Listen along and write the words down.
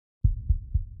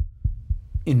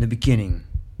In the beginning,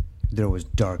 there was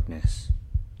darkness,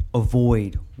 a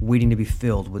void waiting to be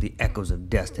filled with the echoes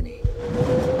of destiny.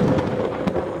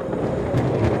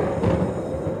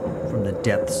 From the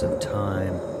depths of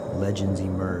time, legends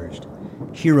emerged.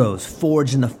 Heroes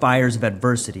forged in the fires of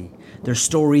adversity, their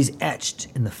stories etched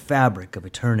in the fabric of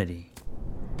eternity.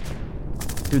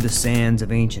 Through the sands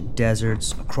of ancient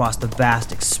deserts, across the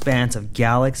vast expanse of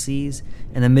galaxies,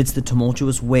 and amidst the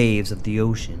tumultuous waves of the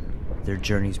ocean, their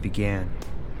journeys began.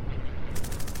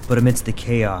 But amidst the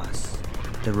chaos,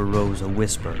 there arose a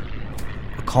whisper,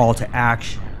 a call to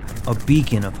action, a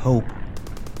beacon of hope.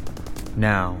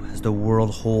 Now, as the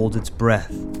world holds its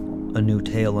breath, a new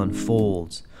tale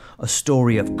unfolds, a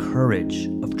story of courage,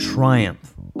 of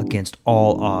triumph against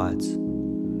all odds.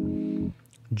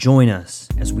 Join us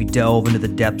as we delve into the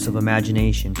depths of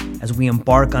imagination, as we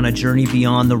embark on a journey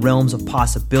beyond the realms of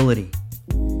possibility.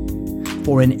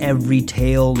 For in every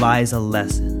tale lies a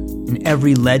lesson, in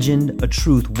every legend a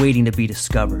truth waiting to be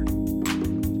discovered.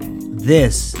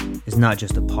 This is not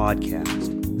just a podcast.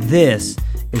 This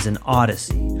is an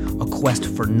odyssey, a quest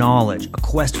for knowledge, a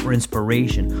quest for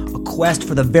inspiration, a quest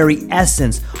for the very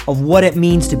essence of what it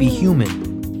means to be human.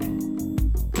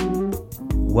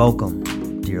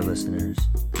 Welcome, dear listeners,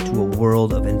 to a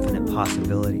world of infinite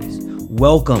possibilities.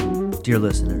 Welcome, dear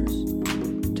listeners,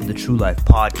 to the True Life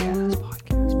Podcast.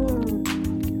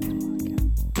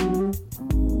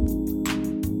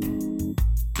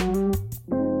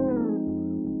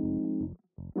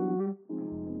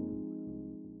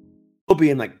 We'll be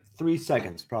in like 3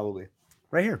 seconds, probably.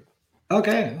 Right here.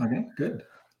 Okay, good.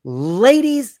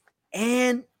 Ladies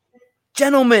and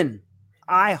gentlemen,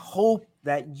 I hope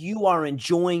that you are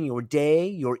enjoying your day,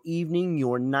 your evening,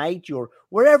 your night, your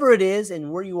wherever it is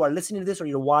and where you are listening to this or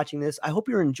you're watching this. I hope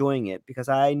you're enjoying it because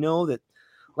I know that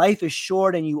life is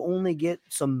short and you only get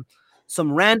some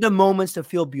random moments to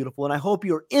feel beautiful. And I hope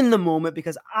you're in the moment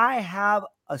because I have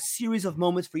a series of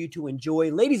moments for you to enjoy.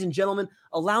 Ladies and gentlemen,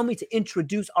 allow me to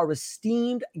introduce our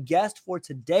esteemed guest for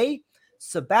today,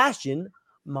 Sebastian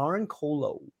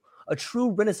Marincolo, a true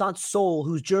Renaissance soul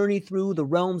whose journey through the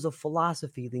realms of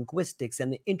philosophy, linguistics,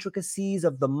 and the intricacies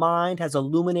of the mind has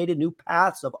illuminated new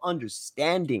paths of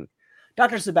understanding.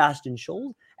 Dr. Sebastian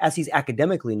Scholl, as he's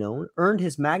academically known, earned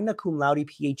his magna cum laude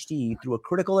PhD through a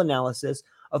critical analysis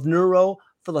of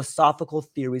neurophilosophical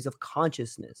theories of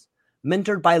consciousness.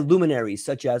 Mentored by luminaries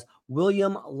such as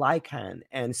William Lycan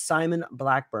and Simon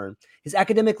Blackburn, his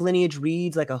academic lineage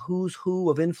reads like a who's who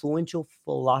of influential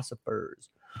philosophers.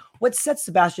 What sets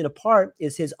Sebastian apart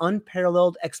is his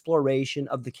unparalleled exploration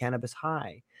of the cannabis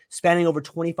high. Spanning over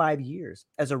 25 years,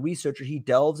 as a researcher, he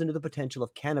delves into the potential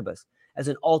of cannabis as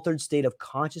an altered state of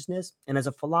consciousness, and as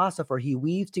a philosopher, he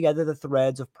weaves together the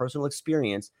threads of personal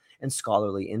experience and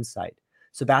scholarly insight.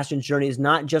 Sebastian's journey is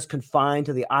not just confined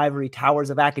to the ivory towers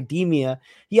of academia.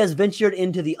 He has ventured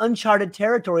into the uncharted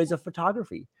territories of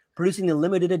photography, producing the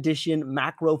limited edition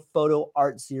macro photo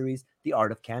art series, The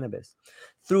Art of Cannabis.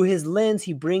 Through his lens,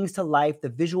 he brings to life the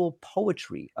visual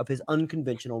poetry of his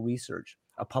unconventional research.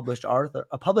 A published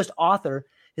author,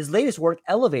 his latest work,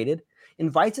 Elevated,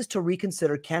 invites us to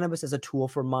reconsider cannabis as a tool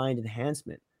for mind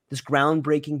enhancement. This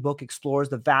groundbreaking book explores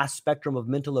the vast spectrum of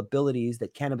mental abilities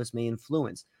that cannabis may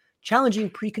influence, challenging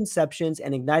preconceptions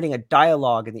and igniting a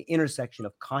dialogue in the intersection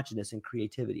of consciousness and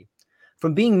creativity.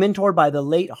 From being mentored by the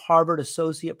late Harvard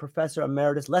Associate Professor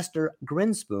Emeritus Lester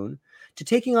Grinspoon to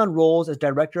taking on roles as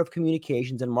Director of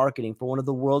Communications and Marketing for one of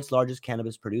the world's largest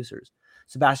cannabis producers,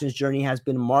 Sebastian's journey has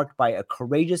been marked by a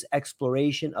courageous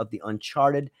exploration of the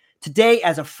uncharted. Today,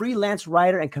 as a freelance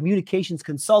writer and communications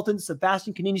consultant,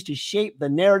 Sebastian continues to shape the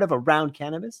narrative around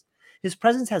cannabis. His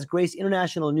presence has graced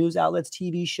international news outlets,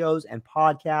 TV shows, and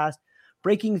podcasts,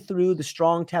 breaking through the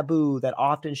strong taboo that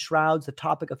often shrouds the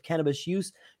topic of cannabis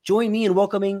use. Join me in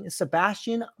welcoming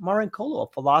Sebastian Marincolo,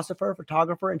 a philosopher,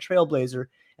 photographer, and trailblazer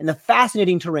in the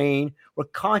fascinating terrain where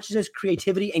consciousness,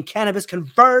 creativity, and cannabis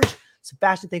converge.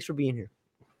 Sebastian, thanks for being here.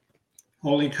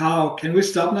 Holy cow. Can we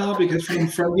stop now? Because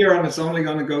from here on, it's only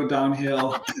going to go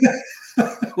downhill.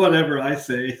 Whatever I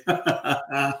say.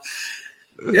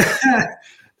 Yeah.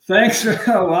 Thanks.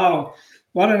 Wow.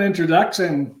 What an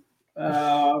introduction.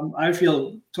 I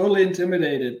feel totally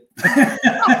intimidated.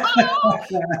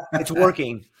 It's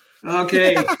working.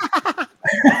 Okay.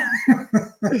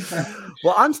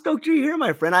 Well, I'm stoked you're here,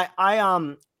 my friend.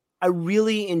 I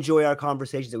really enjoy our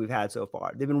conversations that we've had so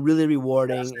far. They've been really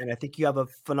rewarding, and I think you have a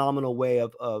phenomenal way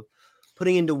of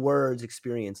putting into words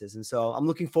experiences. And so I'm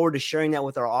looking forward to sharing that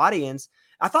with our audience.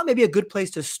 I thought maybe a good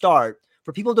place to start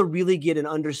for people to really get an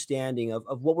understanding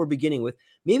of what we're beginning with.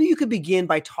 Maybe you could begin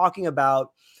by talking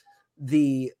about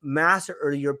the master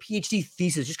or your PhD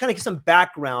thesis? Just kind of get some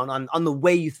background on the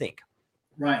way you think.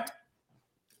 Right.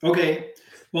 Okay.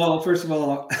 Well, first of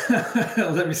all,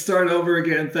 let me start over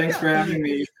again. Thanks for having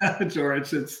me,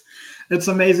 George. It's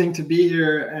amazing to be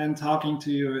here and talking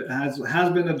to you. It has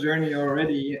been a journey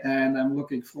already, and I'm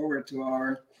looking forward to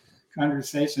our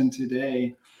conversation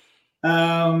today.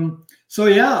 So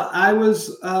yeah,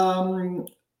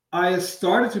 I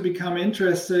started to become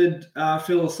interested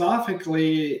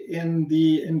philosophically in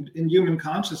human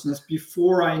consciousness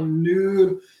before I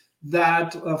knew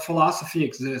that philosophy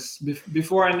exists.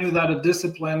 Before I knew that a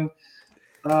discipline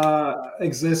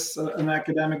exists, an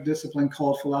academic discipline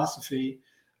called philosophy.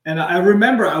 And I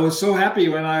remember I was so happy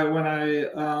when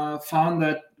I found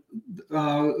that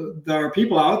there are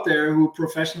people out there who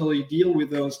professionally deal with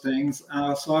those things.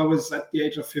 So I was at the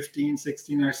age of 15,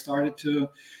 16, I started to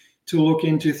look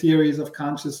into theories of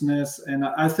consciousness. And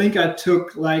I think I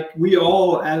took, like we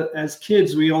all, as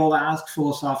kids, we all asked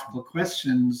philosophical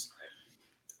questions.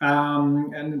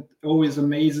 And it always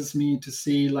amazes me to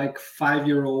see like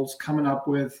 5-year-olds coming up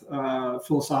with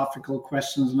philosophical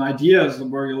questions and ideas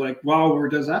where you're like, wow, where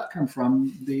does that come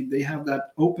from? They have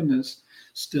that openness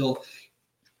still.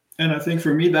 And I think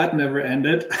for me that never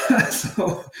ended. I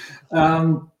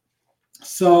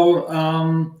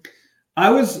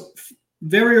was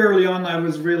very early on. I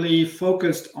was really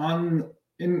focused on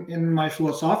in my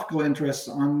philosophical interests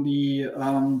on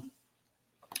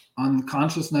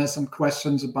consciousness and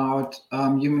questions about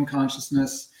human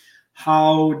consciousness.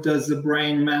 How does the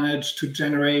brain manage to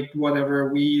generate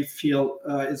whatever we feel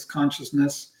is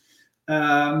consciousness?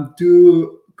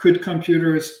 Could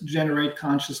computers generate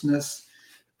consciousness?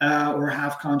 Or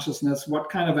have consciousness? What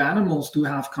kind of animals do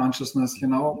have consciousness?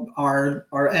 Are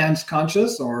ants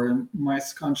conscious? Or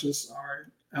mice conscious?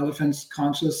 Are elephants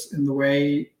conscious in the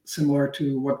way similar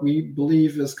to what we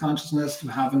believe is consciousness, to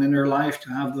have an inner life, to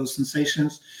have those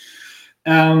sensations?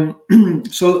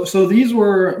 So these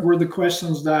were the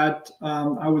questions that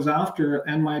I was after,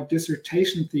 and my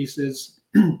dissertation thesis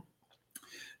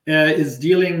is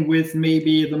dealing with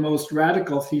maybe the most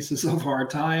radical thesis of our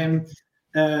time,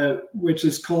 which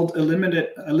is called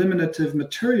eliminative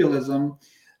materialism.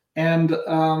 And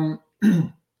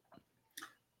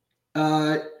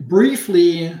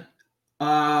briefly,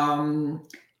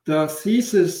 the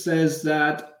thesis says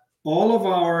that all of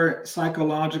our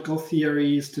psychological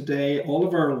theories today, all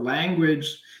of our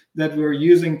language that we're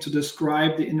using to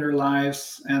describe the inner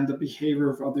lives and the behavior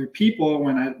of other people,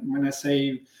 when I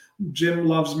say Jim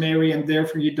loves Mary and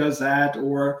therefore he does that,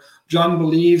 or John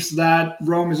believes that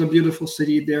Rome is a beautiful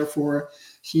city, therefore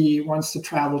he wants to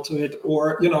travel to it,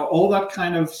 or all that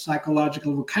kind of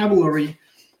psychological vocabulary.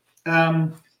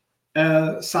 Some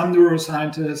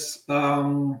neuroscientists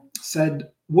said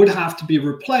would have to be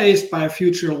replaced by a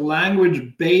future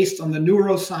language based on the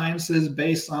neurosciences,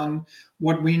 based on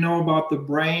what we know about the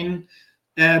brain,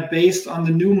 based on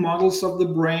the new models of the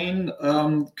brain,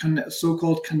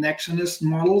 so-called connectionist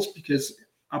models, because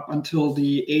up until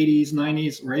the 80s,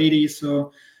 90s, or 80s,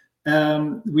 so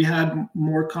we had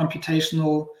more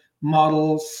computational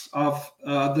models of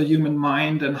the human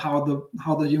mind and how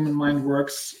the human mind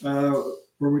works,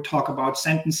 where we talk about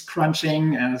sentence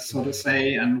crunching, as so to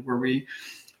say, and where we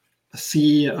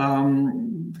see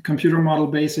the computer model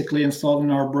basically installed in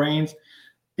our brains.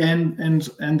 And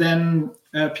then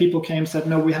people came and said,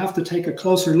 no, we have to take a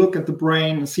closer look at the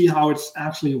brain and see how it's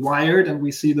actually wired. And we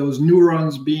see those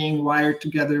neurons being wired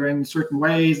together in certain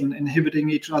ways and inhibiting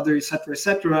each other, et cetera, et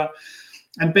cetera.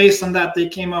 And based on that, they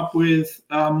came up with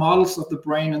models of the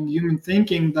brain and human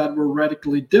thinking that were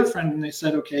radically different. And they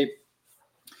said, okay,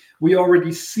 we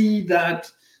already see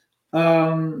that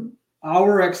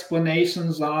our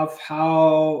explanations of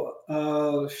how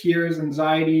fears,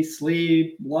 anxiety,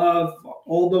 sleep, love,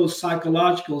 all those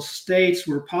psychological states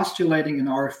we're postulating in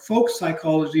our folk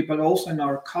psychology, but also in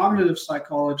our cognitive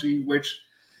psychology, which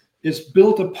is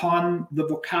built upon the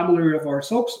vocabulary of our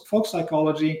folk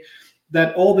psychology,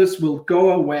 that all this will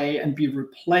go away and be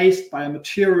replaced by a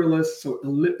materialist. So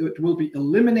it will be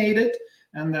eliminated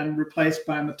and then replaced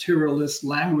by a materialist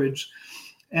language.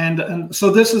 And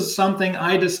so this is something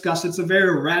I discussed. It's a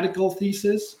very radical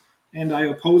thesis, and I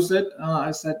opposed it.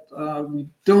 I said we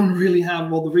don't really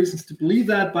have all the reasons to believe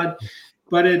that, but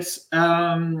it's.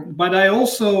 But I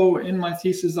also, in my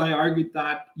thesis, I argued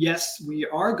that yes, we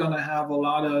are going to have a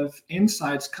lot of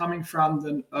insights coming from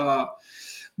the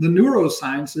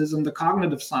neurosciences and the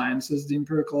cognitive sciences, the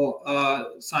empirical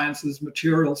sciences,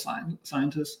 material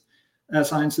sciences,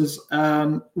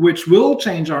 which will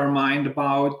change our mind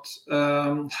about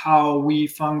how we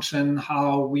function,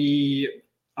 how we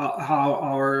how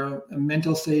our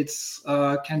mental states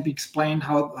can be explained,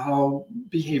 how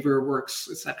behavior works,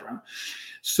 etc.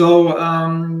 So,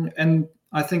 and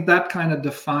I think that kind of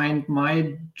defined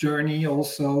my journey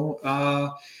also,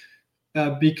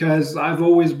 because I've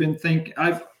always been thinking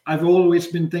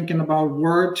about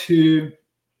where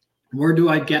do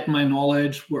I get my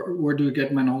knowledge? Where do I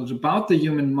get my knowledge about the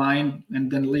human mind, and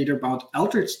then later about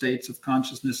altered states of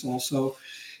consciousness also.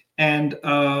 And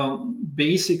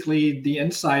basically, the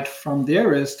insight from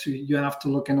there is you have to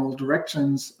look in all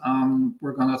directions.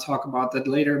 We're going to talk about that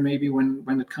later, maybe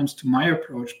when it comes to my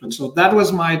approach. But so that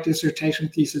was my dissertation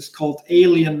thesis called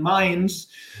Alien Minds,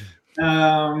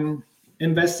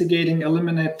 investigating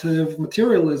eliminative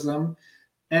materialism.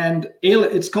 And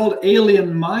it's called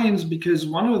Alien Minds because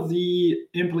one of the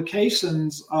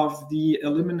implications of the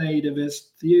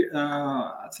eliminativist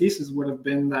thesis would have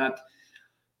been that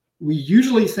we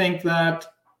usually think that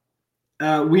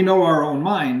we know our own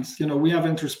minds. We have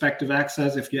introspective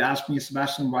access. If you ask me,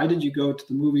 Sebastian, why did you go to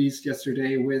the movies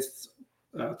yesterday with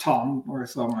Tom or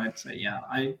so, I'd say, yeah,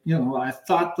 I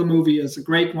thought the movie is a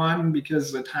great one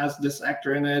because it has this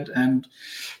actor in it, and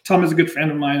Tom is a good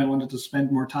friend of mine. I wanted to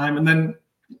spend more time. And then,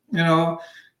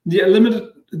 the limited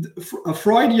a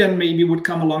Freudian maybe would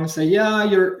come along and say, yeah,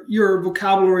 your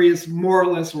vocabulary is more or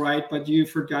less right, but you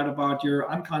forgot about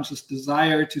your unconscious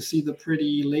desire to see the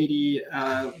pretty lady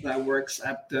that works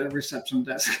at the reception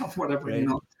desk or whatever, Right.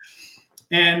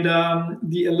 And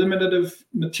the eliminative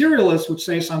materialist would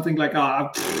say something like,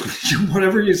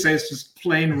 whatever you say is just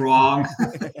plain wrong.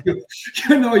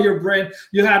 Your brain,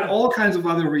 you had all kinds of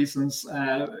other reasons.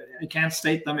 I can't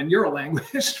state them in your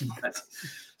language. But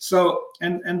so,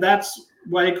 and that's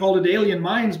why I called it Alien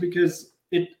Minds, because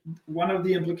one of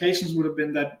the implications would have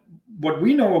been that what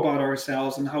we know about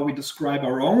ourselves and how we describe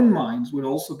our own minds would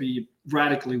also be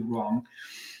radically wrong.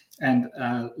 And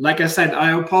like I said,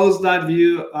 I oppose that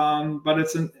view, but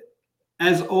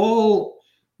as all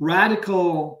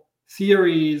radical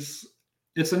theories,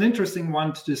 it's an interesting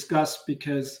one to discuss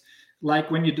because, like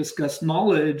when you discuss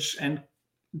knowledge and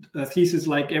a thesis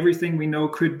like everything we know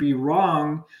could be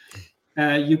wrong,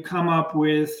 you come up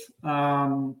with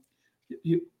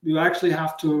you actually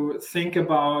have to think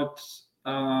about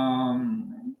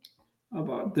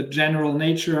the general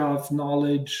nature of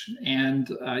knowledge, and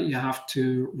you have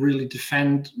to really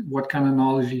defend what kind of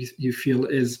knowledge you feel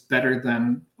is better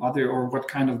than other, or what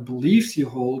kind of beliefs you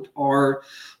hold, or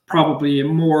probably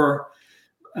more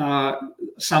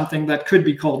something that could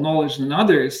be called knowledge than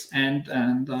others. And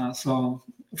so,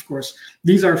 of course,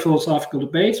 these are philosophical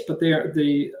debates, but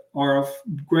they are of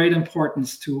great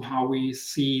importance to how we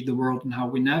see the world and how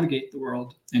we navigate the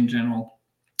world in general.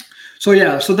 So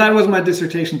yeah, so that was my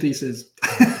dissertation thesis.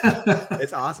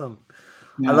 It's awesome.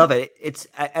 Yeah. I love it.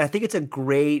 I think it's a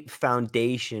great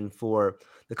foundation for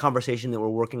the conversation that we're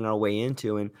working our way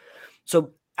into. And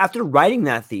so after writing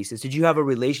that thesis, did you have a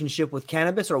relationship with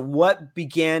cannabis, or what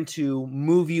began to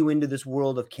move you into this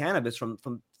world of cannabis from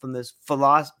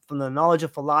the knowledge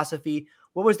of philosophy?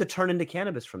 What was the turn into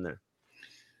cannabis from there?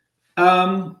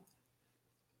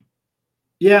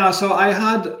 Yeah, so I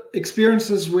had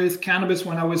experiences with cannabis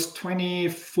when I was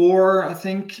 24, I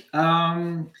think.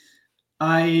 I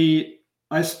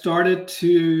started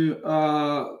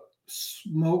to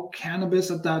smoke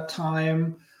cannabis at that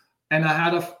time, and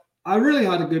I really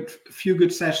had a few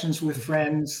good sessions with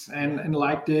friends and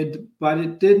liked it, but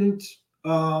it didn't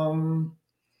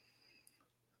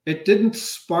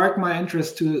spark my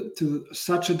interest to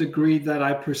such a degree that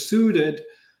I pursued it.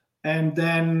 And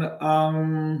then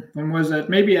when was it?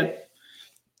 Maybe a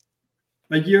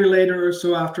year later or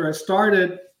so after I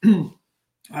started,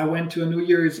 I went to a New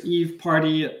Year's Eve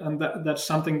party, and that's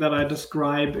something that I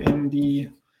describe in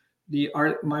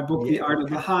my book, The Art of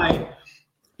the High,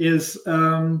 is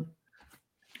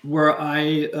where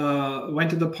I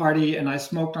went to the party and I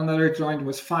smoked another joint,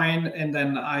 was fine, and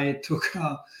then I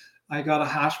got a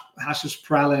hashish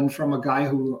pralin from a guy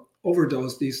who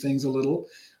overdosed these things a little,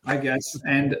 I guess.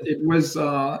 And it was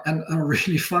a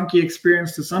really funky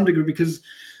experience to some degree, because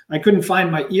I couldn't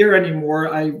find my ear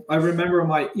anymore. I remember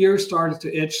my ear started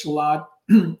to itch a lot.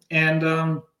 And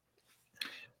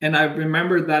I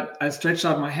remember that I stretched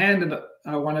out my hand and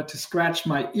I wanted to scratch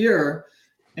my ear,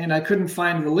 and I couldn't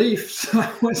find relief. So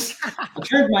I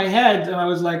turned my head and I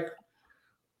was like,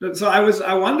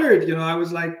 I wondered, I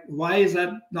was like, why is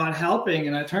that not helping?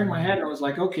 And I turned my head and I was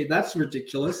like, okay, that's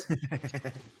ridiculous.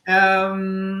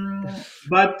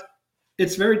 But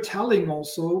it's very telling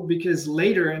also, because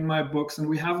later in my books, and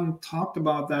we haven't talked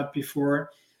about that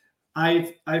before,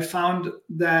 I found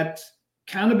that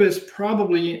cannabis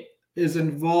probably is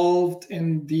involved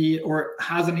in or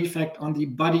has an effect on the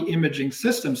body imaging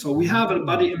system. So we have a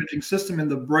body imaging system in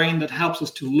the brain that helps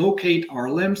us to locate our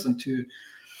limbs and to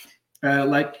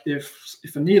like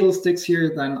if a needle sticks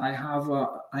here, then I have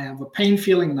a pain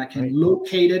feeling and I can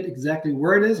locate it exactly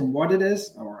where it is and what it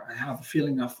is, or I have a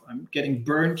feeling of I'm getting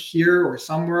burned here or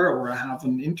somewhere, or I have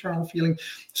an internal feeling.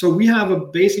 So we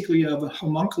have basically a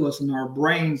homunculus in our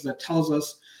brains that tells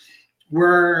us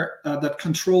where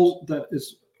that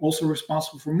is also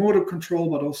responsible for motor control,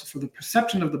 but also for the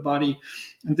perception of the body.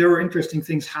 And there are interesting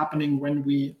things happening when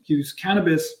we use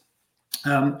cannabis.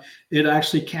 It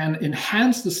actually can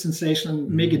enhance the sensation and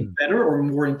make it better or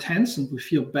more intense, and we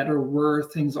feel better where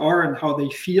things are and how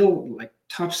they feel, like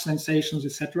touch sensations,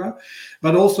 etc.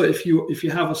 But also, if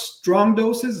you have a strong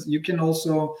doses, you can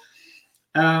also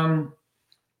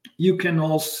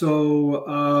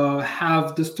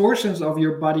have distortions of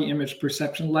your body image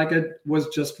perception, like I was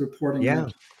just reporting. Yeah.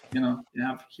 You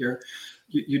have here,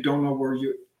 you don't know where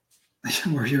your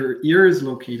ear is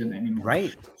located anymore.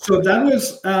 Right. So that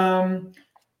was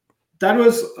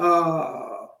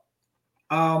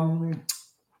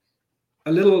a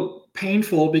little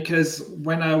painful, because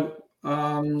when I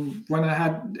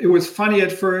had, it was funny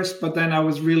at first, but then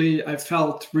I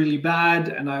felt really bad,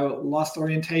 and I lost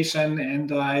orientation,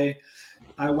 and I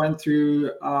went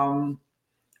through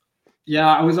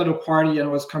I was at a party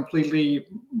and was completely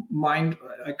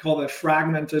I call it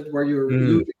fragmented, where you're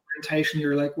losing orientation.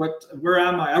 You're like, where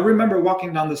am I? I remember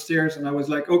walking down the stairs and I was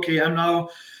like, okay, I'm now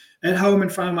at home in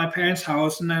front of my parents'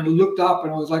 house. And then I looked up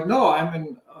and I was like, no, I'm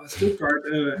in Stuttgart.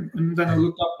 And then I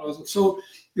looked up, so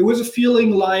it was a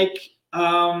feeling like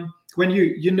when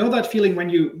you know that feeling when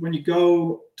you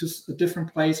go to a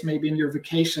different place, maybe in your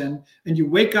vacation, and you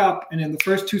wake up, and in the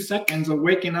first 2 seconds of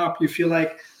waking up, you feel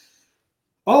like,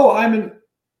 oh, I'm in.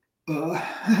 No,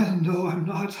 I'm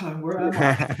not. Where am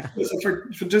I? So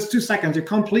for just 2 seconds, you're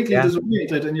completely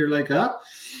disoriented, and you're like, huh?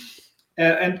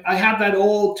 And I had that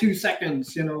all 2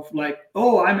 seconds, like,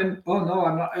 oh, I'm in. Oh no,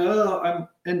 I'm not. I'm.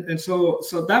 And so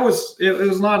that was. It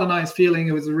was not a nice feeling.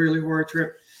 It was a really horror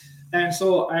trip, and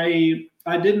so I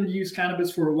didn't use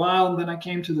cannabis for a while, and then I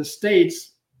came to the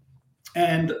States,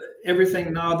 and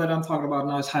everything now that I'm talking about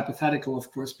now is hypothetical, of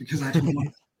course, because I don't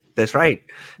know. That's right.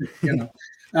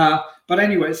 But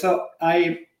anyway, so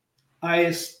I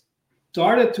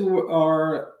started to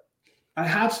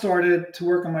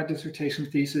work on my dissertation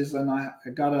thesis, and I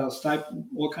got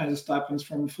all kinds of stipends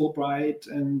from Fulbright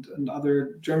and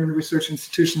other German research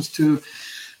institutions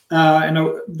and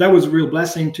that was a real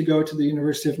blessing to go to the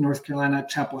University of North Carolina at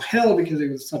Chapel Hill, because it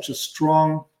was such a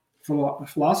strong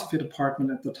philosophy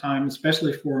department at the time,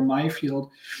 especially for my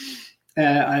field.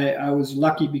 I was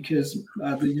lucky because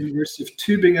the University of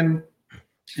Tübingen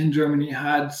in Germany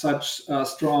had such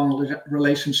strong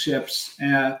relationships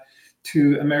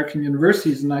to American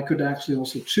universities, and I could actually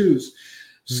also choose.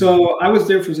 So I was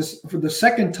there for the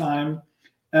second time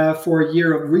for a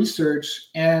year of research,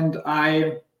 and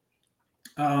I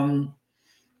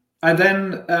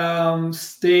then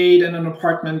stayed in an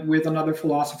apartment with another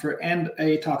philosopher and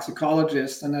a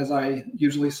toxicologist. And as I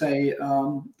usually say,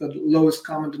 the lowest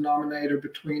common denominator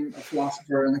between a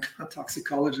philosopher and a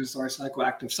toxicologist are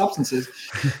psychoactive substances.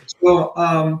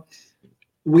 So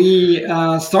we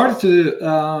started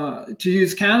to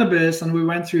use cannabis, and we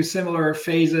went through similar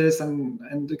phases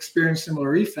and experienced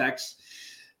similar effects.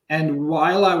 And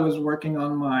while I was working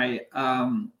on my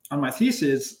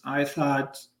thesis, I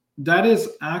thought, that is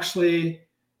actually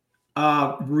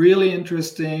a really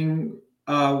interesting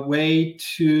way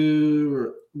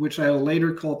which I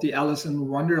later called the Alice in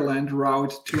Wonderland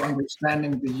route to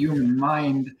understanding the human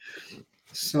mind.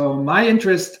 So my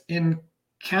interest in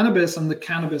cannabis and the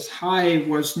cannabis high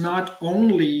was not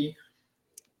only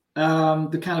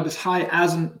the cannabis high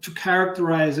to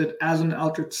characterize it as an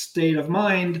altered state of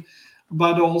mind,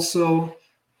 but also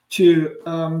to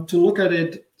look at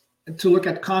it, to look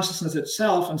at consciousness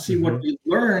itself and see what we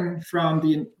learn from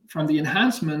the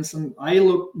enhancements. And I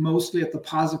look mostly at the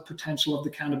positive potential of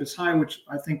the cannabis high, which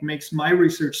I think makes my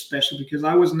research special, because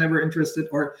I was never interested,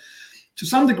 or to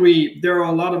some degree, there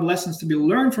are a lot of lessons to be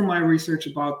learned from my research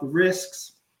about the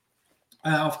risks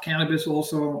of cannabis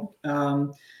also,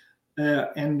 and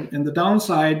the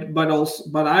downside, but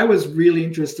I was really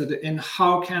interested in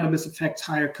how cannabis affects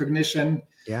higher cognition,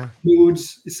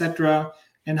 moods, etc.,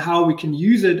 and how we can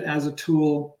use it as a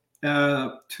tool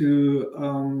as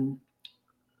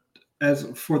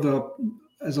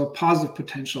a positive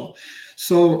potential.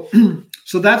 So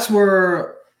that's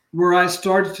where I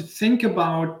started to think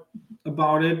about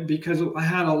it, because I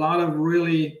had a lot of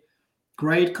really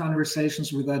great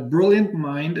conversations with that brilliant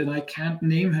mind, and I can't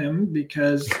name him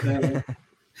because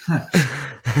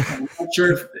I'm not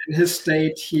sure if in his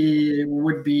state he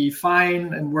would be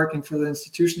fine and working for the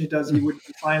institution he does. He would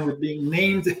be fine with being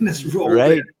named in this role there.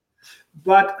 Right.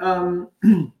 But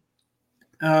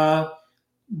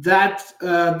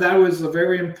that was a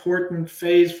very important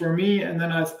phase for me. And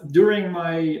then during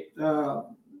my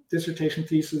dissertation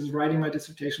thesis, writing my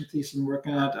dissertation thesis and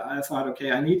working on it, I thought,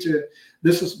 okay, I need to.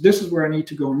 This is where I need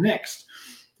to go next.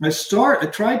 I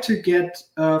tried to get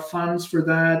funds for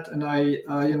that, and I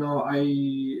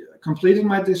completed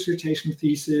my dissertation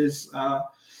thesis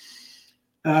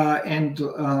and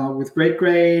with great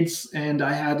grades, and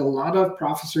I had a lot of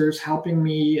professors helping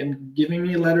me and giving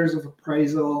me letters of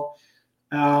appraisal.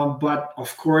 But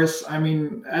of course, I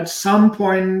mean, at some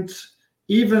point,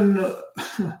 even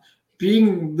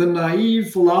being the naive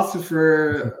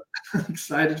philosopher,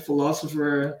 excited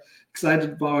philosopher, excited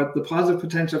about the positive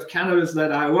potential of cannabis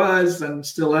that I was and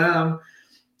still am,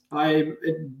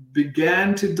 it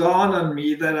began to dawn on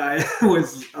me that I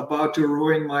was about to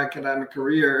ruin my academic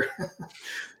career.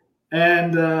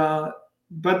 And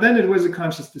but then it was a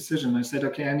conscious decision. I said,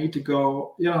 okay, I need to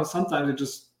go. Sometimes you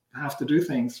just have to do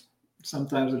things.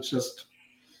 Sometimes it's just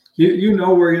you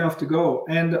know where you have to go.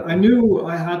 And I knew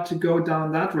I had to go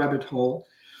down that rabbit hole.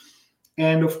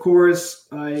 And of course,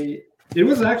 I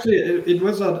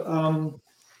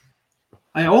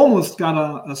almost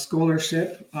got a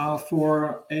scholarship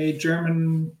for a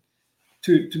German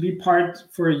to be part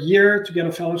for a year to get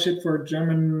a fellowship for a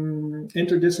German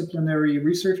interdisciplinary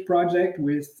research project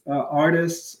with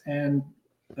artists and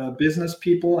business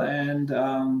people and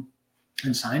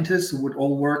scientists who would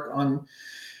all work on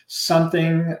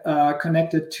something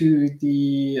connected to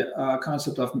the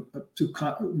concept of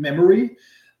memory.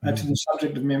 To the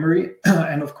subject of memory.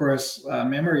 And of course,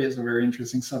 memory is a very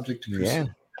interesting subject to pursue,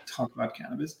 talk about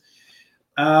cannabis.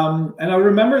 And I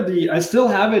remember I still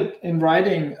have it in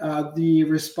writing, the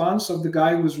response of the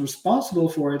guy who was responsible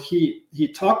for it. He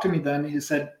talked to me then. He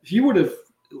said he would have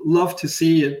loved to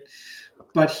see it,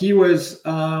 but he was,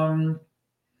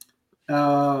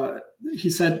 he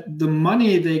said the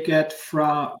money they get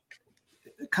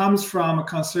comes from a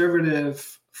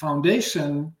conservative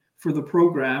foundation for the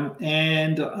program,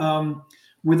 and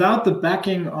without the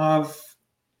backing of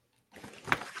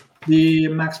the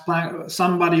Max Planck,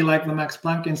 somebody like the Max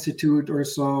Planck Institute or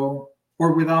so,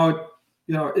 or without,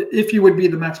 if he would be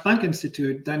the Max Planck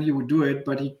Institute, then he would do it,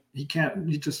 but he can't,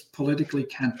 he just politically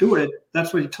can't do it.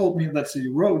 That's what he told me, that's what he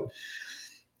wrote.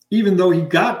 Even though he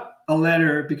got a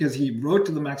letter because he wrote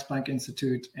to the Max Planck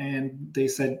Institute and they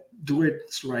said, do it,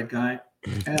 it's the right guy.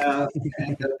 And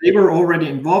they were already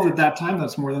involved at that time.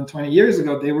 That's more than 20 years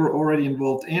ago. They were already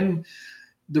involved in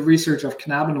the research of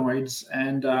cannabinoids.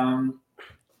 And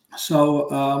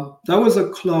so that was a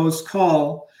close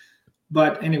call.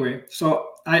 But anyway, so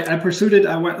I pursued it.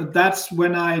 That's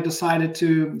when I decided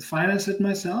to finance it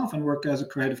myself and work as a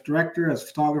creative director, as a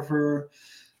photographer,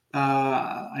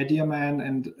 idea man.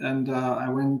 And I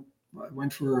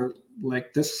went for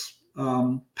like this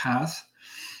path,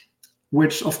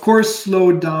 which of course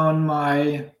slowed down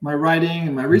my writing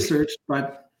and my research,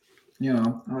 but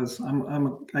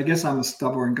I guess I'm a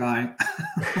stubborn guy.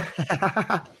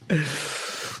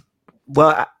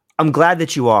 Well, I'm glad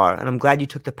that you are, and I'm glad you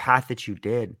took the path that you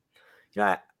did.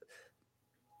 I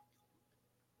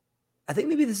think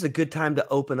maybe this is a good time to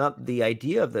open up the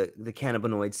idea of the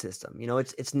cannabinoid system.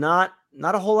 It's not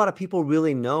a whole lot of people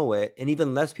really know it, and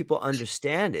even less people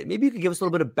understand it. Maybe you could give us a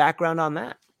little bit of background on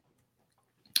that.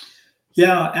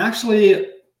 Yeah, actually,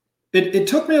 it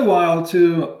took me a while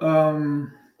to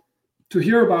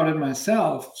hear about it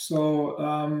myself. So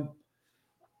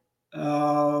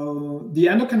the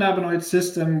endocannabinoid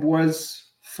system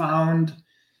was found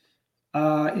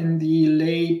in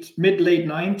the mid-late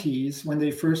 90s when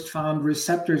they first found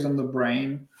receptors in the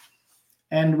brain.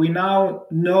 And we now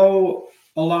know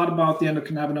a lot about the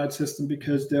endocannabinoid system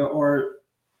because there are,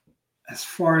 as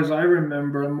far as I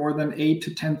remember, more than 8,000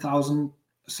 to 10,000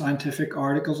 scientific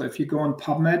articles. If you go on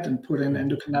PubMed and put in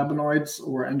endocannabinoids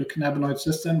or endocannabinoid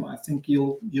system, I think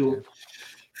you'll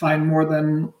find more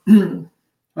than in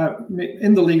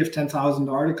the league of 10,000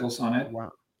 articles on it.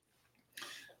 Wow.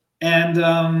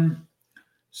 And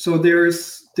so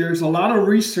there's a lot of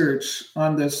research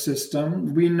on this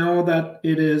system. We know that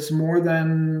it is more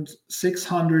than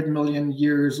 600 million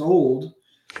years old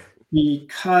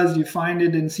because you find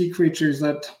it in sea creatures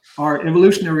that are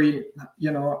evolutionary,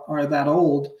 are that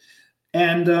old.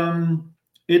 And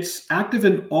it's active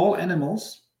in all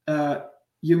animals,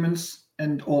 humans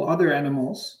and all other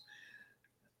animals.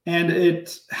 And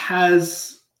it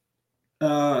has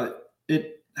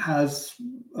has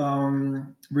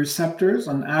receptors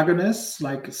on agonists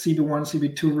like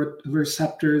CB1, CB2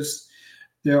 receptors.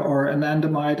 There are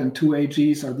anandamide and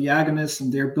 2-AGs are the agonists,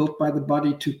 and they're built by the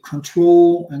body to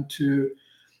control and to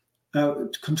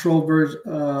control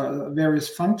various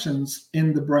functions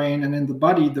in the brain and in the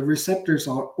body. The receptors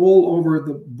are all over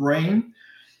the brain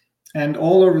and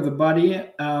all over the body,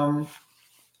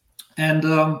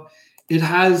 it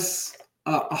has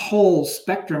a whole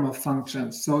spectrum of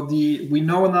functions. So we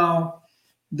know now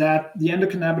that the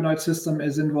endocannabinoid system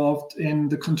is involved in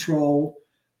the control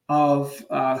of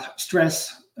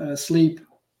stress, sleep,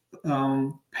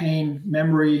 pain,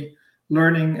 memory,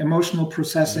 learning, emotional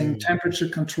processing, temperature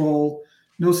control,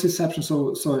 nociception.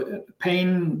 So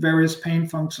pain, various pain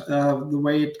functions, the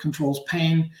way it controls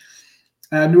pain,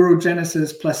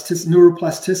 neurogenesis,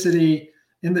 neuroplasticity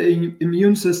in the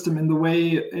immune system, in the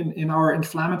way in our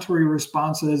inflammatory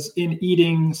responses, in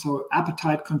eating, so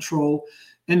appetite control.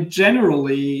 And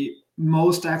generally,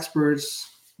 most experts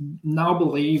now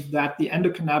believe that the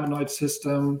endocannabinoid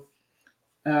system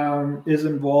is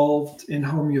involved in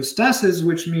homeostasis,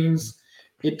 which means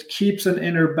it keeps an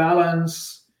inner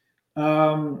balance.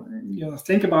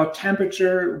 Think about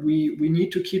temperature. We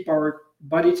need to keep our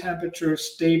body temperature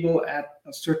stable at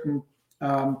a certain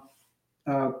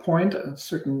point, a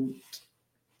certain.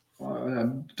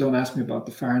 Don't ask me about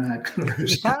the Fahrenheit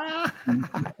conversion.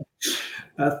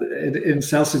 In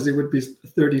Celsius, it would be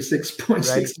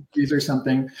 36.6 degrees or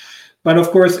something. But of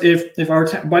course, if our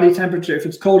body temperature, if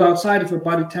it's cold outside, if our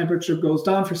body temperature goes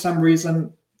down for some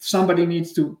reason, somebody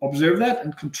needs to observe that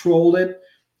and control it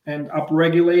and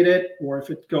upregulate it. Or if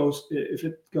it goes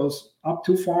up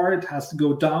too far, it has to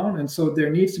go down. And so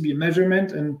there needs to be a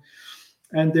measurement and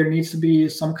there needs to be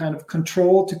some kind of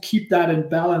control to keep that in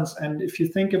balance. And if you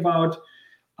think about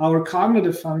our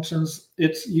cognitive functions,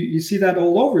 it's you see that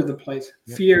all over the place.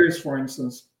 Yep. Fears, for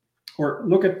instance, or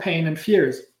look at pain and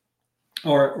fears,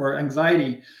 or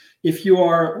anxiety. If you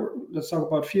are, let's talk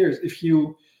about fears. If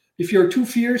you're too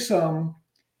fearsome,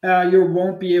 you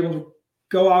won't be able to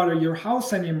go out of your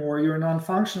house anymore. You're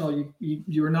non-functional.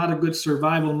 You're not a good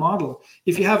survival model.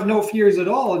 If you have no fears at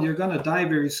all, you're going to die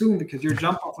very soon because you're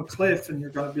jump off a cliff and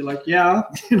you're going to be like, yeah,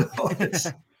 it's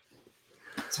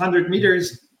 100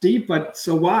 meters deep, but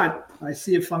so what? I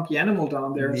see a funky animal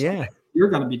down there. Yeah, you're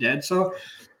going to be dead. So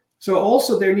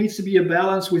also there needs to be a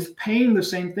balance with pain. The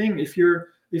same thing. If your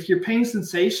pain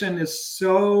sensation is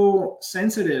so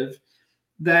sensitive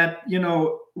that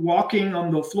walking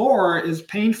on the floor is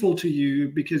painful to you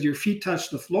because your feet touch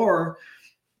the floor,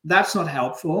 that's not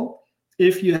helpful.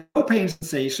 If you have no pain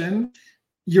sensation,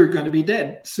 you're going to be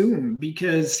dead soon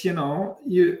because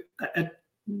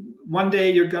one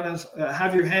day you're going to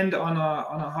have your hand on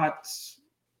a hot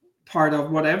part of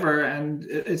whatever, and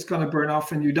it's going to burn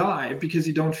off and you die because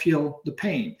you don't feel the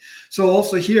pain. So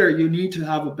also here you need to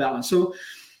have a balance. So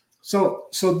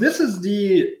this is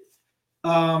the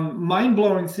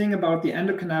mind-blowing thing about the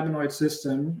endocannabinoid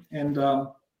system. And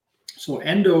so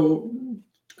endo,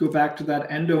 go back to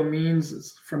that, endo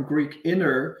means from Greek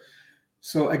inner.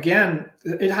 So again,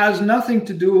 it has nothing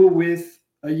to do with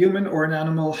a human or an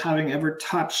animal having ever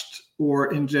touched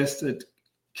or ingested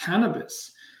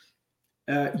cannabis.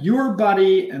 Your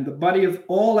body and the body of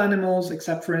all animals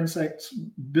except for insects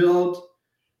builds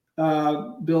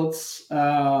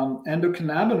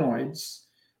endocannabinoids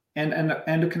and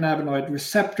endocannabinoid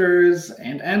receptors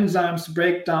and enzymes to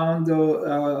break down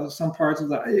some parts of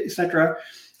the etc.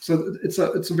 So it's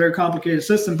a very complicated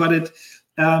system, but it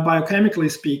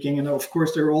biochemically speaking, of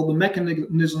course there are all the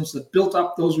mechanisms that built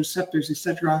up those receptors,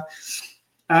 etc.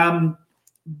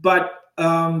 But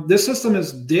this system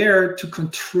is there to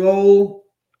control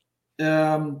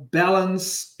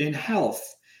balance in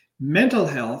health, mental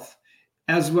health,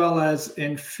 as well as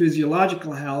in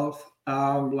physiological health,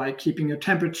 like keeping your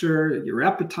temperature, your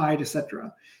appetite,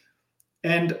 etc.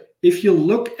 And if you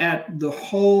look at the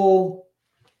whole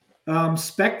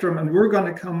spectrum, and we're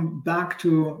going to come back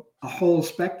to a whole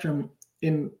spectrum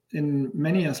in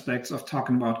many aspects of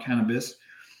talking about cannabis,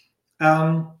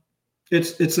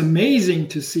 it's amazing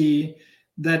to see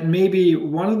that maybe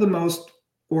one of the most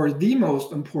or the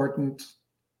most important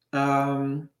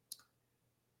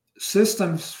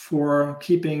systems for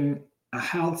keeping a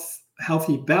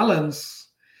healthy balance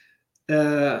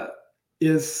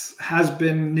has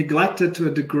been neglected to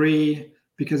a degree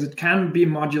because it can be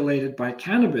modulated by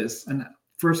cannabis. And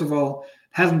first of all, it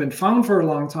hasn't been found for a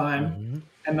long time,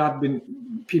 and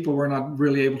people were not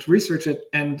really able to research it.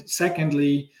 And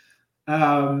secondly,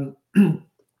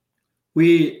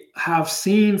 we have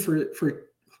seen for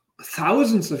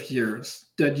thousands of years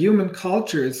that human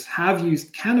cultures have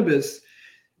used cannabis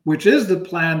which is the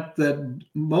plant that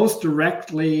most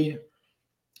directly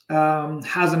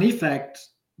has an effect,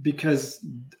 because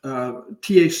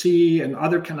THC and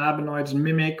other cannabinoids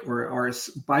mimic or are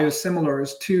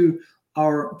biosimilars to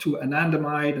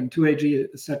anandamide and 2-AG,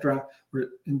 etc., or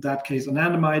in that case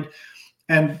anandamide,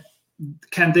 and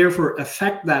can therefore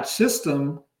affect that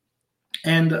system,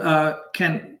 and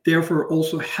can therefore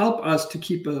also help us to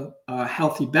keep a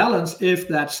healthy balance if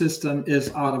that system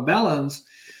is out of balance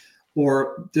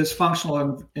or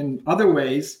dysfunctional in other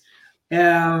ways.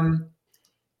 And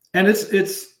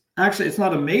it's actually, it's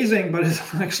not amazing, but it's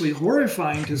actually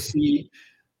horrifying to see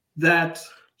that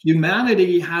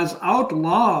humanity has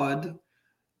outlawed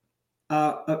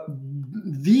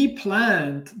the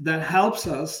plant that helps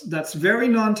us, that's very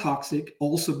non-toxic,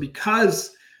 also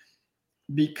because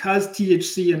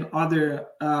THC and other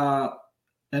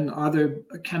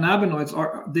cannabinoids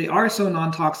are so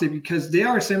non-toxic, because they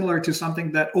are similar to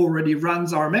something that already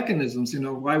runs our mechanisms.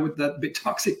 Why would that be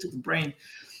toxic to the brain?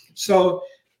 So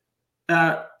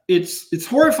it's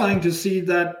horrifying to see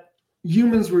that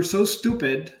humans were so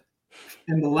stupid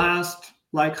in the last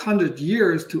 100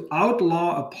 years to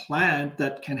outlaw a plant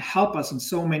that can help us in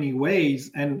so many ways.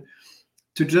 And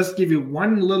to just give you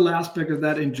one little aspect of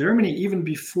that, in Germany, even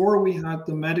before we had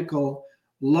the medical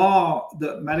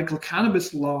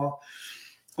cannabis law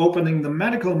opening the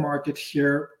medical market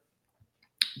here,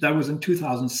 that was in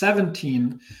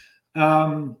 2017,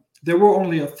 there were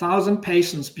only 1,000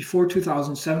 patients before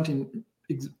 2017,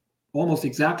 almost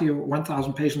exactly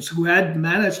 1,000 patients who had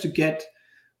managed to get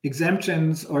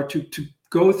exemptions or to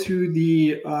go through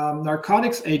the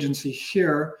narcotics agency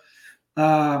here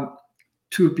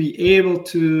to be able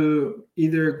to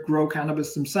either grow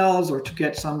cannabis themselves or to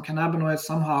get some cannabinoids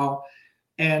somehow.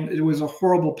 And it was a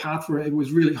horrible path for it. It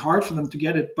was really hard for them to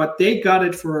get it, but they got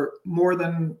it for more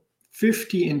than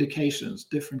 50 indications,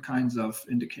 different kinds of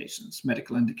indications,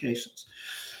 medical indications.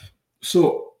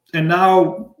 So, and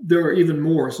now there are even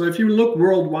more. So if you look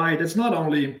worldwide, it's not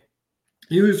only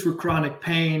used for chronic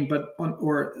pain,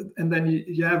 and then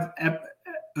you have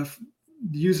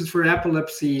uses for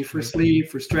epilepsy, for sleep,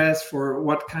 for stress, for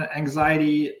what kind of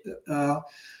anxiety,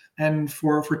 and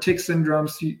for tick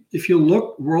syndromes. If you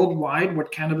look worldwide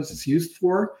what cannabis is used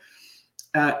for,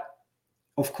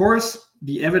 of course,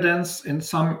 the evidence in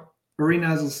some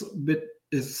arenas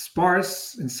is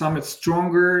sparse, in some it's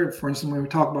stronger. For instance, when we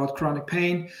talk about chronic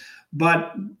pain,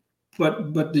 but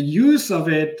the use of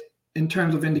it in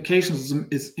terms of indications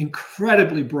is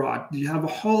incredibly broad. You have a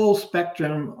whole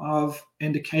spectrum of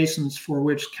indications for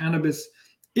which cannabis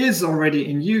is already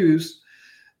in use,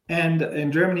 and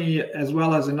in Germany as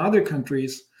well as in other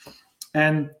countries.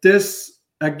 And this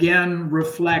again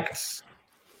reflects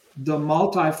the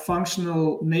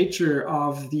multifunctional nature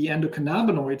of the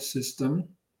endocannabinoid system.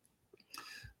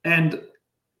 And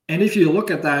if you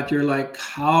look at that, you're like,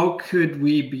 how could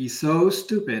we be so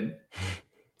stupid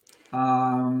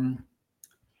to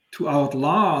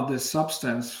outlaw this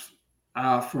substance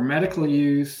for medical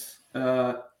use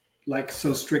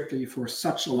so strictly for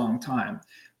such a long time?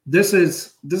 This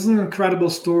is an incredible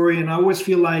story, and I always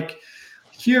feel like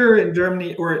here in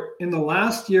Germany, or in the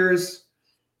last years,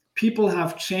 people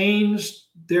have changed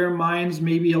their minds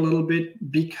maybe a little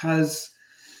bit, because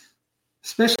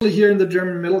especially here in the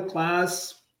German middle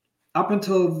class, up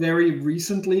until very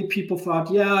recently, people thought,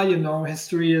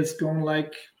 history is going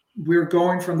we're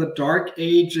going from the dark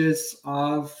ages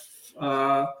of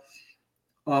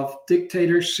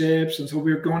dictatorships, and so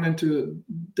we're going into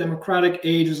democratic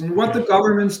ages. And what the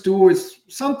governments do is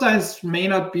sometimes may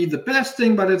not be the best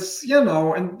thing, but it's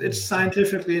and it's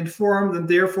scientifically informed, and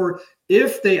therefore,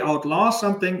 if they outlaw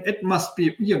something, it must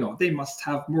be they must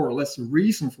have more or less a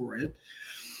reason for it.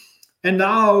 And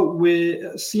now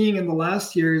we're seeing in the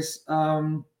last years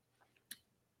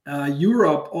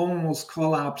Europe almost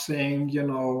collapsing,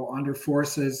 under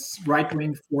forces,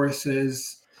 right-wing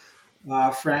forces.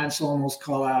 France almost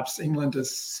collapsed. England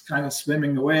is kind of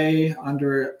swimming away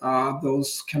under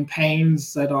those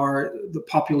campaigns that are the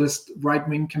populist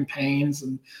right-wing campaigns.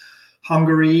 And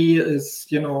Hungary is,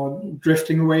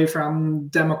 drifting away from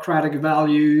democratic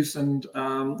values. And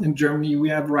in Germany, we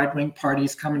have right-wing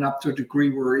parties coming up to a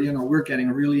degree where, we're getting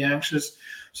really anxious.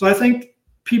 So I think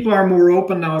people are more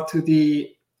open now to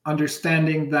the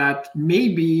understanding that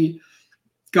maybe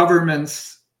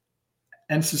governments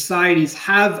and societies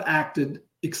have acted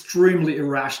extremely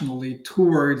irrationally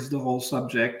towards the whole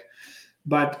subject.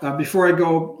 But before I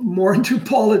go more into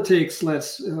politics,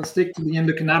 let's stick to the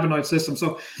endocannabinoid system.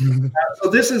 So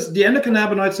this is the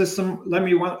endocannabinoid system. Let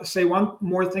me say one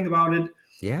more thing about it.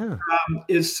 Yeah.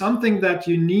 Is something that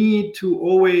you need to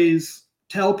always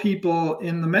tell people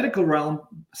in the medical realm,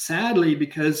 sadly,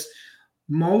 because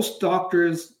most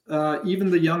doctors,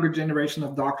 even the younger generation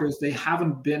of doctors, they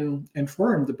haven't been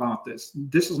informed about this.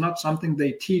 This is not something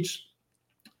they teach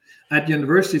at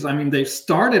universities. I mean, they've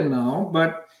started now,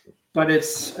 but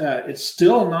it's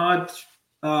still not.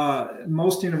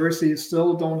 Most universities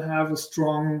still don't have a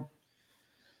strong.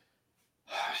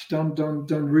 Don't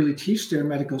really teach their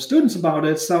medical students about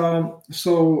it.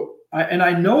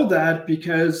 I know that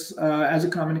because as a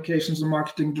communications and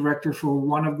marketing director for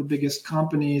one of the biggest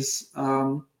companies,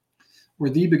 or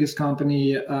the biggest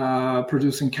company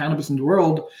producing cannabis in the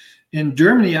world, in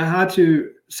Germany, I had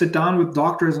to sit down with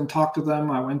doctors and talk to them.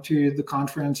 I went to the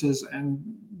conferences and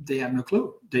they had no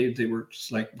clue. They were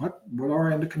just like, what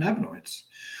are endocannabinoids?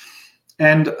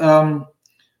 And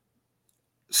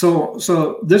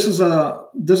so this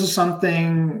is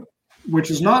something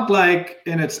which is not like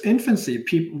in its infancy.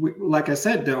 People, like I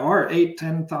said, there are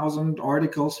 10,000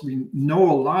 articles. We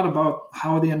know a lot about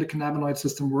how the endocannabinoid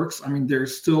system works. I mean,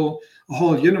 there's still a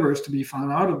whole universe to be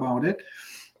found out about it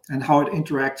and how it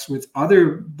interacts with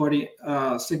other body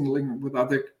signaling, with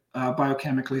other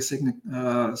biochemically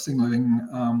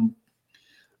signaling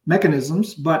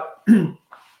mechanisms. But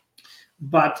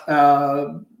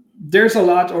there's a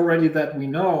lot already that we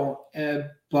know,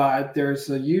 but there's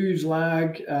a huge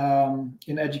lag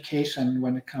in education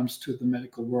when it comes to the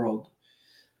medical world.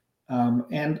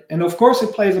 And of course,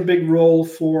 it plays a big role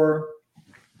for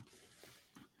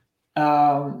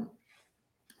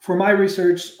my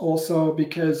research also,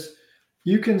 because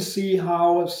you can see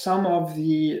how some of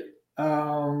the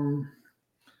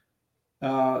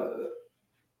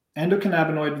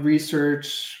endocannabinoid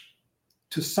research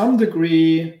to some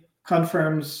degree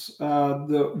confirms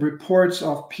the reports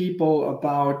of people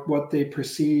about what they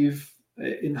perceive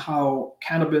in how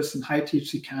cannabis and high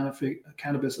THC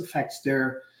cannabis affects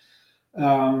their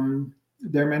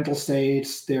mental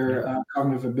states, their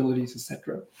cognitive abilities,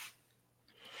 etc.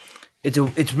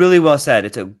 It's really well said.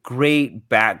 It's a great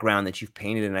background that you've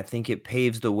painted, and I think it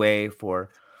paves the way for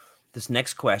this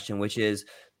next question, which is,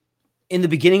 in the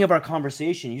beginning of our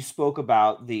conversation, you spoke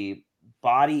about the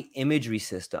body imagery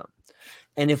system.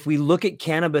 And if we look at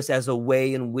cannabis as a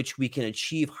way in which we can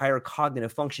achieve higher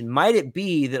cognitive function, might it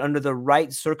be that under the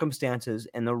right circumstances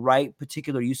and the right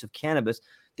particular use of cannabis,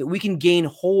 that we can gain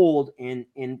hold and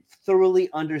thoroughly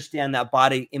understand that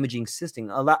body imaging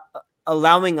system,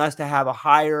 allowing us to have a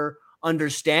higher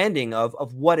understanding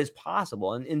of what is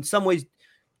possible, and in some ways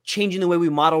changing the way we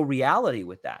model reality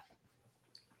with that?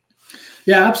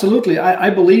 Yeah, absolutely. I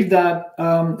believe that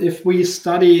if we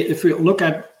look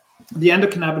at the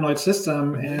endocannabinoid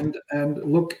system and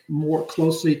look more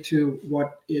closely to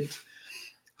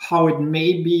how it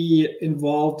may be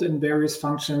involved in various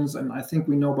functions, and I think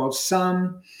we know about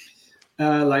some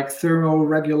like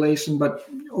thermoregulation, but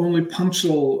only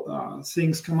punctual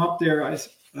things come up there as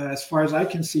far as I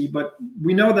can see. But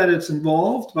we know that it's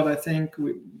involved, but I think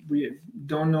we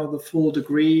don't know the full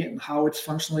degree and how it's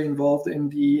functionally involved in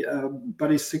the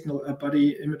body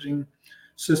imaging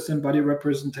system, body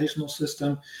representational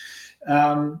system.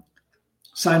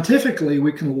 Scientifically,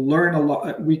 we can learn a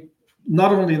lot. We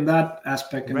not only in that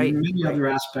aspect, and in many other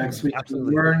aspects, we can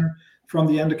learn from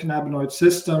the endocannabinoid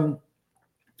system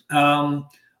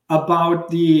about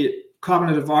the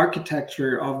cognitive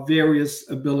architecture of various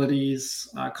abilities,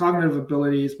 cognitive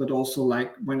abilities, but also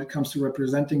like when it comes to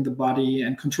representing the body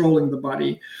and controlling the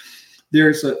body.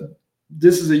 This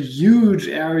is a huge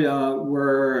area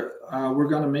where we're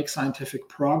going to make scientific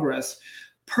progress.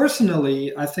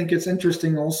 Personally, I think it's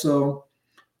interesting also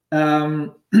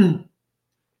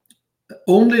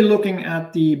only looking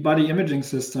at the body imaging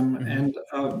system. Mm-hmm. And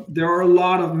there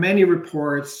are many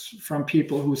reports from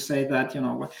people who say that,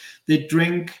 they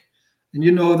drink, and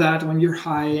that when you're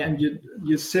high and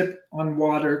you sip on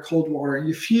water, cold water, and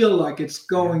you feel like it's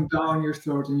going down your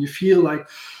throat, and you feel like,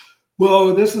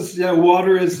 whoa,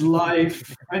 water is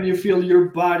life. And you feel your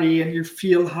body, and you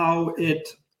feel how it,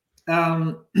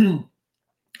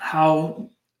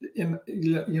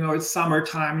 it's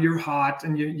summertime, you're hot,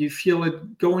 and you feel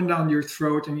it going down your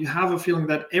throat, and you have a feeling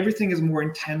that everything is more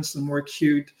intense and more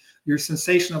acute. Your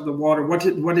sensation of the water, what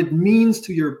it means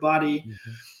to your body.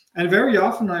 Mm-hmm. And very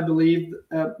often, I believe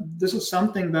this is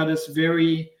something that is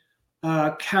very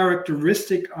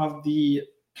characteristic of the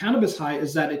cannabis high,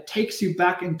 is that it takes you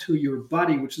back into your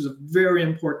body, which is a very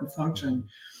important function.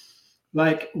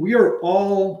 Like we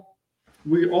all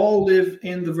live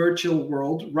in the virtual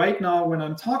world. Right now, when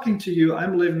I'm talking to you,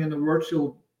 I'm living in a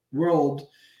virtual world,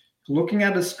 looking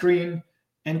at a screen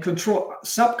and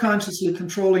subconsciously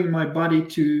controlling my body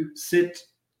to sit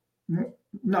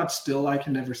not still. I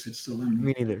can never sit still.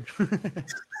 Me neither.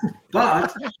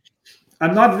 But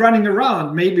I'm not running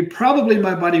around. Probably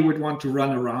my body would want to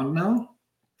run around now,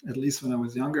 at least when I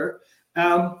was younger.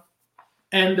 Um,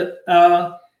 and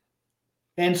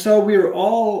so we're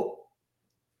all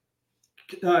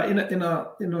in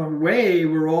a way,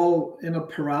 we're all in a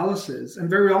paralysis. And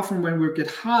very often when we get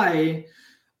high,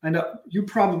 and you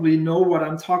probably know what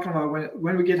I'm talking about.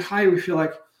 When we get high, we feel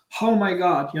like, oh my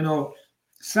God,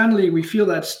 suddenly we feel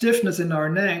that stiffness in our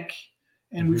neck,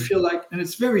 and we feel like, and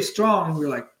it's very strong, and we're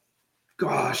like,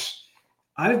 gosh,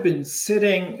 I've been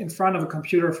sitting in front of a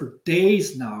computer for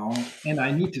days now, and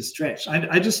I need to stretch.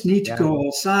 I just need to go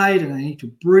outside, and I need to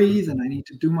breathe, and I need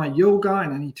to do my yoga,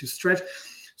 and I need to stretch.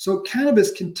 So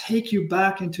cannabis can take you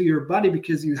back into your body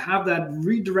because you have that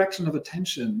redirection of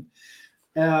attention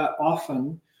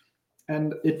often.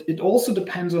 And it also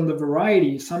depends on the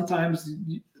variety. Sometimes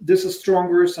this is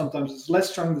stronger, sometimes it's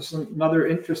less strong. This is another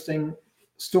interesting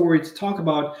story to talk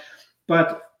about.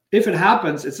 But if it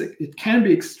happens, it can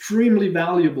be extremely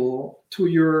valuable to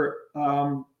your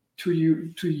to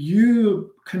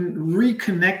you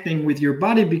reconnecting with your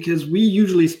body, because we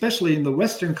usually, especially in the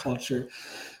Western culture,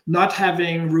 not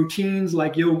having routines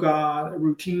like yoga,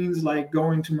 routines like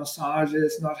going to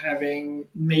massages, not having,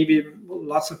 maybe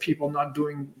lots of people not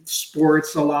doing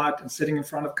sports a lot and sitting in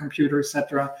front of computer,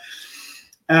 etc.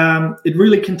 It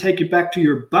really can take you back to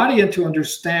your body and to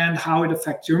understand how it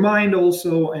affects your mind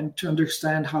also, and to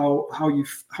understand how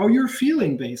you're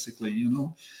feeling, basically,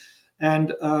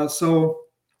 And so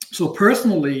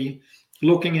personally,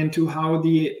 looking into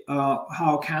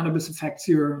how cannabis affects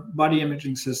your body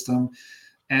imaging system,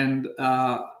 and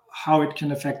how it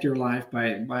can affect your life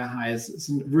by highs, is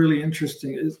really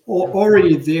interesting. It's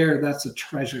already there. That's a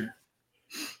treasure.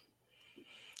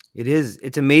 It is.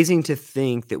 It's amazing to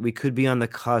think that we could be on the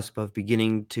cusp of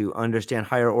beginning to understand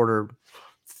higher order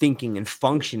thinking and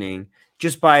functioning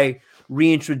just by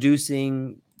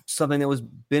reintroducing something that was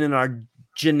been in our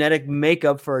genetic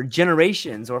makeup for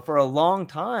generations or for a long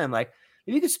time. Like,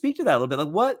 if you could speak to that a little bit,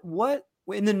 like what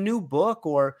in the new book,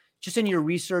 or just in your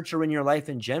research or in your life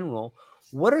in general,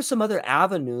 what are some other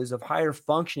avenues of higher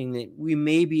functioning that we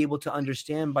may be able to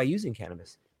understand by using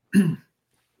cannabis?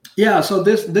 Yeah. So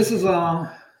this is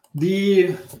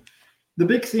the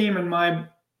big theme in my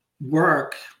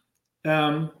work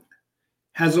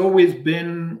has always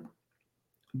been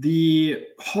the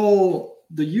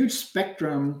huge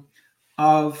spectrum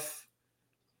of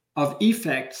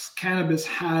effects cannabis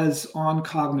has on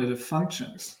cognitive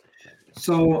functions.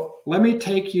 So let me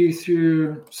take you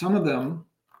through some of them,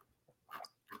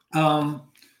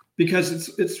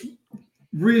 because it's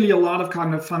really a lot of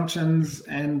cognitive functions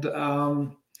and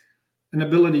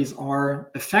abilities are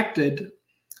affected.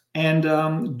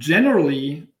 And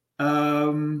generally,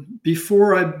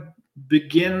 before I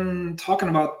begin talking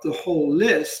about the whole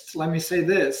list, let me say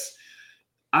this.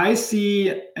 I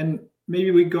see, and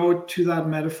maybe we go to that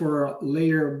metaphor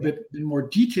later a bit in more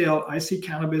detail, I see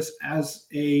cannabis as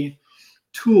a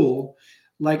tool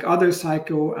like other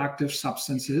psychoactive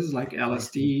substances like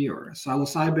LSD or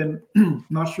psilocybin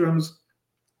mushrooms.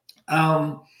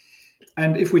 And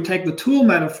if we take the tool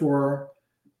metaphor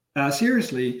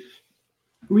seriously,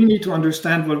 we need to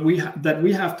understand that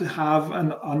we have to have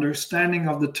an understanding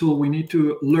of the tool. We need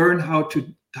to learn how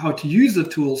to use the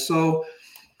tool. So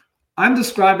I'm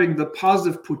describing the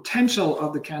positive potential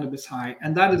of the cannabis high,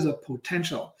 and that is a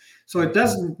potential. So it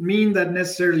doesn't mean that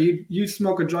necessarily you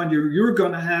smoke a joint, you're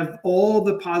going to have all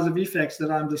the positive effects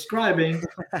that I'm describing.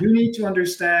 You need to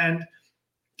understand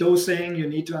dosing. You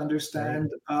need to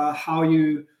understand how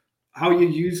you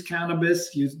use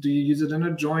cannabis. Do you use it in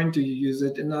a joint? Do you use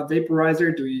it in a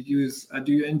vaporizer? Do you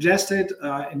ingest it?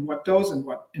 In what dose and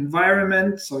what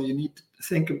environment? So you need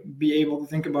to be able to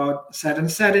think about set and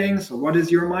setting. So what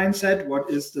is your mindset? What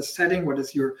is the setting? What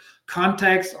is your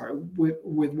context? Or with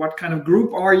what kind of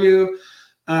group are you?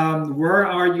 Where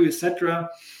are you, etc.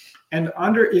 And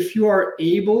if you are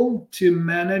able to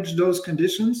manage those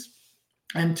conditions,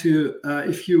 and to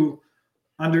if you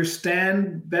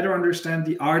better understand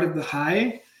the art of the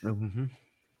high. Mm-hmm.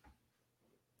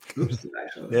 Oops,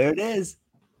 there it is.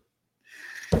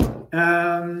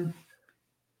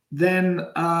 Then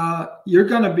you're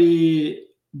going to be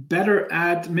better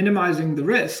at minimizing the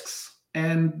risks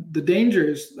and the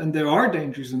dangers, and there are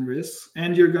dangers and risks,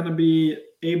 and you're going to be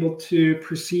able to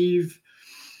perceive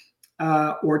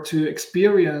or to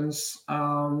experience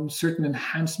certain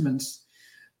enhancements,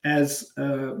 as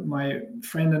my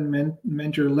friend and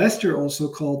mentor Lester also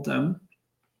called them.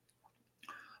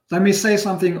 Let me say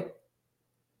something.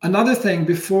 Another thing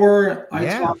before I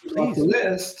talk about the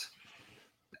list,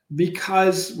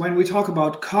 because when we talk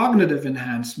about cognitive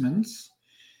enhancements,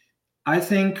 I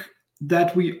think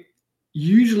that we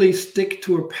usually stick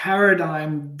to a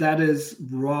paradigm that is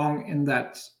wrong in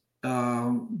that,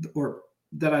 or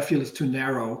that I feel is too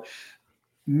narrow.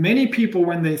 Many people,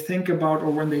 when they think about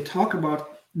or when they talk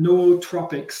about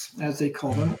nootropics, as they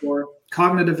call them, or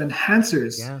cognitive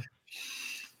enhancers, Yeah.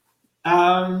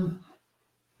 um,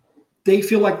 they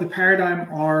feel like the paradigm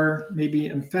are maybe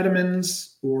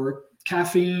amphetamines or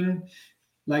caffeine,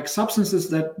 like substances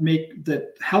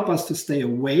that help us to stay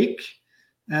awake,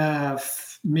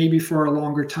 maybe for a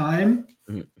longer time.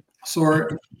 Mhm.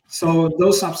 So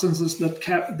those substances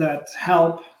that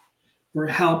help or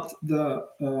helped the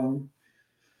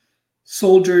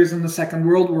soldiers in the Second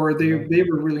World War, they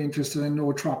were really interested in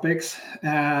nootropics,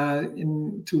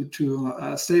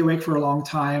 to stay awake for a long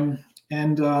time.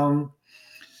 And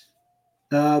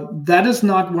that is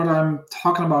not what I'm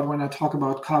talking about when I talk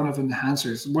about cognitive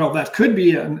enhancers. Well, that could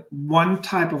be one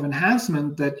type of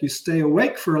enhancement, that you stay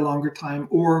awake for a longer time,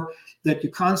 or that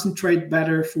you concentrate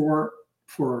better for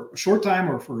a short time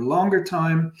or for a longer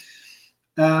time.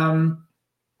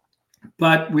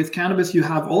 But with cannabis, you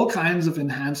have all kinds of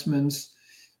enhancements,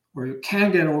 or you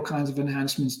can get all kinds of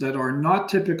enhancements that are not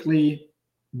typically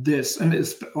this,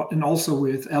 and also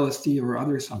with LSD or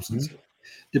other substances,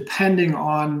 depending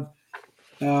on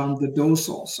the dose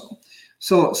also.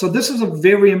 So this is a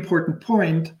very important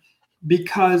point,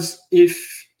 because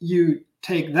if you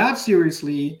take that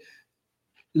seriously,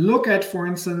 look at, for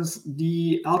instance,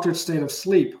 the altered state of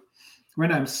sleep.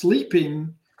 When I'm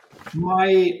sleeping,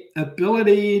 my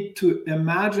ability to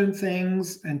imagine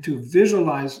things and to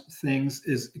visualize things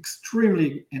is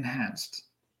extremely enhanced.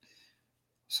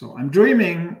 So I'm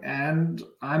dreaming and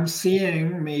I'm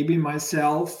seeing maybe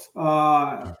myself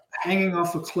hanging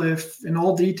off a cliff in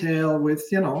all detail with,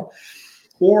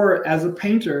 or as a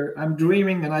painter, I'm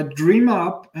dreaming and I dream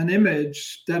up an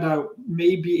image that I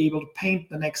may be able to paint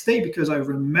the next day because I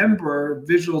remember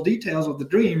visual details of the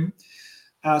dream.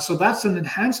 So that's an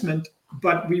enhancement,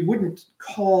 but we wouldn't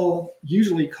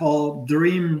usually call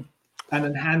dream an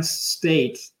enhanced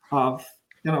state of,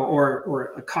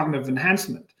 or a cognitive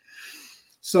enhancement.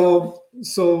 So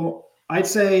I'd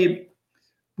say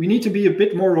we need to be a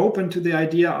bit more open to the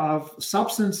idea of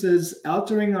substances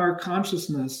altering our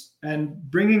consciousness and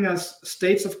bringing us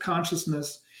states of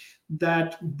consciousness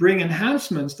that bring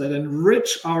enhancements that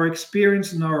enrich our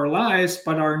experience in our lives,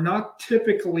 but are not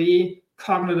typically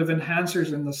cognitive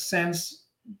enhancers in the sense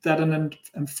that an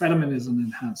amphetamine is an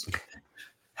enhancer.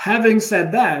 Having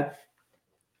said that,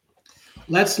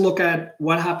 let's look at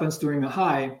what happens during a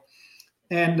high.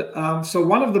 And so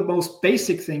one of the most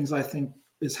basic things I think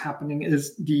is happening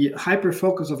is the hyper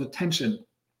focus of attention.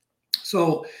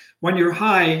 So when you're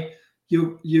high,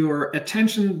 your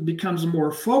attention becomes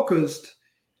more focused.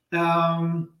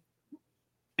 And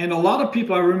a lot of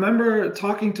people, I remember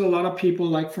talking to a lot of people,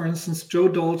 like, for instance, Joe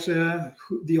Dolce,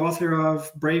 the author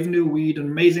of Brave New Weed, an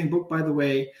amazing book, by the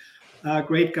way,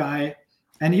 great guy.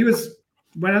 And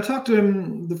when I talked to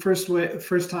him the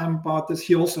first time about this,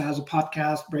 he also has a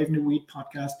podcast, Brave New Weed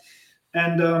podcast.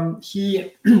 And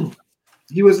he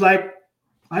was like,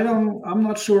 I'm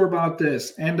not sure about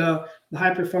this. And the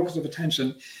hyper focus of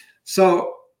attention.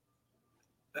 So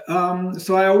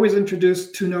I always introduce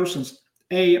two notions: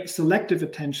 A, selective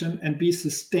attention, and B,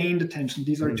 sustained attention.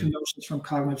 These are two notions from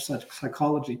cognitive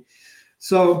psychology.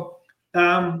 So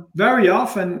very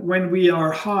often when we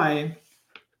are high,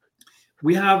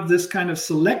 we have this kind of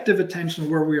selective attention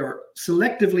where we are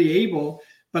selectively able,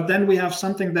 but then we have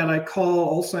something that I call,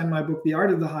 also in my book, The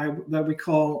Art of the High,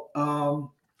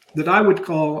 that I would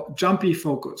call jumpy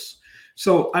focus.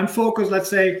 So I'm focused,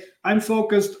 let's say I'm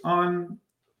focused on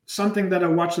something that I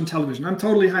watch on television. I'm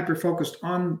totally hyper focused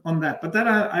on that. But then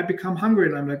I become hungry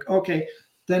and I'm like, okay,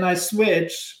 then I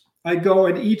switch. I go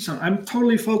and eat some. I'm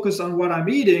totally focused on what I'm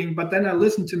eating, but then I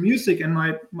listen to music and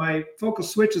my focus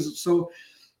switches. So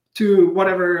to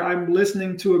whatever, I'm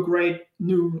listening to a great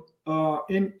new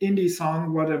indie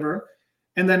song, whatever,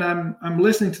 and then I'm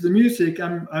listening to the music.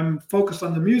 I'm focused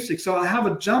on the music. So I have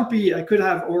a jumpy. I could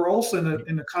have, or also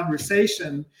in a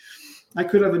conversation, I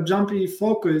could have a jumpy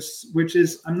focus, which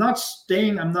is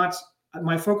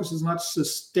my focus is not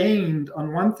sustained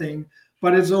on one thing,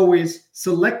 but it's always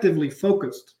selectively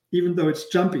focused, even though it's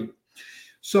jumpy.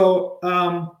 So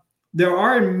there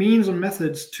are means and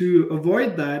methods to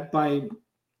avoid that by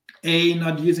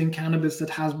not using cannabis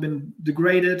that has been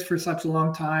degraded for such a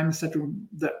long time, etc.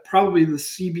 That probably the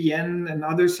CBN and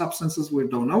other substances, we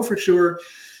don't know for sure.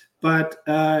 But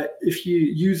if you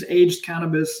use aged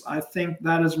cannabis, I think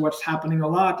that is what's happening a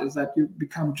lot, is that you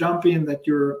become jumpy and that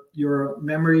your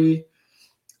memory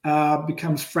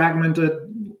becomes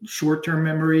fragmented, short-term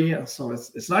memory. So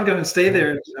it's not going to stay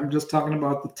there. I'm just talking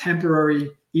about the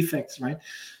temporary effects, right?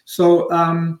 So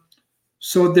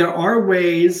so there are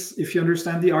ways, if you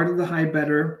understand the art of the high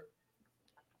better,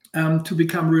 to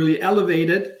become really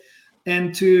elevated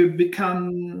and to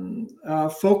become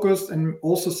focused and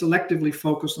also selectively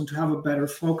focused and to have a better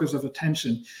focus of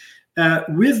attention.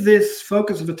 With this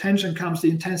focus of attention comes the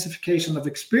intensification of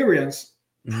experience.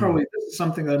 Probably this is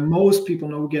something that most people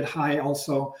know who get high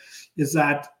also, is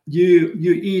that you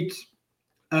eat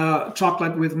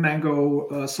chocolate with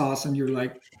mango sauce and you're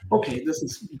like, okay, this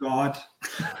is God.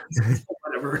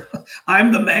 Whatever.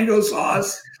 I'm the mango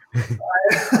sauce.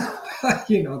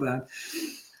 You know that.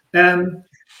 And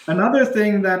another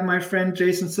thing that my friend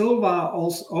Jason Silva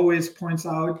also always points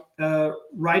out,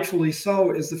 rightfully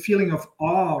so, is the feeling of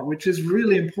awe, which is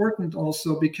really important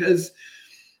also because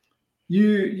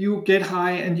you get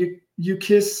high and you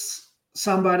kiss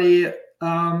somebody,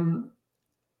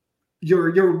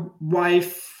 your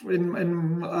wife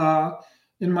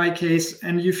in my case,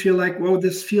 and you feel like, whoa,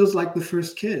 this feels like the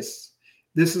first kiss.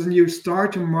 This is, and you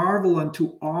start to marvel and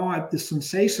to awe at the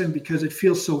sensation because it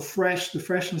feels so fresh. The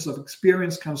freshness of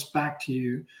experience comes back to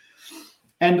you.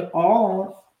 And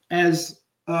awe, as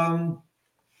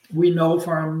we know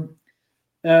from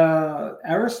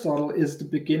Aristotle, is the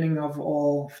beginning of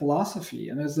all philosophy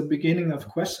and is the beginning of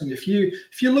question. If you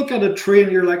look at a tree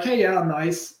and you're like, hey, yeah,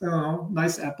 nice,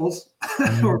 nice apples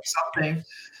or something,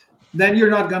 then you're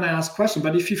not going to ask questions.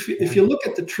 But if you look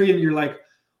at the tree and you're like,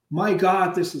 my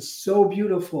God, this is so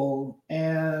beautiful,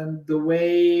 and the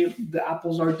way the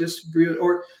apples are distributed,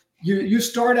 or you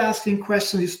start asking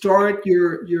questions, you start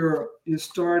a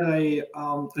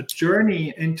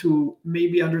journey into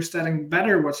maybe understanding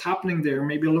better what's happening there,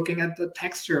 maybe looking at the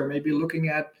texture, maybe looking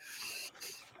at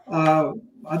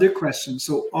other questions.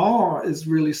 So awe is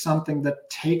really something that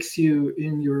takes you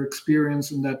in your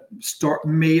experience, and that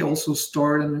may also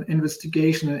start an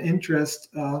investigation and interest,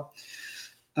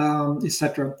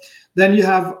 etc. Then you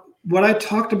have what I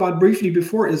talked about briefly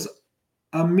before, is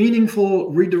a meaningful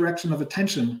redirection of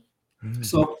attention.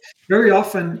 So very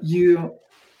often you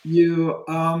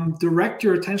direct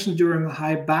your attention during a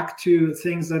high back to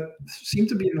things that seem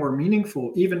to be more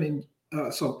meaningful, even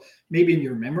in so maybe in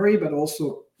your memory, but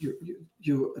also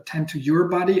you attend to your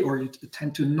body, or you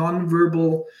attend to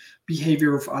nonverbal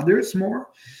behavior of others more.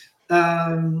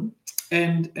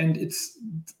 And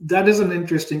that is an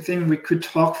interesting thing. We could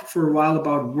talk for a while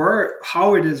about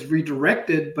how it is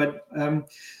redirected, but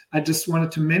I just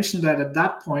wanted to mention that at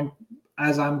that point,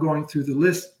 as I'm going through the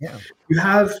list, you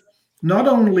have not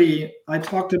only, I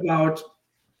talked about,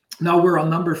 now we're on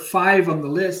number 5 on the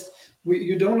list,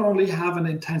 you don't only have an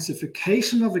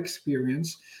intensification of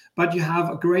experience, but you have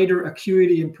a greater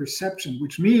acuity in perception,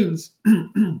 which means,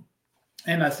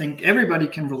 and I think everybody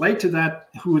can relate to that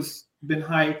who's been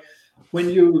high, when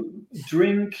you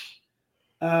drink,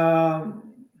 or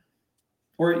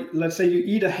let's say you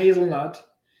eat a hazelnut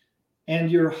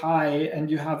and you're high and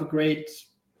you have a great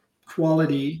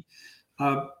quality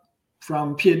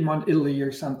from Piedmont, Italy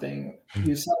or something,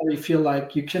 you suddenly feel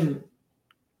like you can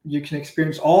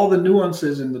experience all the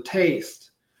nuances in the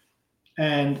taste.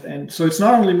 And so it's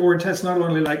not only more intense, not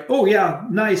only like, oh yeah,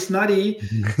 nice, nutty,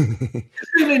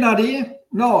 it's really nutty.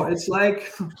 No, it's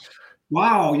like,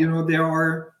 wow, there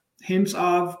are hints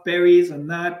of berries and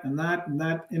that and that and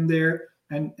that in there,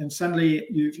 and suddenly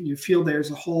you feel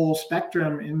there's a whole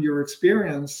spectrum in your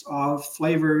experience of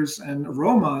flavors and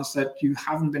aromas that you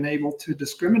haven't been able to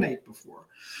discriminate before.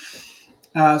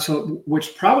 So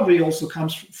which probably also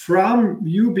comes from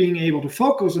you being able to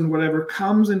focus, and whatever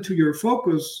comes into your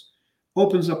focus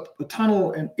opens up a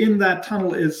tunnel, and in that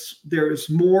tunnel there is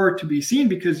more to be seen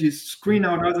because you screen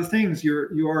out other things.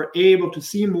 You are able to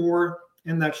see more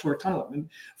in that short tunnel. And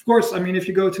of course, I mean, if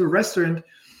you go to a restaurant,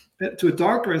 to a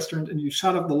dark restaurant, and you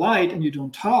shut off the light and you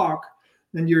don't talk,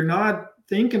 then you're not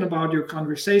thinking about your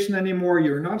conversation anymore.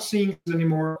 You're not seeing things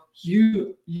anymore.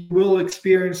 You will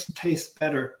experience and taste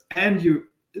better, and you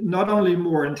not only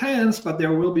more intense, but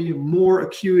there will be more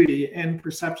acuity and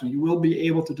perception. You will be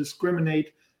able to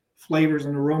discriminate flavors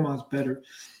and aromas better.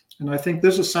 And I think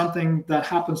this is something that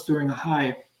happens during a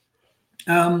high.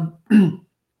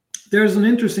 There's an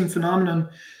interesting phenomenon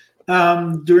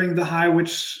during the high,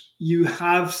 which you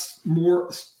have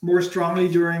more strongly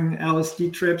during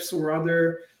LSD trips or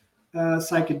other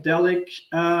psychedelic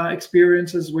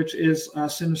experiences, which is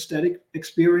synesthetic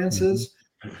experiences,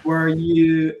 where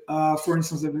you, for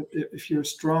instance, if you're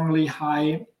strongly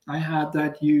high, I had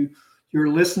that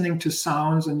you're listening to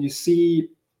sounds and you see.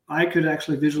 I could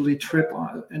actually visually trip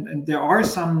on, and there are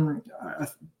some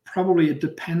probably it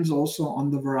depends also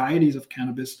on the varieties of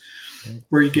cannabis,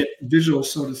 where you get visual,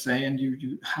 so to say, and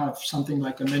you have something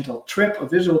like a mental trip, a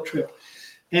visual trip.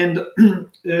 And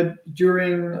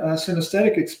during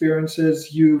synesthetic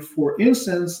experiences, for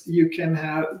instance, you can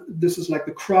have, this is like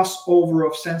the crossover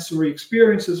of sensory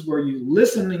experiences where you're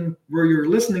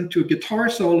listening to a guitar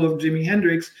solo of Jimi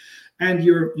Hendrix, and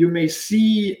you may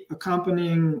see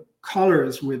accompanying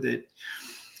colors with it.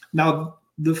 Now,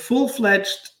 the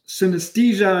full-fledged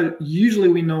synesthesia, usually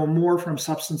we know more from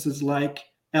substances like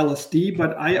LSD,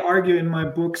 but I argue in my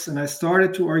books, and I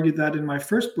started to argue that in my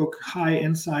first book, High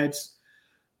Insights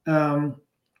on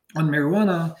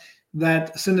Marijuana,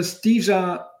 that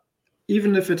synesthesia,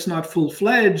 even if it's not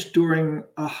full-fledged during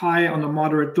a high on a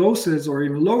moderate doses or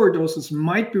even lower doses,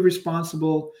 might be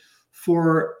responsible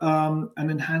for an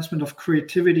enhancement of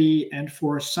creativity and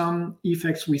for some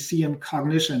effects we see in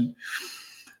cognition.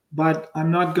 But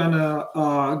I'm not gonna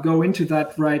go into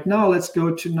that right now. Let's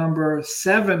go to number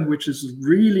 7, which is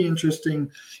really interesting,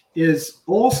 is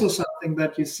also something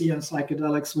that you see in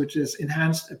psychedelics, which is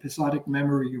enhanced episodic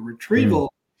memory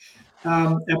retrieval.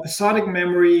 Episodic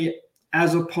memory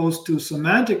as opposed to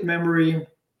semantic memory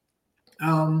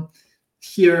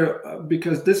here,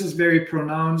 because this is very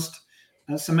pronounced.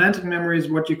 Semantic memory is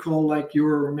what you call like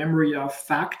your memory of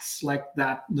facts, like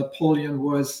that Napoleon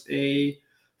was a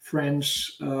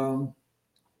French, not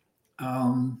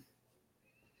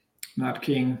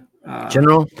king.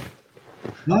 General?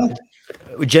 Huh?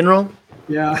 General?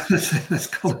 Yeah, let's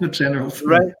call him a general.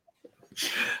 Right.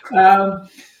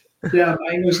 Yeah,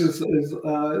 my English is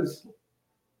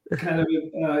kind of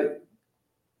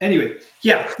anyway.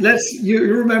 Yeah,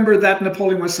 you remember that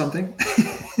Napoleon was something.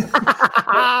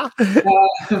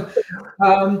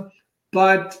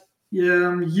 But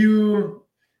you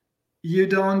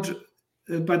don't.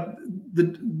 But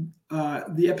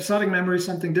the episodic memory is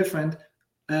something different.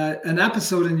 An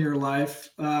episode in your life,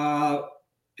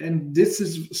 and this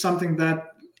is something that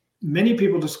many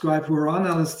people describe who are on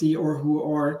LSD or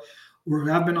who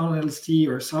have been on LSD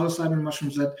or psilocybin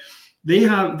mushrooms, that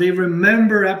they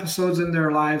remember episodes in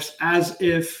their lives as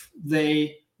if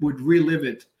they would relive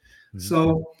it. Mm-hmm.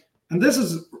 So, and this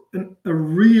is a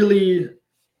really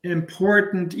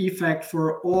important effect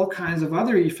for all kinds of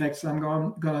other effects I'm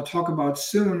going to talk about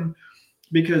soon,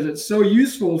 because it's so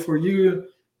useful for you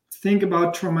think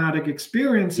about traumatic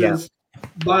experiences,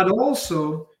 but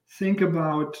also think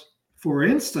about, for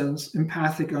instance,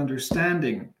 empathic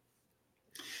understanding.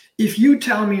 If you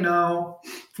tell me now,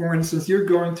 for instance, you're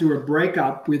going through a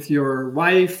breakup with your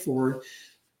wife or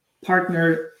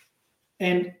partner,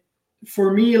 and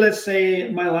for me, let's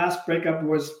say my last breakup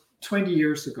was 20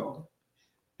 years ago,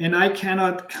 and I kind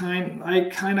of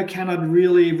cannot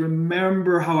really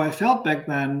remember how I felt back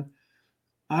then,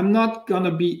 I'm not going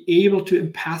to be able to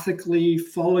empathically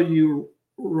follow you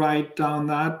right down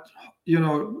that,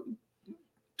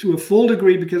 to a full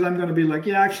degree, because I'm going to be like,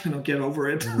 yeah, I cannot get over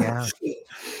it. Yeah.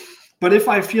 But if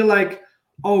I feel like,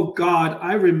 oh God,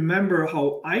 I remember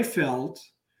how I felt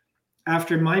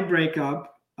after my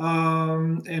breakup,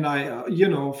 and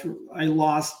I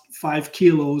lost 5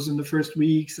 kilos in the first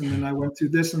weeks, and then I went through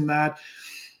this and that,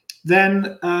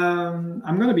 then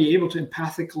I'm going to be able to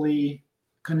empathically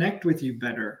connect with you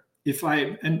better.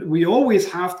 And we always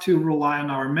have to rely on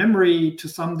our memory to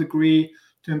some degree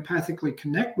to empathically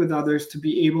connect with others, to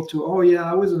be able to, oh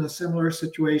yeah, I was in a similar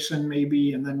situation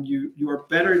maybe, and then you are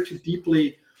better to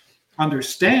deeply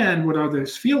understand what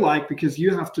others feel like, because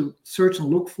you have to search and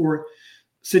look for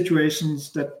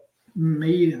situations that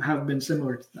may have been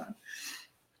similar to that.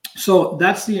 So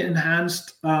that's the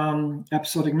enhanced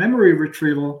episodic memory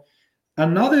retrieval.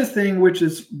 Another thing which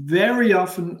is very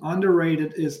often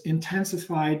underrated is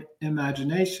intensified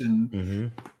imagination. Mm-hmm.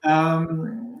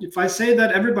 If I say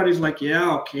that, everybody's like,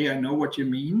 yeah, okay, I know what you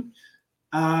mean.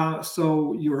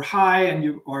 So you're high and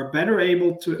you are better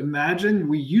able to imagine.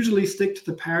 We usually stick to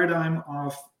the paradigm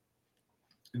of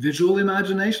visual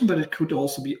imagination, but it could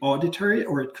also be auditory,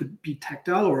 or it could be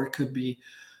tactile, or it could be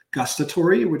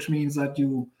gustatory, which means that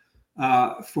you,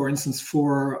 for instance,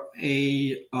 for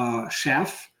a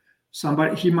chef,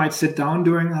 he might sit down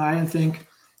during high and think,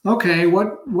 okay,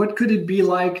 what could it be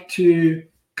like to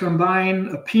combine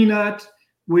a peanut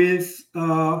with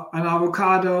an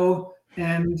avocado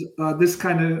and this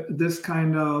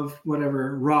kind of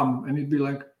whatever rum, and he'd be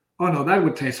like, oh no, that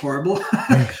would taste horrible.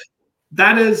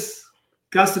 That is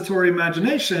gustatory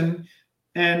imagination,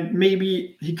 and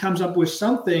maybe he comes up with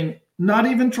something, not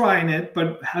even trying it,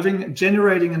 but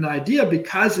generating an idea,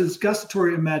 because his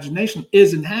gustatory imagination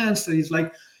is enhanced. So he's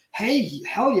like, hey,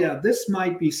 hell yeah, this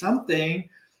might be something.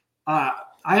 I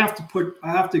have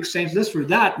to exchange this for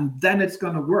that, and then it's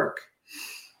going to work.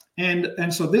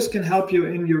 And so this can help you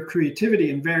in your creativity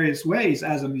in various ways,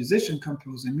 as a musician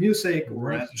composing music,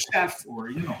 or as a chef,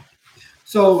 or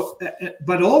so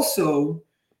but also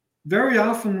very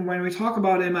often when we talk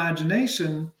about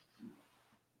imagination,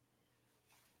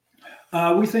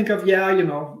 we think of,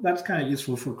 that's kind of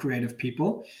useful for creative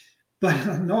people.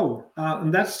 But no,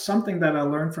 and that's something that I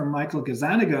learned from Michael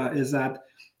Gazzaniga, is that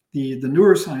the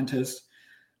neuroscientist,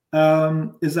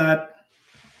 is that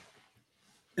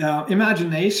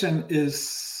imagination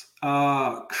is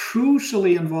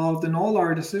crucially involved in all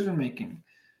our decision making.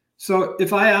 So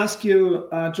if I ask you,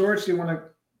 George, do you want to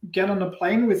get on a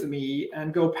plane with me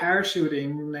and go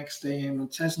parachuting next day in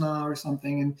a Cessna or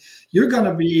something, and you're going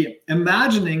to be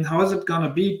imagining how is it going to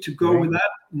be to go with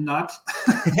that nut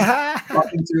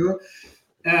talking to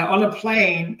on a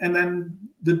plane, and then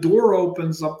the door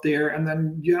opens up there, and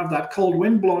then you have that cold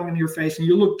wind blowing in your face, and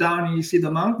you look down and you see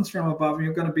the mountains from above, and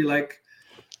you're going to be like,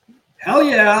 hell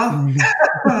yeah.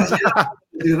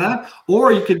 Do that.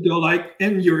 Or you could go like,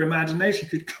 in your imagination,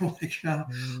 you could go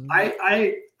like,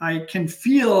 I can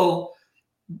feel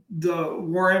the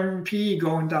warm pee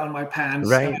going down my pants.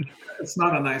 Right. It's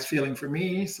not a nice feeling for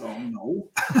me, so no.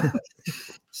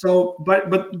 So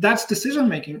but that's decision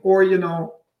making. Or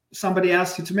somebody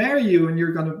asks you to marry you, and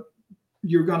you're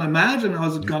gonna imagine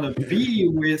how's it gonna be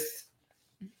with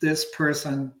this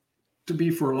person to be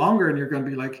for longer, and you're gonna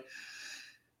be like,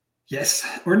 yes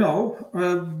or no,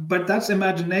 but that's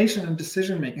imagination and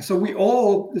decision making. So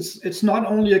it's not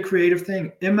only a creative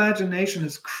thing. Imagination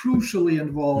is crucially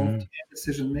involved in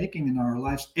decision making in our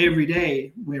lives. Every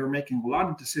day we are making a lot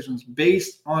of decisions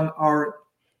based on our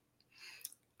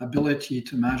ability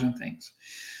to imagine things,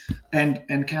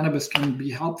 and cannabis can be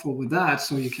helpful with that.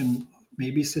 So you can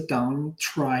maybe sit down,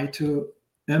 try to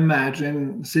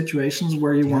imagine situations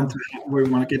where you want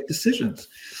to get decisions.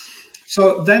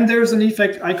 So then there's an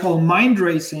effect I call mind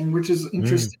racing, which is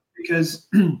interesting because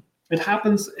it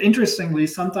happens, interestingly,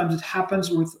 sometimes it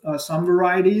happens with some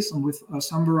varieties, and with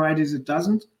some varieties it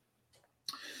doesn't.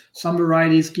 Some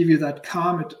varieties give you that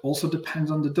calm. It also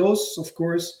depends on the dose, of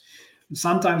course. And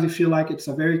sometimes you feel like it's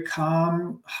a very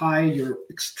calm high. You're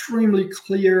extremely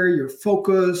clear. You're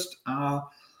focused.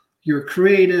 You're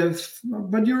creative,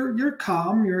 but you're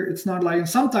calm. It's not like. And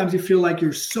sometimes you feel like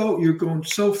you're going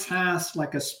so fast,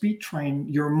 like a speed train.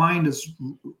 Your mind is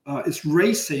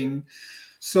racing,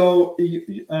 so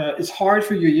it's hard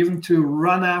for you even to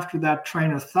run after that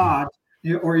train of thought,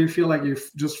 or you feel like you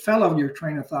just fell off your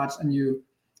train of thoughts and you're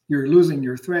losing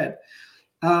your thread.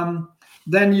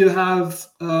 Then you have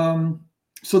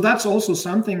so that's also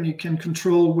something you can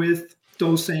control with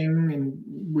dosing and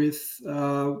with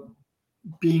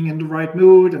being in the right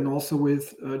mood, and also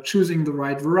with choosing the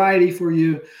right variety for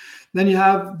you. Then you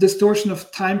have distortion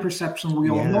of time perception.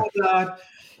 We all know that.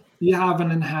 You have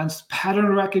an enhanced pattern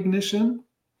recognition.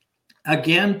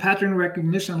 Again, pattern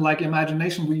recognition, like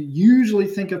imagination, we usually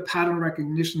think of pattern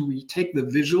recognition. We take the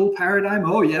visual paradigm.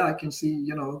 Oh yeah, I can see,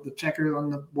 the checker on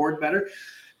the board better.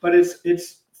 But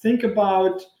it's think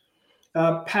about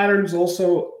patterns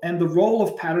also, and the role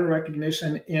of pattern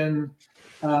recognition in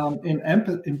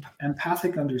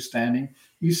empathic understanding.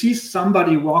 You see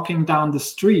somebody walking down the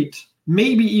street,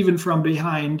 maybe even from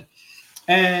behind,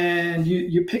 and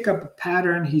you pick up a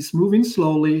pattern. He's moving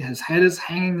slowly, his head is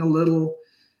hanging a little,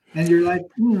 and you're like,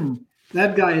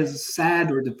 that guy is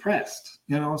sad or depressed,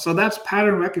 so that's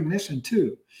pattern recognition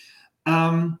too.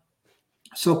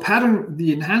 So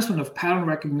the enhancement of pattern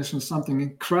recognition is something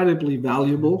incredibly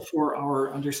valuable for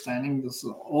our understanding.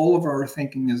 All of our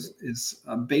thinking is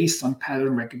based on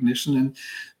pattern recognition, and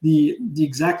the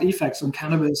exact effects on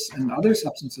cannabis and other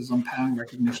substances on pattern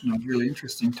recognition are really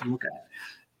interesting to look at.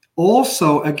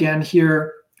 Also, again,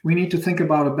 here we need to think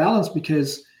about a balance,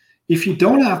 because if you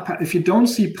don't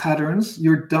see patterns,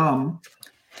 you're dumb.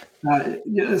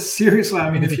 Seriously,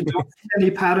 I mean, if you don't see any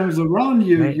patterns around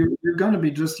you, right, you're going to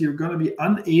be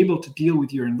unable to deal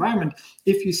with your environment.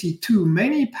 If you see too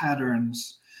many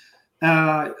patterns,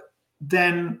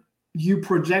 then you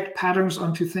project patterns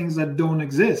onto things that don't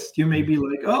exist. You may be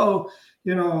like,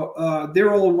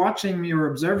 they're all watching me or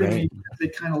observing me. They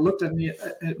kind of looked at me.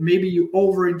 Maybe you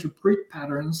overinterpret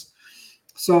patterns.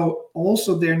 So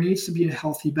also there needs to be a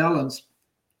healthy balance.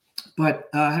 But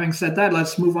having said that,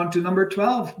 let's move on to number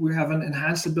 12. We have an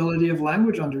enhanced ability of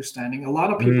language understanding. A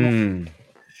lot of people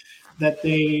that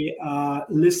they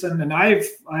listen, and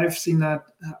I've seen that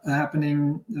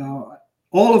happening.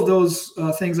 All of those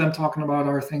things I'm talking about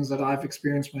are things that I've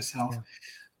experienced myself.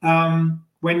 Yeah.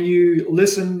 When you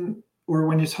listen, or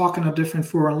when you talk in a different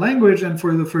foreign language, and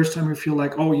for the first time you feel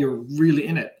like, oh, you're really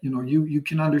in it. You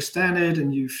can understand it,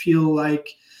 and you feel like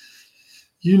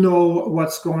you know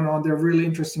what's going on. There are really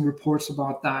interesting reports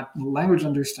about that. Language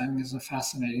understanding is a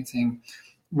fascinating thing.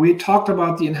 We talked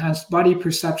about the enhanced body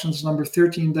perceptions, number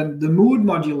 13. Then the mood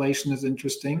modulation is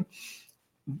interesting.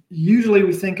 Usually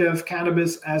we think of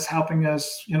cannabis as helping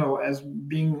us, as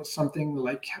being something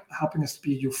like helping us to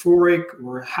be euphoric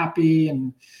or happy.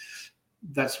 And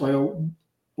that's why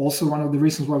also one of the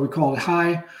reasons why we call it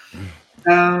high.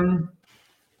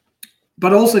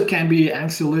 But also it can be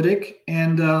anxiolytic.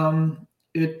 And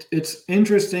it's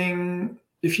interesting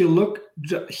if you look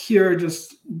here,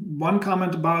 just one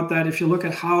comment about that. If you look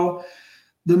at how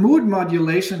the mood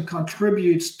modulation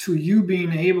contributes to you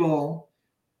being able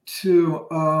to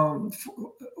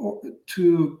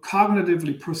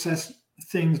cognitively process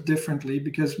things differently,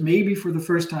 because maybe for the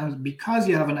first time, because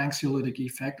you have an anxiolytic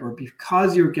effect or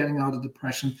because you're getting out of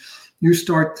depression, you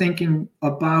start thinking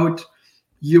about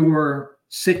your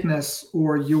sickness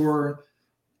or your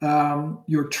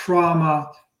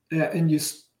trauma, and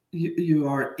you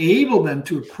are able then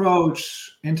to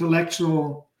approach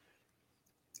intellectual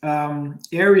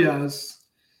areas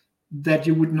that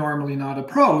you would normally not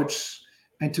approach,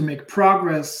 and to make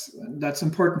progress. That's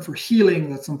important for healing.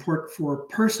 That's important for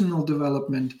personal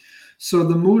development. So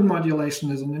the mood modulation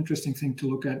is an interesting thing to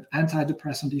look at.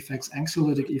 Antidepressant effects,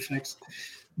 anxiolytic effects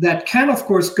that can, of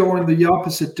course, go in the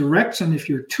opposite direction. If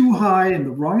you're too high in the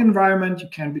wrong environment, you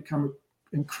can become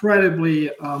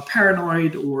incredibly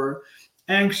paranoid or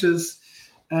anxious.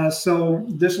 So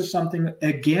this is something,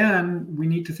 again, we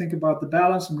need to think about the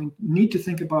balance, and we need to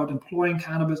think about employing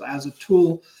cannabis as a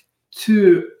tool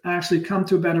to actually come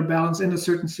to a better balance in a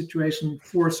certain situation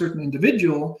for a certain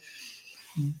individual.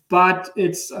 But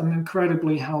it's an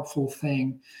incredibly helpful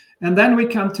thing. And then we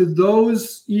come to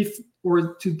those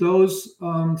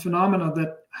phenomena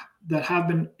that have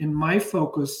been in my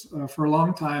focus for a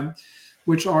long time,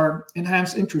 which are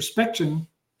enhanced introspection,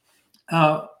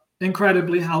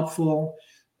 incredibly helpful.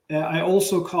 I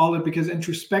also call it, because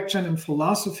introspection in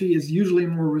philosophy is usually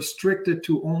more restricted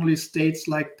to only states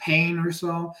like pain or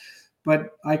so,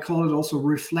 but I call it also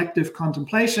reflective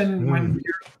contemplation, when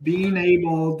we're being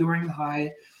able during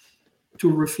high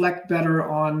to reflect better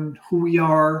on who we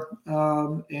are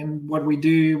and what we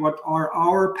do, what are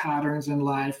our patterns in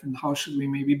life, and how should we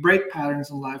maybe break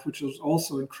patterns in life, which is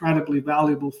also incredibly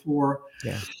valuable for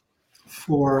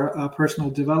personal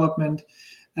development.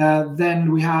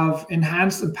 Then we have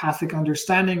enhanced empathic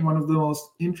understanding, one of the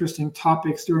most interesting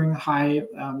topics during high,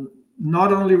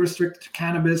 not only restricted to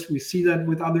cannabis. We see that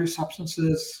with other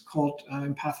substances called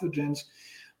empathogens,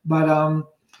 but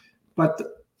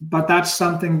that's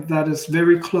something that is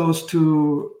very close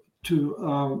to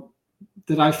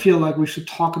that I feel like we should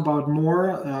talk about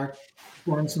more.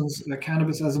 For instance,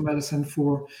 cannabis as a medicine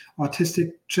for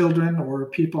autistic children or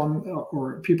people on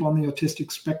the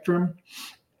autistic spectrum.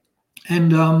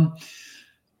 And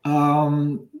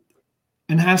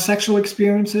enhanced sexual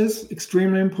experiences,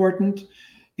 extremely important.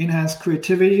 Enhanced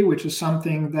creativity, which is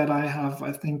something that I have,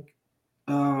 I think,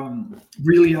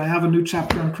 really, I have a new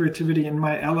chapter on creativity in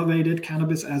my Elevated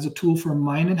Cannabis as a Tool for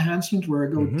Mind Enhancement, where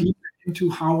I go deeper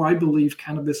into how I believe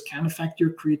cannabis can affect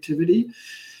your creativity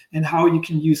and how you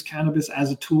can use cannabis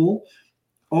as a tool.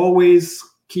 Always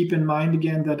keep in mind,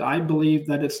 again, that I believe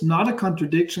that it's not a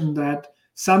contradiction that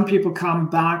some people come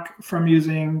back from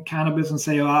using cannabis and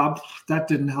say, oh, that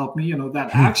didn't help me. That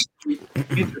actually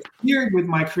interfered with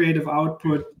my creative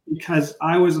output, because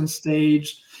I was on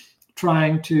stage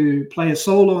trying to play a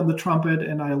solo on the trumpet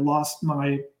and I lost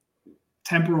my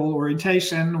temporal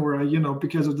orientation, or,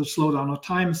 because of the slowdown of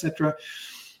time, etc.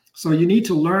 So you need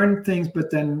to learn things, but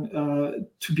then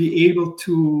to be able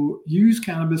to use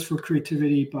cannabis for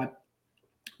creativity. But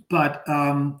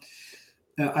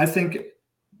I think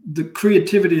the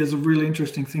creativity is a really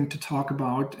interesting thing to talk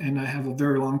about, and I have a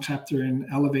very long chapter in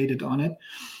Elevated on it.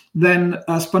 Then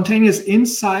spontaneous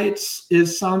insights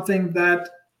is something that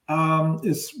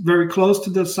is very close to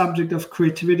the subject of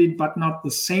creativity, but not the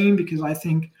same, because I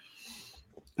think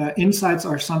insights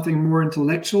are something more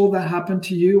intellectual that happen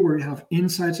to you, where you have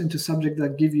insights into subject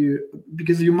that give you,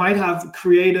 because you might have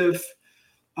creative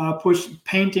push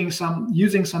painting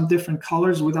using some different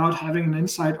colors without having an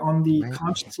insight on the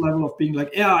conscious level of being like,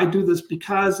 yeah, I do this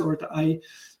because,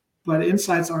 but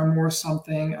insights are more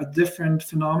something, a different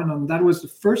phenomenon. That was the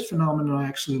first phenomenon I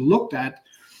actually looked at.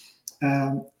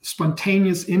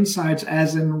 Spontaneous insights,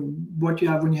 as in what you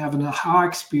have when you have an aha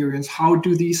experience. How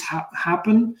do these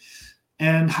happen?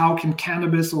 And how can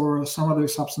cannabis or some other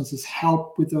substances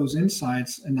help with those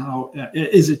insights? And how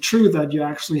is it true that you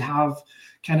actually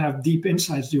can have deep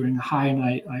insights during a high? And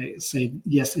I say,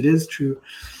 yes, it is true.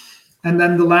 And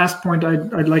then the last point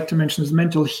I'd like to mention is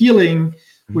mental healing,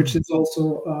 which is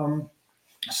also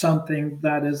something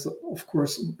that is, of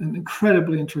course, an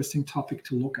incredibly interesting topic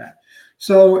to look at.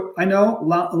 So I know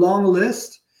long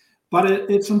list, but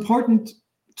it's important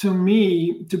to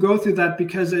me to go through that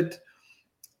because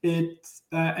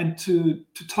and to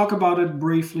talk about it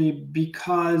briefly,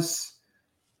 because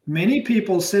many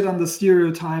people sit on the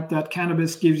stereotype that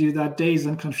cannabis gives you that dazed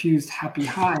and confused happy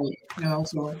high.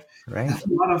 So a Right.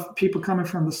 lot of people coming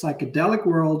from the psychedelic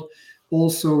world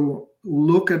also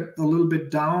look at a little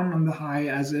bit down on the high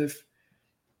as if,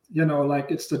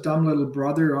 like it's the dumb little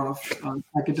brother of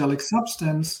psychedelic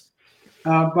substance.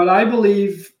 But I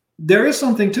believe there is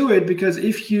something to it, because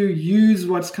if you use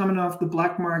what's coming off the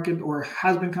black market or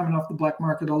has been coming off the black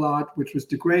market a lot, which was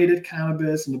degraded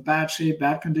cannabis in a bad shape,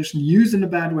 bad condition, used in a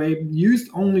bad way, used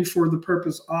only for the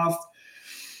purpose of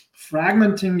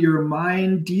fragmenting your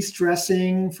mind,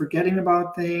 de-stressing, forgetting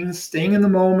about things, staying in the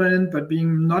moment, but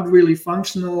being not really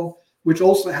functional, which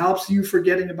also helps you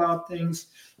forgetting about things,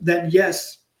 then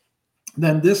yes,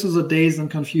 then this is a dazed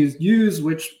and confused use,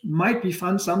 which might be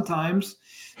fun sometimes,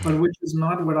 but which is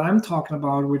not what I'm talking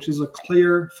about, which is a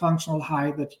clear functional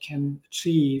high that you can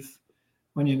achieve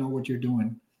when you know what you're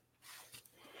doing.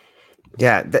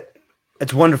 Yeah,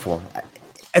 it's wonderful.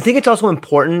 I think it's also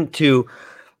important to,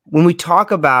 when we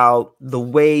talk about the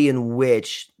way in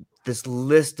which this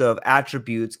list of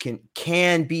attributes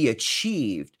can be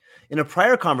achieved. In a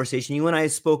prior conversation, you and I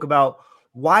spoke about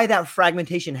why that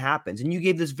fragmentation happens, and you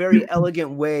gave this very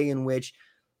elegant way in which,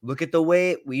 look at the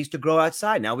way we used to grow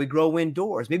outside, now we grow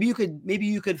indoors. Maybe you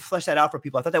could flesh that out for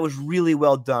people. I thought that was really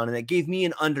well done, and it gave me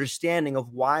an understanding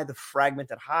of why the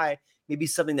fragmented high may be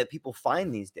something that people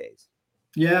find these days.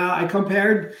 Yeah, I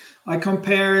compared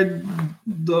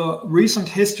the recent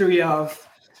history of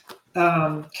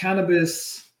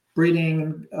cannabis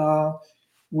breeding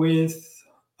with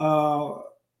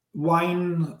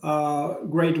wine,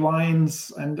 great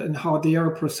wines, and how they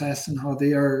are processed and how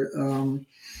they are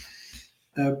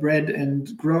bred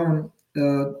and grown,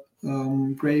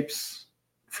 grapes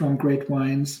from great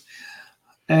wines.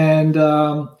 And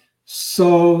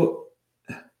so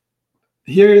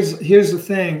here's the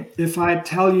thing. If I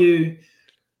tell you,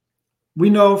 we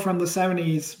know from the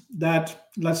 70s that,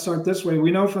 let's start this way,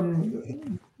 we know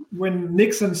from when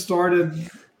Nixon started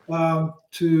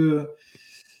to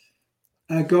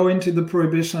go into the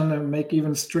prohibition and make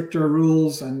even stricter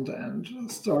rules, and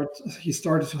he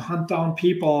started to hunt down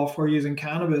people for using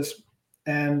cannabis,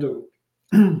 and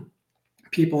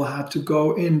people had to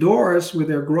go indoors with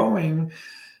their growing,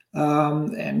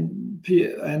 and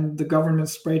the government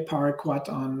sprayed paraquat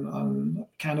on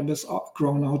cannabis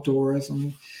grown outdoors,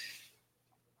 and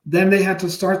then they had to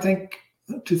start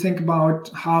to think about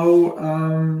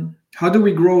how do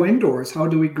we grow indoors? How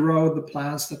do we grow the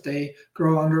plants that they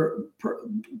grow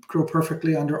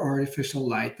perfectly under artificial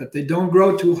light, that they don't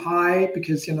grow too high,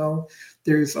 because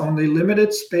there's only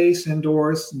limited space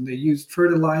indoors, and they use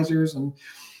fertilizers and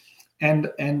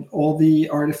all the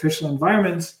artificial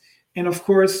environments. And of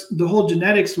course, the whole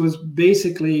genetics was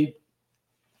basically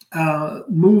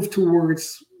moved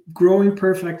towards growing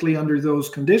perfectly under those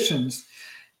conditions.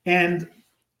 And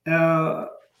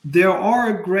there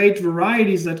are great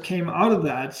varieties that came out of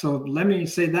that. So let me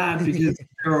say that, because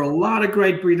there are a lot of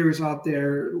great breeders out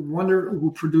there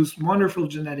who produce wonderful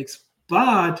genetics.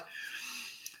 But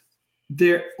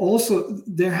there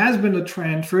has been a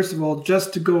trend, first of all,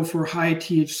 just to go for high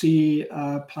THC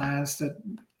plants, that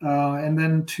and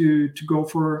then to go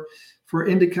for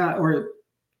indica, or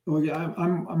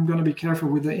I'm going to be careful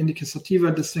with the indica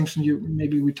sativa distinction.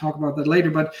 Maybe we talk about that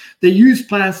later. But they use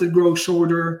plants that grow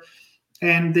shorter,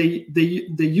 and they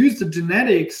use the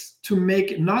genetics to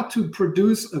not to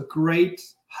produce a great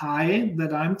high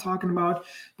that I'm talking about,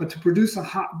 but to produce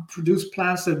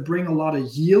plants that bring a lot of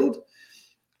yield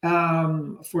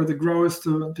for the growers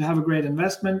to have a great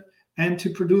investment, and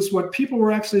to produce what people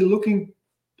were actually looking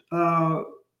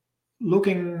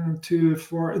to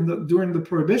for during the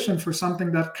prohibition, for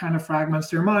something that kind of fragments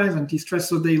their minds and de-stress.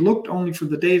 So they looked only for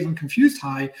the dazed and confused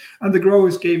high, and the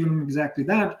growers gave them exactly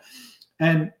that.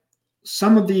 And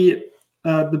some of the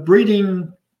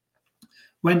breeding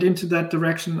went into that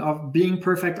direction of being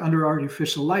perfect under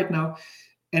artificial light now,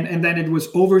 and then it was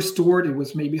overstored. It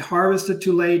was maybe harvested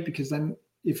too late, because then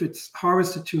if it's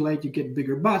harvested too late, you get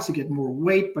bigger buds, you get more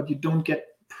weight, but you don't get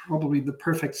probably the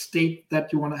perfect state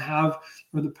that you want to have,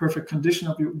 or the perfect condition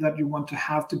that you want to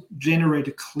have to generate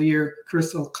a clear,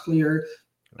 crystal clear,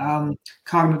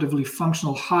 cognitively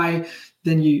functional high.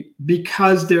 Then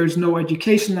because there's no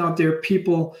education out there,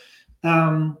 people,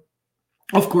 of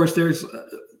course, there's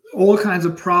all kinds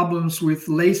of problems with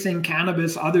lacing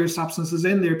cannabis, other substances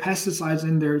in there, pesticides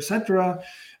in there, etc.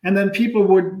 And then people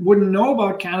wouldn't know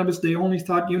about cannabis. They only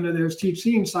thought, there's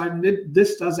THC inside, and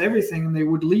this does everything, and they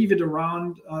would leave it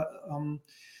around,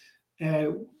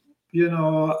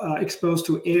 exposed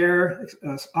to air,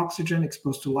 oxygen,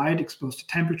 exposed to light, exposed to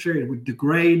temperature. It would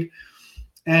degrade,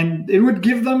 and it would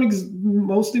give them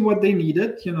mostly what they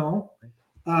needed,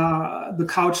 the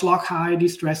couch lock high,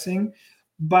 de-stressing.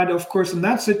 But of course, in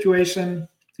that situation,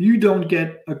 you don't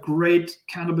get a great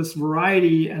cannabis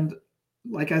variety. And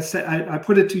like I said, I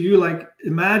put it to you, like,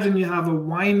 imagine you have a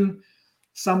wine,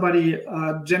 somebody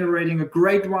generating a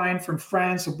great wine from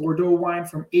France, a Bordeaux wine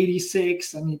from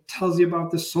 86, and he tells you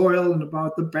about the soil and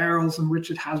about the barrels in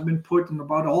which it has been put, and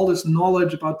about all this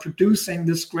knowledge about producing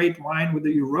this great wine with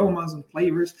the aromas and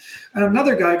flavors. And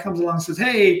another guy comes along and says,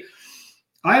 hey,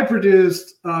 I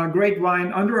produced great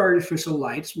wine under artificial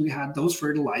lights. We had those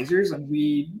fertilizers, and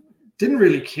we didn't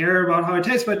really care about how it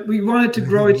tastes, but we wanted to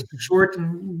grow it short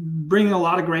and bring a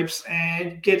lot of grapes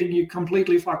and getting you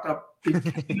completely fucked up,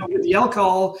 with the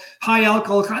alcohol, high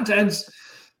alcohol contents.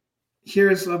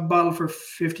 Here's a bottle for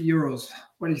 50 euros.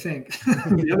 What do you think?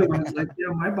 The other one is like,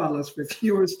 my bottle is 50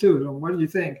 euros too. What do you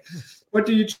think? What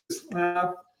do you choose?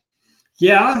 I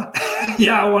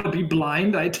want to be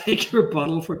blind. I take your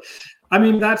bottle for... I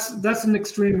mean, that's an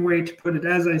extreme way to put it.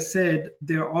 As I said,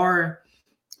 there are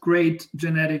great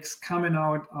genetics coming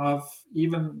out of,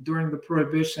 even during the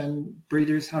Prohibition,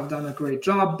 breeders have done a great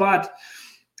job. But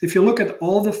if you look at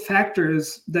all the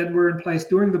factors that were in place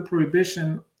during the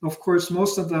Prohibition, of course,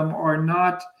 most of them are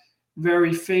not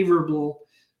very favorable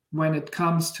when it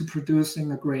comes to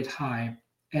producing a great high.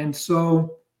 And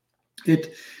so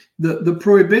the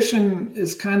Prohibition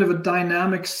is kind of a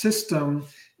dynamic system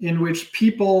in which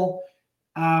people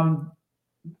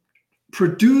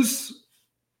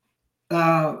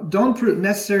don't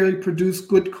necessarily produce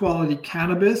good quality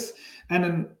cannabis,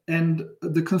 and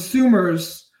the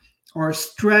consumers are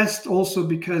stressed also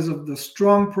because of the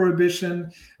strong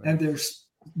prohibition, and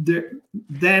they're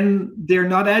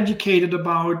not educated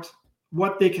about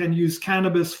what they can use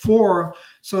cannabis for,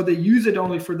 so they use it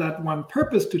only for that one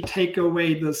purpose, to take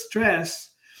away the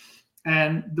stress,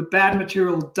 and the bad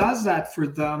material does that for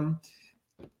them.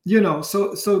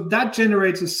 So that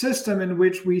generates a system in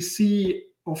which we see,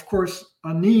 of course,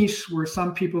 a niche where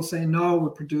some people say, no, we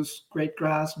produce great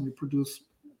grass and we produce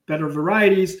better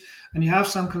varieties. And you have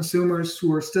some consumers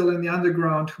who are still in the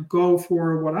underground who go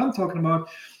for what I'm talking about.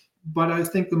 But I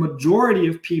think the majority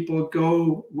of people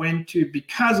went to,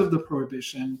 because of the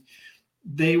Prohibition,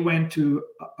 they went to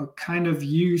a kind of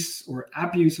use or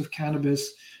abuse of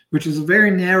cannabis, which is very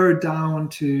narrowed down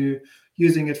to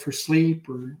using it for sleep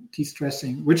or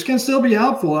de-stressing, which can still be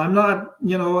helpful. I'm not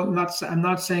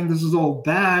saying this is all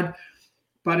bad,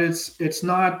 but it's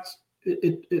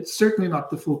certainly not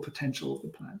the full potential of the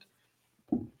plant.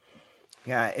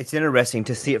 Yeah, it's interesting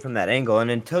to see it from that angle.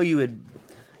 And until you had,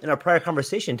 in our prior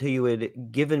conversation, until you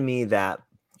had given me the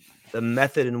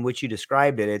method in which you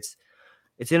described it,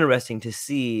 it's interesting to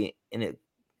see, and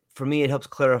for me it helps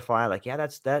clarify. Like,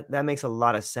 that makes a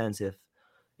lot of sense. If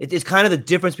it's kind of the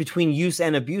difference between use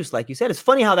and abuse, like you said. It's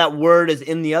funny how that word is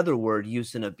in the other word,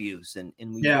 use and abuse, and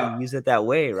we use it that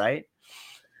way, right?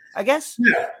 I guess.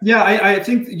 Yeah. I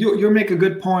think you make a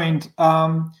good point.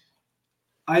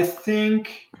 I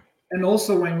think, and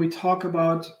also when we talk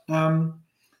about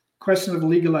question of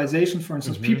legalization, for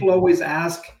instance, people always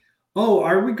ask, "Oh,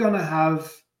 are we going to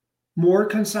have more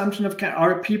consumption of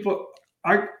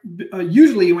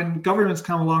usually when governments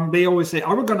come along, they always say,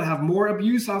 are we going to have more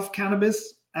abuse of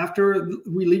cannabis after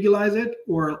we legalize it,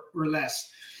 or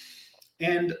less?"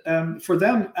 And for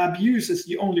them, abuse is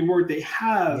the only word they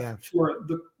have for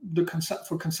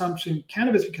for consumption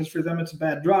cannabis, because for them it's a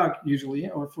bad drug usually,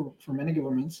 or for many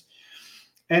governments.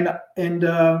 And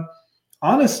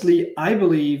honestly, I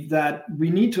believe that we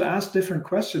need to ask different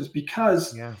questions,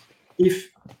 because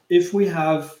if we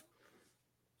have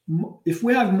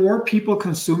more people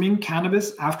consuming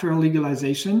cannabis after a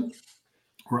legalization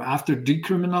or after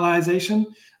decriminalization,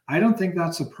 I don't think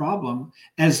that's a problem.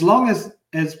 As long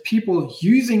as people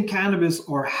using cannabis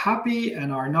are happy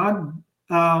and are not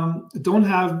don't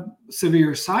have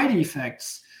severe side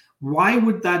effects, why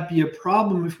would that be a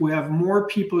problem if we have more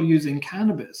people using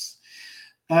cannabis?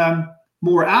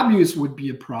 More abuse would be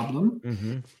a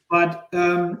problem. But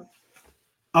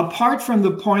apart from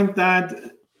the point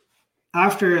that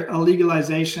after a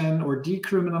legalization or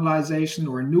decriminalization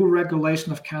or a new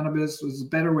regulation of cannabis is a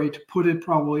better way to put it,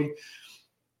 probably,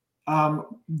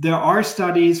 there are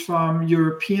studies from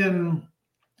European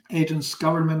agents,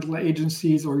 governmental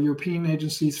agencies or European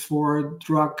agencies for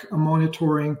drug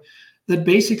monitoring, that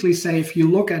basically say, if you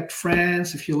look at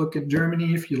France, if you look at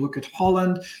Germany, if you look at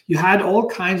Holland, you had all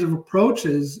kinds of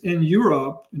approaches in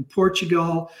Europe, in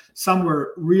Portugal. Some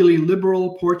were really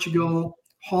liberal, Portugal,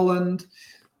 Holland,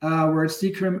 where it's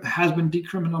has been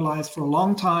decriminalized for a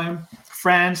long time.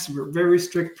 France, very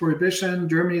strict prohibition.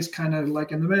 Germany is kind of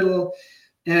like in the middle.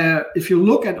 If you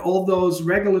look at all those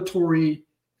regulatory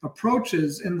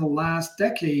approaches in the last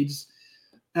decades,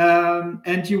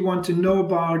 and you want to know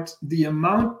about the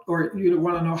amount, or you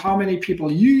want to know how many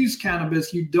people use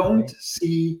cannabis, you don't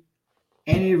see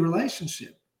any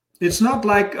relationship. It's not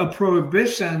like a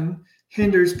prohibition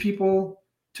hinders people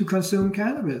to consume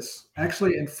cannabis.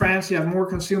 Actually, in France, you have more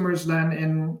consumers than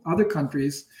in other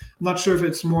countries. I'm not sure if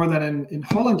it's more than in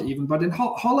Holland even, but in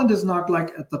Holland is not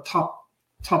like at the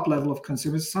top level of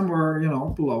consumers, somewhere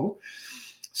below.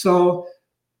 So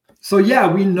yeah,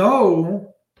 we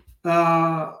know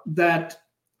that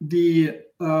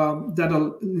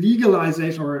a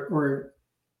legalization or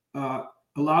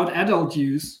allowed adult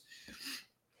use,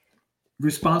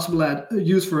 responsible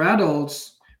use for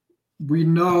adults, we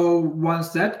know once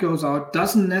that goes out,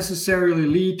 doesn't necessarily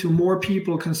lead to more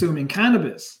people consuming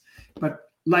cannabis.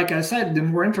 But like I said, the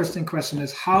more interesting question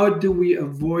is, how do we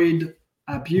avoid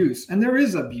abuse? And there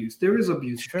is abuse. There is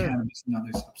abuse of cannabis and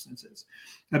other substances.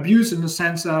 Abuse in the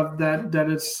sense of that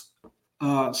it's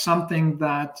something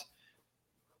that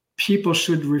people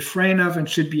should refrain of and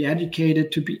should be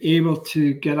educated to be able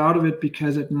to get out of it,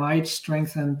 because it might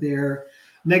strengthen their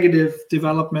negative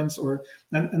developments.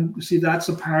 And see, that's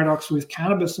a paradox with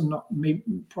cannabis and maybe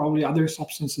probably other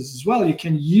substances as well. You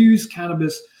can use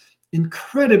cannabis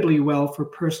incredibly well for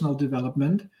personal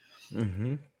development,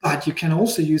 but you can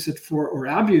also use it for, or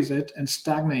abuse it and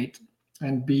stagnate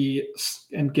and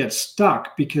get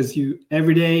stuck, because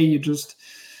every day you just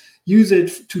use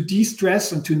it to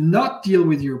de-stress and to not deal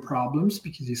with your problems,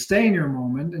 because you stay in your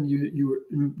moment and you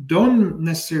don't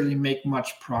necessarily make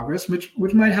much progress, which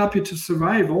might help you to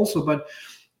survive also, but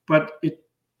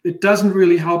it doesn't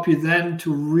really help you then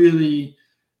to really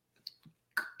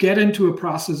get into a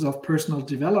process of personal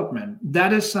development.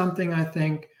 That is something I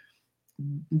think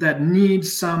that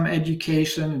needs some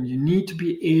education, and you need to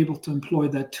be able to employ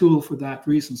that tool for that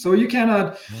reason. So you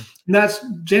cannot, that's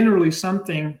generally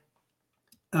something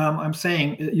I'm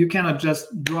saying, you cannot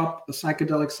just drop a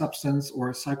psychedelic substance or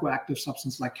a psychoactive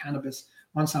substance like cannabis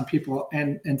on some people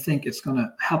and think it's going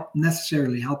to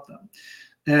necessarily help them.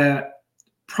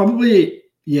 Probably,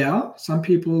 yeah, some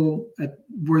people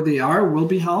where they are will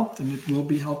be helped, and it will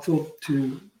be helpful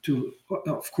to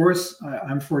of course,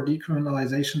 I'm for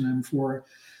decriminalization and for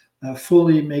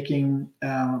fully making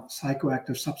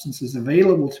psychoactive substances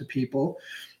available to people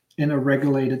in a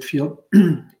regulated field.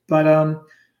 But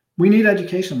we need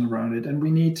education around it, and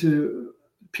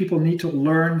people need to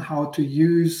learn how to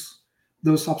use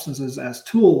those substances as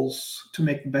tools to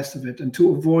make the best of it and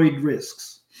to avoid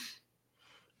risks.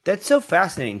 That's so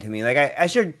fascinating to me. Like,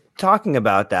 as you're talking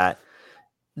about that,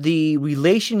 the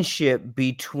relationship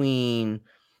between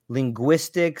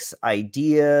linguistics,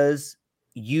 ideas,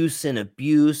 use and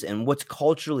abuse, and what's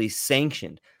culturally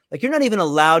sanctioned. Like, you're not even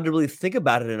allowed to really think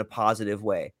about it in a positive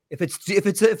way. If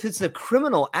it's a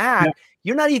criminal act,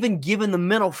 you're not even given the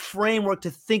mental framework to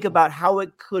think about how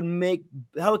it could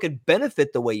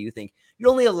benefit the way you think. You're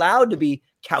only allowed to be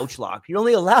couch locked. You're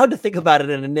only allowed to think about it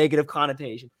in a negative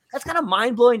connotation. That's kind of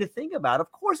mind blowing to think about.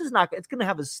 Of course, it's going to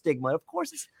have a stigma. Of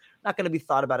course, it's not going to be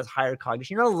thought about as higher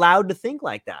cognition. You're not allowed to think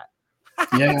like that.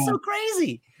 That's so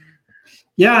crazy.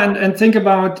 Yeah, and think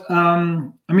about,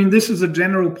 this is a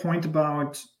general point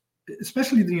about,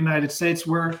 especially the United States,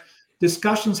 where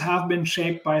discussions have been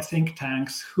shaped by think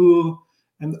tanks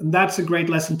and that's a great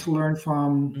lesson to learn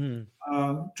from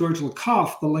George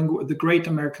Lakoff, the great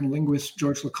American linguist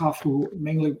George Lakoff, who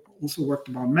mainly also worked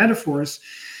about metaphors,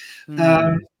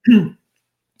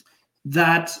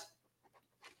 that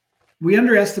we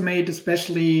underestimate,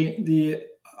 especially the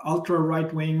ultra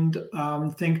right-winged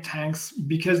think tanks,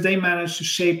 because they manage to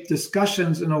shape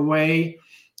discussions in a way,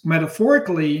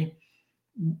 metaphorically,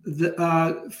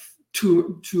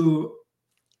 to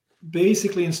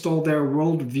basically install their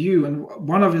worldview. And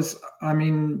one of his,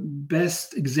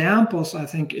 best examples, I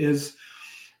think, is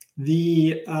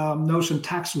the notion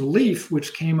tax relief,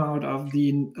 which came out of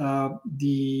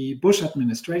the Bush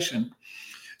administration.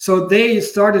 So they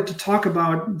started to talk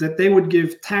about that they would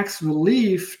give tax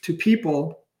relief to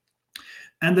people.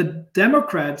 And the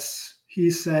Democrats,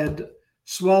 he said,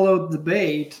 swallowed the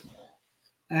bait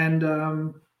and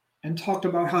talked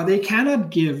about how they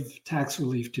cannot give tax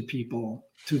relief to people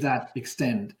to that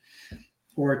extent,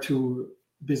 or to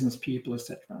business people,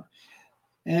 etc.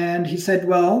 And he said,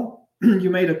 well, you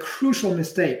made a crucial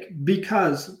mistake,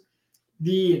 because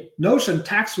the notion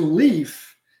tax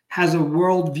relief has a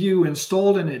worldview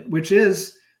installed in it, which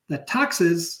is that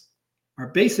taxes are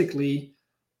basically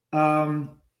are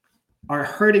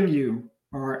hurting you,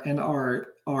 or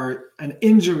an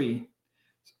injury.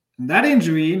 And that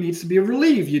injury needs to be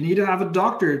relieved. You need to have a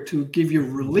doctor to give you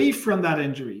relief from that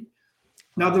injury.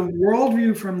 Now, the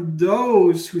worldview from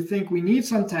those who think we need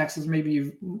some taxes, maybe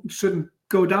you shouldn't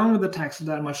go down with the taxes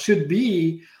that much, should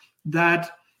be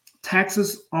that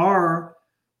taxes are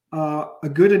a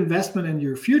good investment in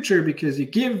your future, because you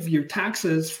give your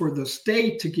taxes for the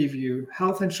state to give you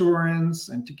health insurance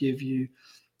and to give you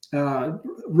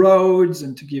roads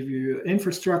and to give you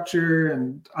infrastructure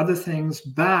and other things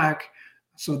back.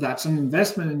 So that's an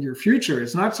investment in your future.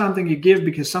 It's not something you give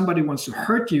because somebody wants to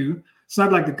hurt you. It's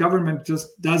not like the government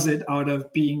just does it out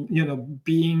of being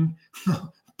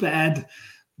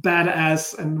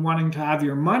badass and wanting to have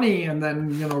your money and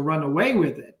then, run away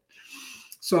with it.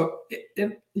 So,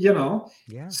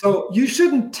 Yeah. So you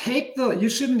shouldn't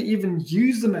even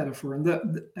use the metaphor and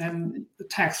the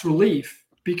tax relief,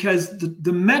 because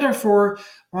the metaphor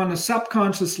on a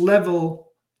subconscious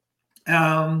level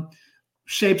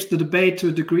shapes the debate to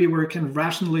a degree where it can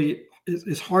rationally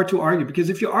is hard to argue. Because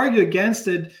if you argue against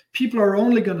it, people are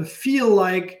only going to feel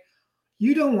like,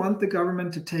 you don't want the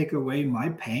government to take away my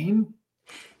pain.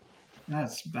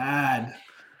 That's bad.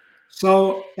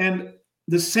 So, and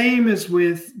the same is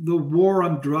with the war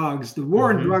on drugs. The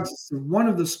war on drugs is one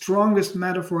of the strongest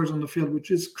metaphors on the field,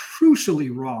 which is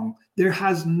crucially wrong. There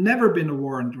has never been a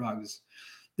war on drugs.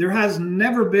 There has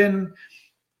never been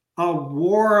a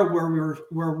war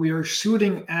where we are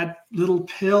shooting at little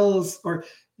pills. Or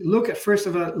it's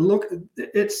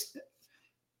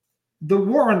the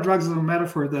war on drugs is a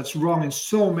metaphor that's wrong on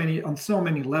so many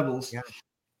levels. Yeah.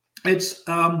 It's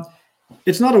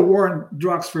not a war on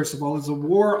drugs, first of all. It's a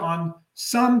war on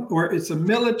it's a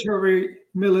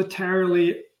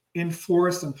militarily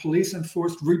enforced and police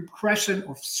enforced repression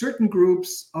of certain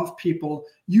groups of people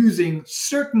using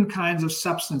certain kinds of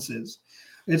substances.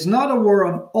 It's not a war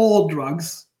on all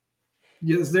drugs.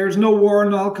 Yes, there's no war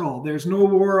on alcohol. There's no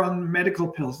war on medical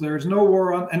pills. There's no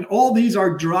war on, and all these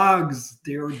are drugs.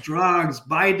 They are drugs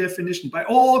by definition, by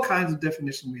all kinds of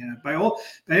definition we have, by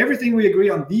everything we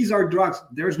agree on. These are drugs.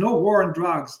 There's no war on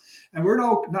drugs, and we're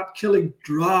not killing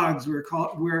drugs. We're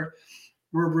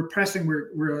repressing.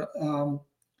 We're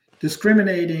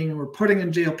discriminating. We're putting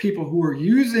in jail people who are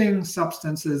using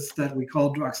substances that we call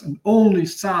drugs, and only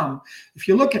some. If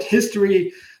you look at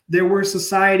history, there were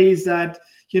societies that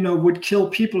would kill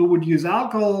people who would use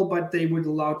alcohol, but they would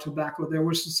allow tobacco. There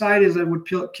were societies that would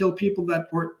kill people that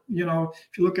were,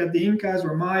 if you look at the Incas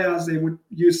or Mayas, they would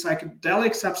use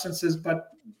psychedelic substances, but,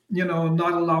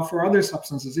 not allow for other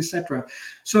substances, etc.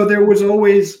 So there was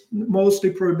always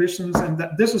mostly prohibitions, and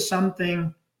this is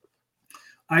something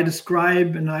I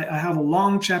describe, and I have a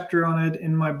long chapter on it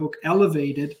in my book,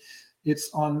 Elevated.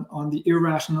 It's on the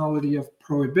irrationality of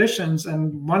prohibitions.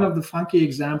 And one of the funky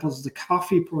examples is the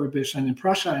coffee prohibition in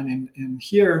Prussia and in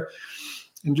here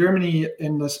in Germany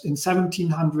in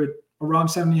 1700, around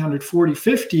 1740,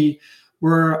 50,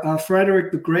 where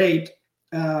Frederick the Great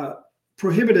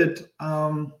prohibited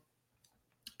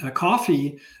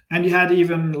coffee. And you had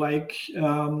even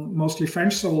mostly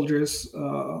French soldiers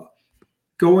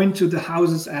go into the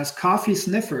houses as coffee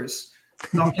sniffers,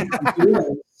 knocking on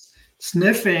doors,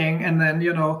 sniffing, and then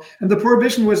and the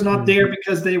prohibition was not there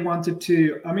because they wanted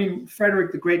to. I mean,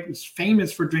 Frederick the Great was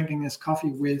famous for drinking his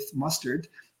coffee with mustard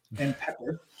and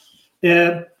pepper,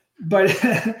 but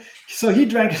so he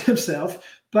drank it himself.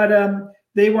 But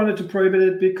they wanted to prohibit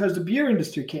it because the beer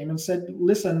industry came and said,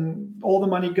 "Listen, all the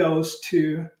money goes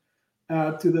to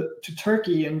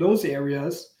Turkey and those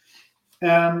areas,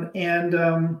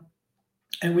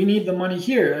 and we need the money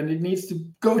here, and it needs to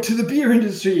go to the beer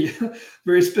industry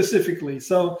very specifically."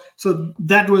 So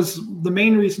that was the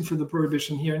main reason for the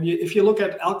prohibition here. And if you look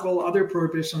at alcohol, other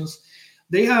prohibitions,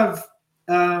 they have,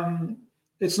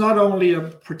 it's not only a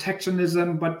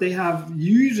protectionism, but they are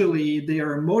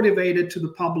motivated to the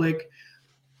public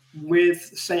with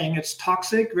saying it's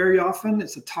toxic. Very often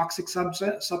it's a toxic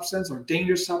substance or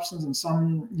dangerous substance in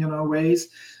some ways,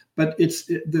 but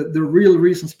the real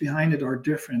reasons behind it are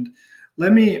different.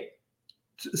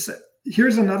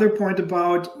 Here's another point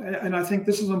about, and I think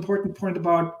this is an important point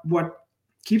about what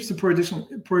keeps the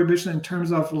prohibition in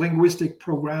terms of linguistic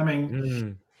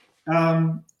programming.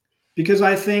 Because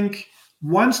I think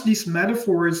once these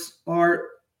metaphors are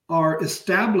are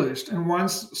established, and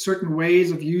once certain ways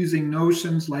of using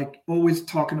notions, like always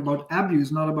talking about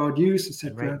abuse, not about use,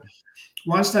 etc., Right.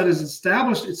 once that is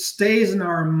established, it stays in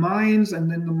our minds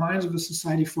and in the minds of the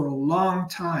society for a long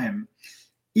time.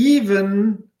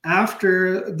 Even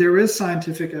after there is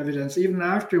scientific evidence, even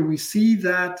after we see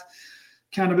that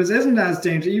cannabis isn't as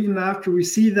dangerous, even after we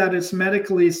see that it's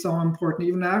medically so important,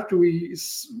 even after we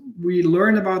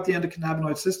learn about the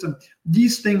endocannabinoid system,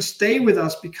 these things stay with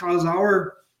us because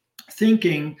our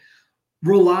thinking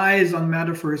relies on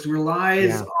metaphors,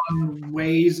 relies on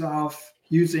ways of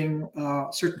using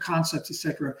certain concepts,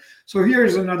 etc. So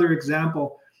here's another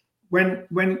example.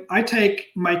 When I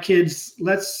take my kids,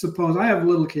 let's suppose I have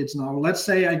little kids now. Let's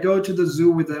say I go to the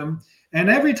zoo with them, and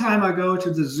every time I go to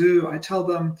the zoo, I tell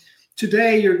them,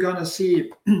 today you're going to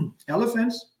see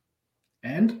elephants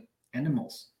and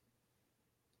animals.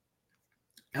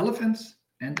 Elephants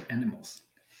and animals.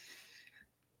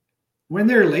 When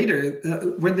they're later,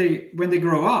 when they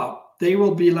grow up, they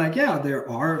will be like, yeah, there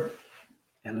are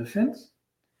elephants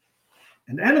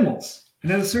and animals.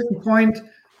 And at a certain point,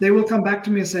 they will come back to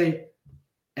me and say,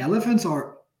 elephants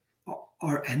are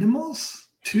animals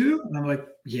too? And I'm like,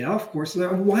 yeah, of course.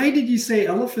 Why did you say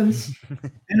elephants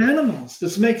and animals?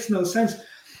 This makes no sense.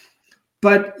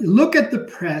 But look at the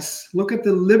press, look at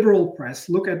the liberal press,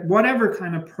 look at whatever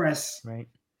kind of press, right,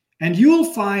 and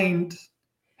you'll find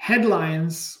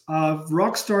headlines of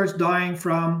rock stars dying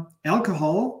from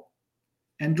alcohol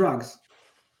and drugs.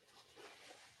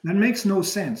 That makes no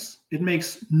sense. It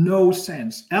makes no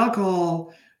sense.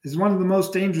 Alcohol is one of the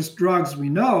most dangerous drugs we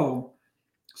know.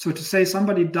 So to say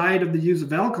somebody died of the use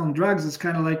of alcohol and drugs is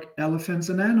kind of like elephants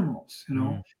and animals, you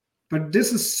know. But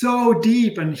this is so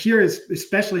deep, and here is,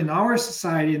 especially in our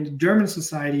society, in the German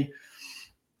society,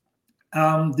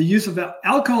 the use of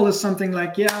alcohol is something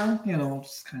like, yeah, you know,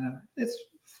 it's kind of,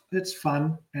 it's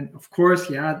fun, and of course,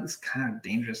 yeah, it's kind of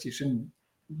dangerous. You shouldn't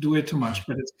do it too much.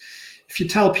 But if you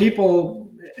tell people,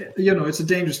 you know, it's a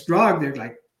dangerous drug, they're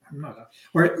like, I'm not.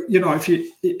 Or you know,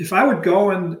 if I would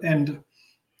go and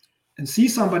see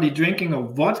somebody drinking a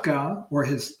vodka or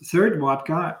his third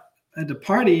vodka at a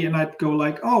party, and I'd go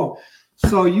like, oh,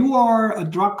 so you are a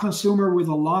drug consumer with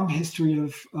a long history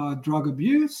of drug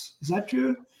abuse, is that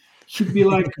true? He'd be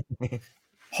like,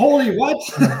 holy what?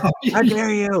 How dare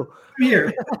you?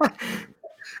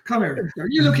 Come here. Are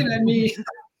you looking at me?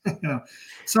 You know.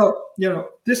 So, you know,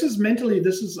 this is mentally,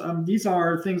 these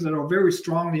are things that are very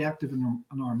strongly active in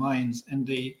our minds, and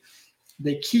they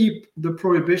keep the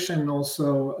prohibition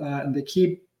also, and they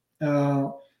keep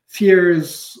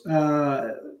fears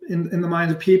in the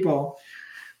minds of people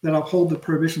that uphold the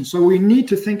prohibition. So we need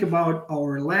to think about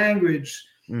our language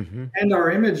and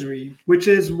our imagery, which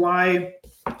is why,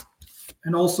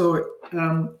 and also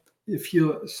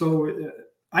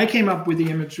I came up with the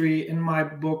imagery in my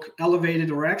book Elevated,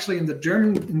 or actually in the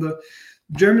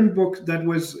German book that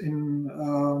was in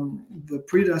the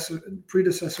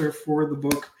predecessor for the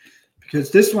book, because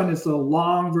this one is the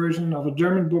long version of a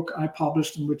German book I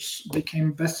published, and which became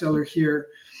a bestseller here,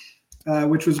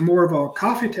 which was more of a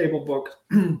coffee table book.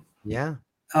 Yeah.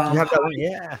 You have that one?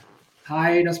 Yeah.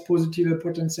 Hi, das positive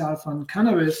Potenzial von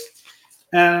Cannabis.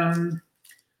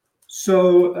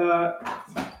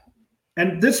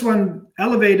 And this one,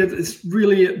 Elevated, is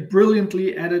really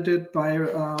brilliantly edited by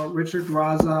Richard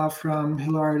Raza from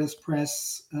Hilarious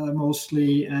Press,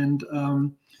 mostly, and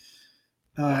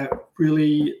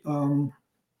really an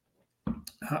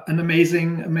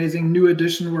amazing new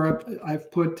edition where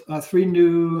I've put 3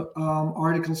 new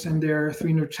articles in there,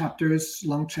 3 new chapters,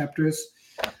 long chapters.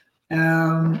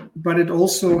 But it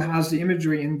also has the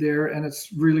imagery in there, and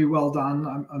it's really well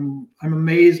done. I'm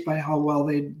amazed by how well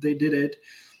they did it,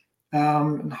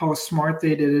 and how smart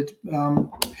they did it.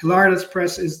 Hilarious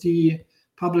Press is the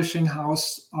publishing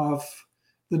house of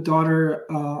the daughter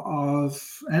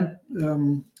of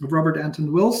Robert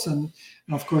Anton Wilson,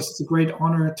 and of course, it's a great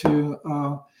honor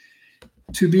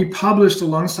to be published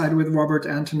alongside with Robert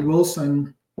Anton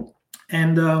Wilson.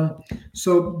 And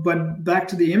but back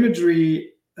to the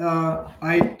imagery.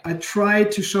 I tried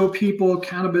to show people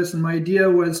cannabis, and my idea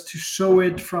was to show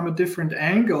it from a different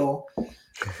angle,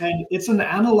 and it's an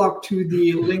analog to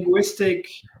the linguistic,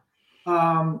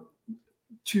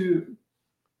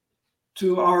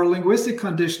 to our linguistic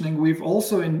conditioning. We've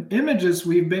also, in images,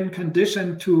 we've been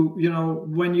conditioned to, you know,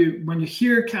 when you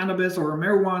hear cannabis or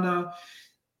marijuana,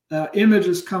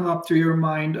 images come up to your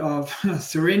mind of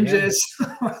syringes,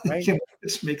 right.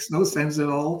 Which makes no sense at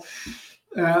all.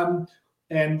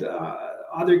 And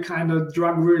other kind of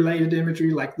drug-related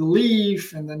imagery like the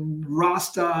leaf, and then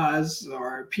Rastas,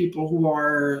 or people who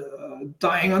are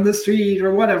dying on the street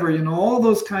or whatever. All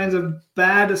those kinds of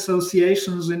bad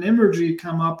associations in imagery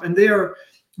come up, and they are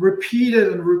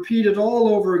repeated and repeated all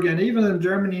over again, even in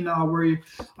Germany now, where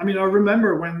I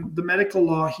remember when the medical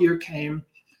law here came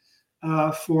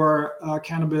for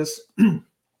cannabis,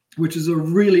 which is a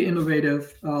really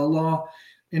innovative law.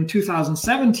 In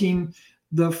 2017,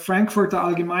 the Frankfurter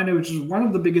Allgemeine, which is one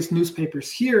of the biggest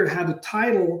newspapers here, had a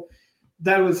title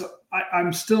that was,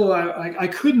 I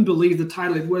couldn't believe the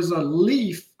title. It was a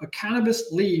leaf, a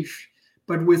cannabis leaf,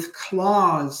 but with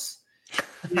claws.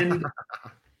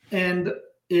 And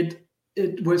it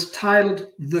was titled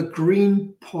 "The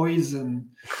Green Poison."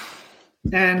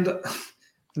 And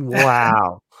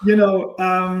wow.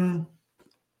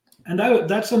 And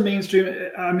that's a mainstream.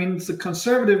 It's a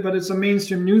conservative, but it's a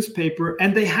mainstream newspaper.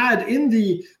 And they had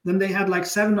they had like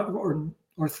 7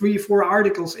 or 3, 4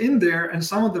 articles in there, and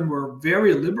some of them were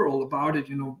very liberal about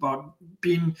it. About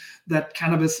being that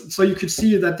cannabis. So you could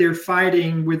see that they're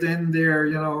fighting within their,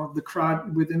 the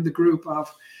crowd within the group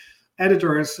of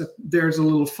editors. There's a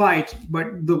little fight,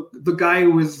 but the guy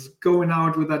who was going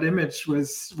out with that image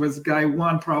was guy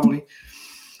one probably.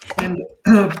 And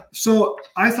so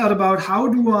I thought about, how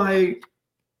do I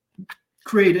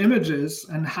create images?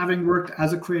 And having worked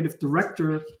as a creative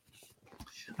director,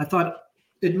 I thought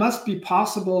it must be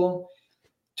possible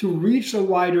to reach a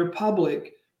wider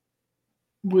public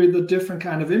with a different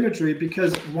kind of imagery,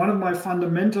 because one of my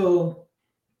fundamental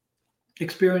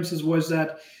experiences was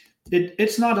that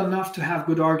it's not enough to have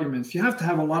good arguments. You have to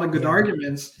have a lot of good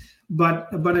arguments, but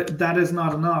that is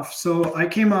not enough. So I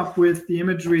came up with the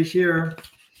imagery here.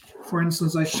 For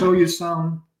instance, I show you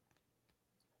some.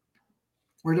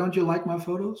 Or don't you like my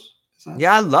photos?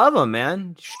 Yeah, I love them,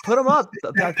 man. Put them up.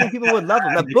 I think people would love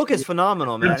them. That book is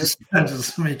phenomenal, man. I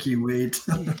just make you wait.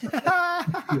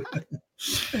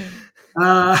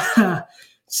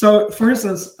 So, for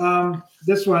instance,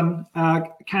 this one,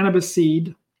 cannabis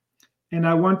seed, and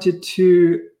I wanted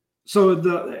to. So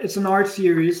it's an art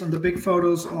series, and the big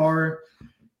photos are.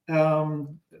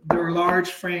 They're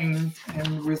large framed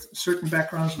and with certain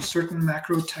backgrounds, with certain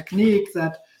macro technique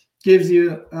that gives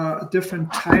you a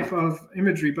different type of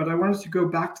imagery. But I wanted to go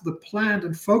back to the plant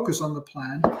and focus on the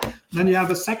plant. Then you have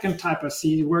a second type of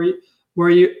seed where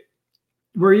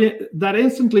that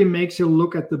instantly makes you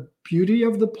look at the beauty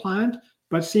of the plant.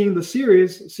 But seeing the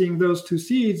series, seeing those 2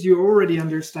 seeds, you already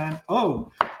understand,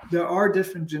 oh, there are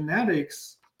different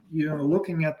genetics,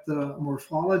 looking at the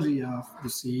morphology of the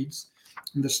seeds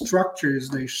and the structures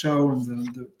they show, and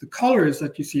the colors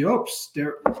that you see. Oops,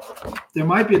 there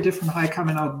might be a different high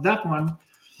coming out of that one.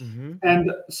 Mm-hmm.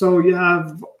 And so you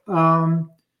have,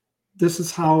 this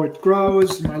is how it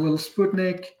grows, my little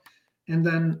Sputnik. And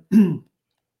then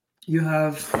you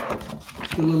have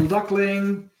the little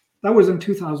duckling. That was in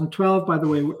 2012, by the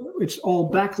way. It's all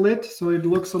backlit, so it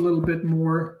looks a little bit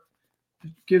more,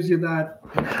 it gives you that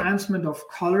enhancement of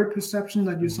color perception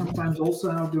that you sometimes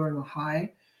also have during a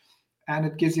high. And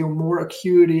it gives you more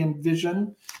acuity and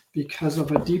vision because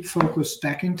of a deep focus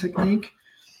stacking technique.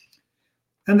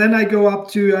 And then I go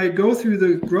through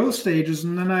the growth stages,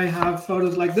 and then I have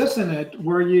photos like this in it,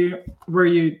 where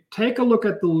you take a look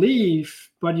at the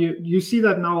leaf, but you see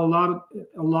that now a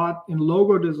lot in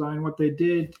logo design, what they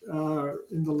did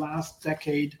in the last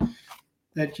decade,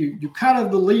 that you cut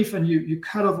off the leaf and you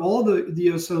cut off all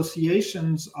the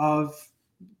associations of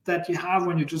that you have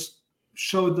when you just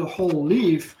show the whole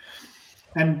leaf.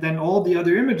 And then all the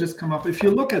other images come up. If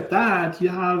you look at that, you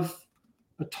have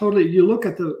you look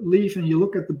at the leaf and you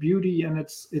look at the beauty, and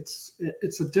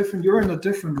you're in a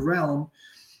different realm.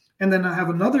 And then I have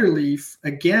another leaf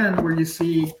again where you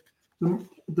see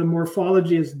the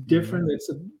morphology is different. Mm-hmm. It's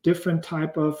a different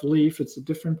type of leaf. It's a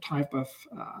different type of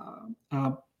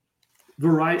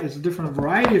variety. It's a different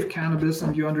variety of cannabis,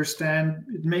 and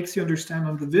it makes you understand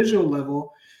on the visual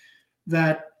level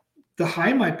that the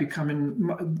high might be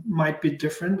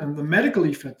different, and the medical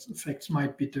effects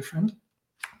might be different.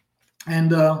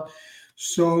 And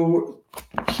so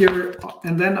here,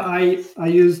 and then I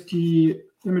used the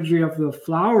imagery of the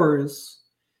flowers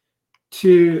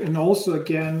and also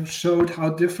again showed how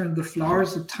different the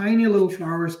flowers, the tiny little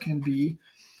flowers, can be.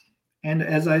 And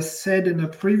as I said in a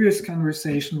previous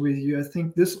conversation with you, I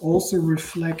think this also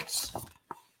reflects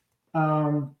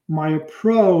my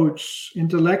approach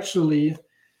intellectually.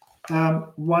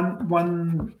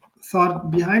 One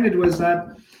thought behind it was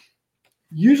that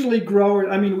usually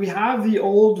we have the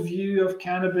old view of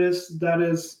cannabis that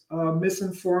is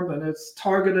misinformed, and it's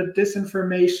targeted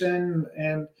disinformation,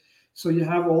 and So you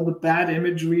have all the bad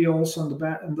imagery also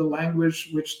in the language,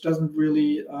 which doesn't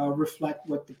really reflect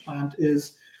what the plant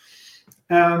is.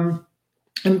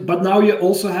 But now you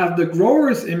also have the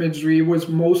growers imagery, was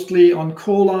mostly on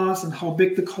colas and how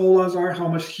big the colas are, how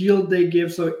much yield they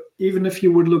give. So even if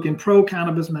you would look in pro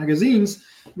cannabis magazines,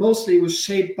 mostly it was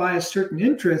shaped by a certain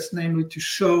interest, namely to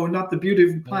show not the beauty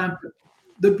of the plant, but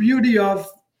the beauty of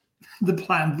the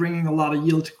plant bringing a lot of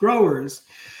yield to growers.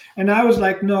 And I was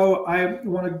like, no, I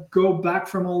want to go back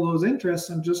from all those interests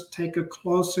and just take a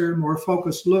closer, more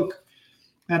focused look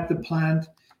at the plant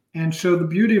and show the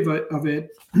beauty of it.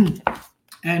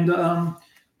 And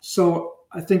so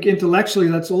I think intellectually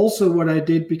that's also what I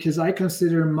did, because I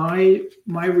consider my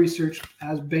research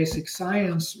as basic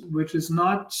science, which is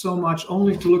not so much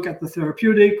only to look at the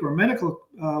therapeutic or medical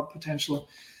potential,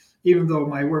 even though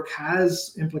my work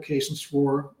has implications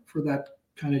for that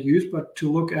kind of use, but to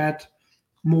look at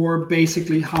more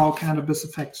basically how cannabis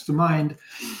affects the mind.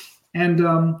 And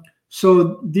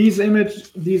so these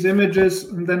images,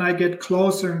 and then I get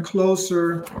closer and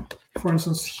closer. For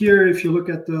instance, here, if you look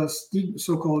at the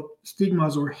so-called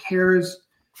stigmas or hairs,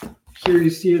 here you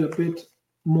see it a bit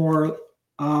more.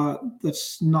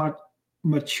 That's not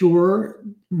matured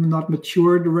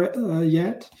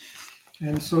yet,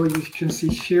 and so you can see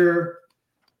here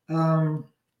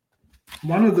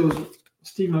one of those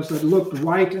stigmas that looked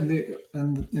white, and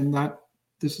that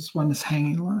this one is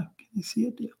hanging. Can you see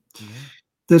it? Yeah. Mm-hmm.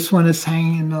 This one is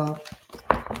hanging in a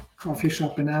coffee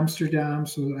shop in Amsterdam.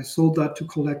 So I sold that to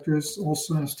collectors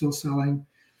also. I'm still selling.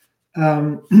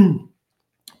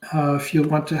 If you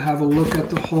want to have a look at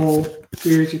the whole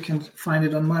series, you can find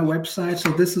it on my website.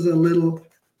 So this is a little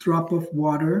drop of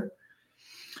water.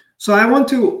 So I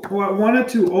wanted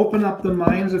to open up the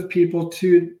minds of people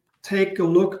to take a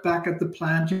look back at the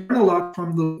plant. You learn a lot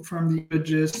from the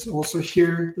images. Also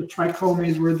here, the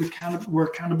trichomes where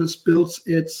cannabis builds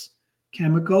its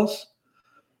chemicals,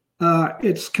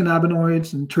 its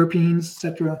cannabinoids and terpenes,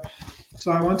 etc.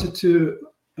 So I wanted to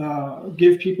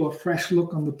give people a fresh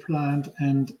look on the plant,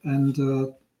 and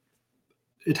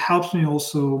it helps me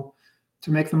also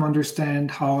to make them understand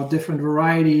how different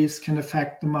varieties can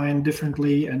affect the mind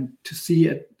differently, and to see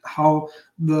it how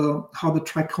the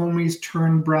trichomes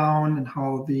turn brown and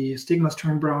how the stigmas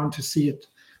turn brown, to see it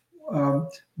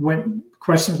when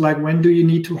questions like when do you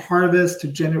need to harvest to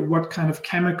generate, what kind of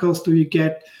chemicals do you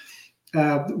get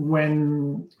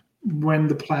when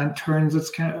the plant turns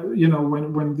its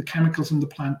when the chemicals in the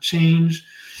plant change.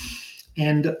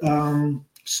 And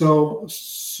so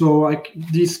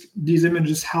these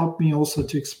images help me also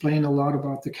to explain a lot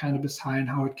about the cannabis high and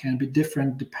how it can be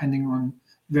different depending on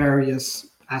various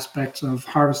aspects of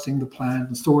harvesting the plant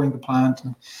and storing the plant,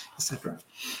 and etc.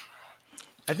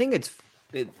 I think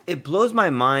it blows my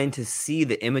mind to see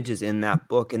the images in that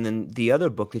book, and then the other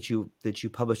book that you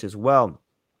published as well.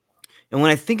 And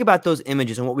when I think about those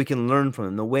images and what we can learn from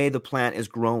them, the way the plant is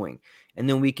growing, and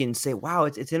then we can say, wow,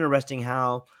 it's interesting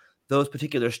how those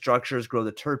particular structures grow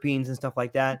the terpenes and stuff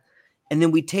like that. And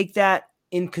then we take that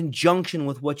in conjunction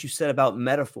with what you said about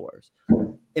metaphors.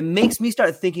 It makes me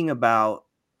start thinking about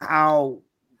how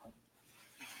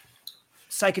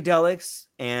psychedelics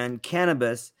and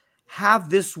cannabis have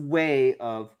this way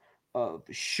of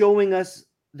showing us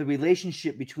the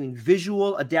relationship between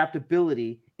visual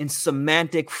adaptability and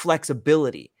semantic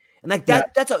flexibility. And like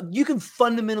that, you can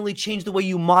fundamentally change the way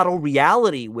you model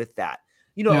reality with that.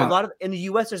 A lot of, in the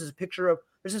US, there's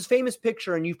this famous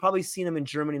picture, and you've probably seen them in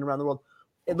Germany and around the world.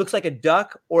 It looks like a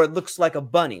duck, or it looks like a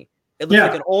bunny. It looks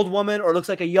like an old woman, or it looks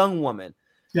like a young woman.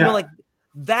 Like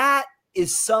that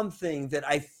is something that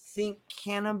I think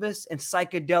cannabis and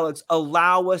psychedelics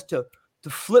allow us to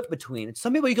flip between. And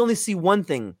some people, you can only see one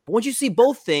thing, but once you see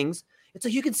both things, it's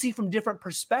like you can see from different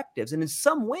perspectives. And in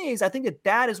some ways, I think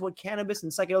that is what cannabis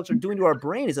and psychedelics are doing to our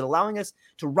brain, is it allowing us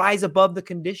to rise above the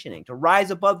conditioning, to rise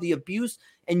above the abuse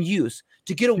and use,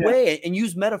 to get away and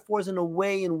use metaphors in a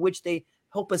way in which they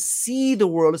help us see the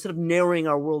world instead of narrowing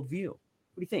our worldview.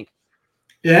 What do you think?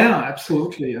 Yeah,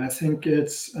 absolutely. I think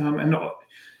it's, and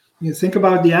you think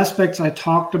about the aspects I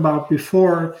talked about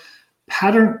before,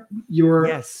 changing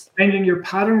your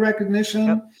pattern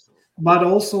recognition, but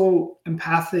also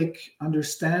empathic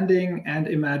understanding and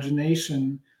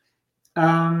imagination.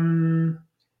 Let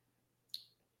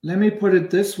me put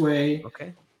it this way.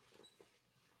 Okay.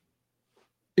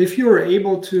 If you are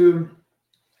able to,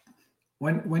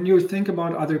 when you think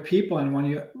about other people,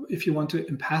 and if you want to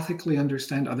empathically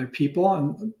understand other people,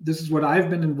 and this is what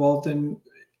I've been involved in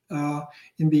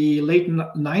the late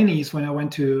 90s when I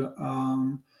went to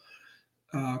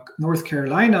North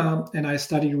Carolina, and I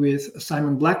studied with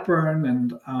Simon Blackburn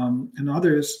and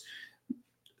others.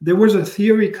 there was a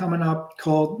theory coming up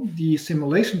called the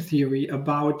simulation theory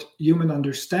about human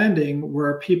understanding,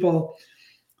 where people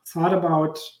thought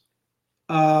about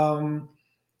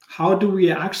how do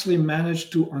we actually manage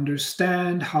to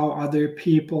understand how other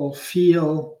people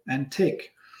feel and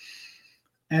tick,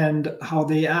 and how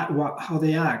they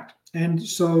act. And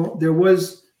so there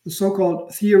was the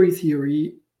so-called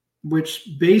theory,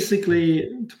 which basically,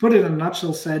 to put it in a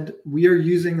nutshell, said we are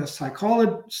using a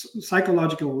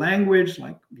psychological language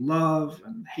like love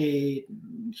and hate,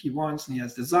 and he wants and he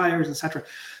has desires, etc.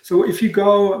 So if you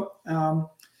go,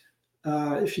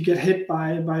 if you get hit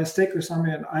by a stick or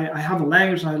something, and I have a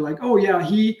language, and I like, oh yeah,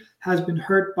 he has been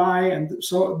hurt by, and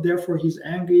so therefore he's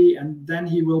angry, and then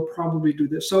he will probably do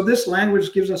this. So this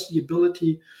language gives us the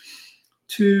ability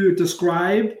to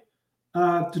describe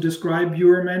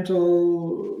your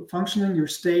mental functioning, your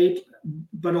state,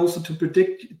 but also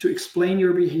to explain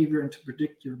your behavior and to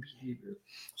predict your behavior.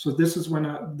 So this is what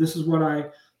I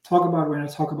talk about when I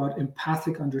talk about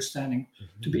empathic understanding,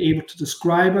 to be able to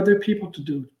describe other people,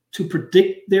 to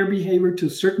predict their behavior to a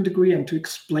certain degree, and to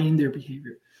explain their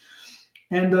behavior.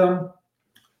 And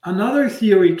another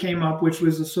theory came up, which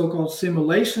was the so-called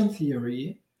simulation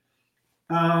theory,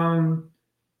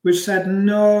 which said,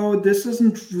 no, this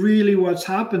isn't really what's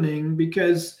happening,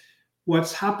 because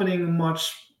what's happening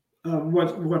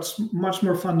what's much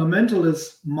more fundamental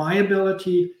is my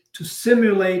ability to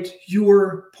simulate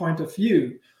your point of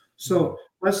view. So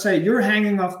let's say you're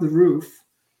hanging off the roof,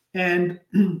 and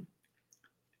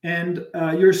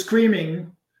you're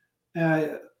screaming.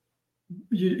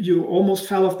 You almost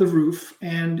fell off the roof,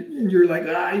 and you're like,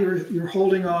 you're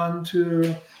holding on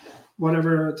to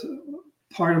whatever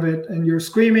part of it, and you're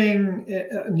screaming,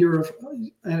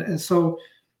 and so,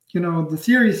 the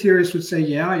theorists would say,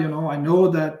 yeah, I know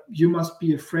that you must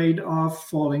be afraid of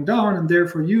falling down, and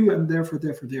therefore.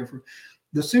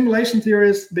 The simulation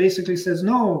theorist basically says,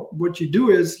 no, what you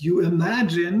do is you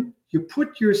imagine, you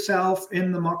put yourself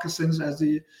in the moccasins, as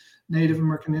the Native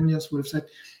American Indians would have said.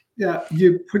 Yeah,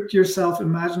 you put yourself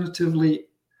imaginatively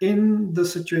in the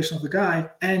situation of the guy,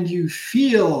 and you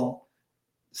feel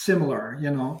similar.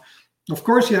 Of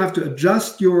course, you have to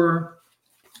adjust your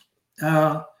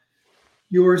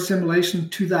simulation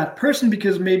to that person,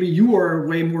 because maybe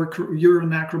you're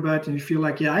an acrobat, and you feel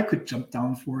like, yeah, I could jump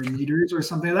down 4 meters or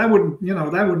something. That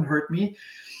wouldn't hurt me.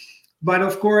 But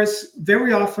of course,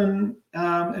 very often,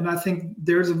 and I think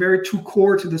there's a very true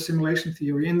core to the simulation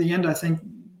theory. In the end, I think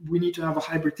we need to have a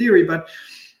hybrid theory, but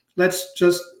let's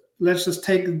just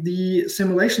take the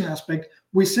simulation aspect.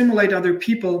 We simulate other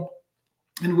people,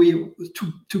 and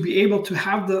to be able to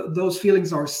have those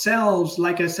feelings ourselves.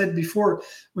 Like I said before,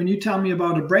 when you tell me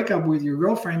about a breakup with your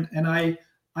girlfriend, and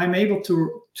I'm able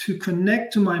to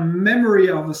connect to my memory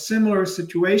of a similar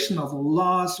situation, of a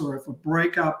loss or of a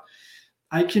breakup,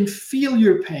 I can feel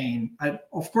your pain.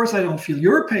 Of course, I don't feel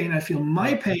your pain. I feel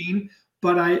my pain.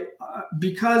 But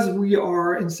because we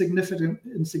are in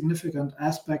significant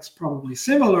aspects probably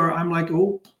similar, I'm like,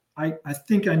 oh, I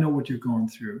think I know what you're going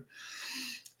through.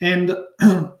 And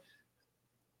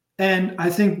I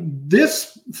think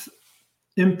this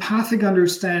empathic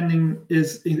understanding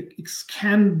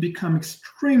can become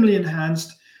extremely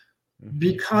enhanced,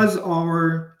 because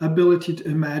our ability to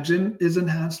imagine is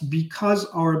enhanced, because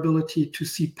our ability to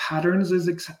see patterns is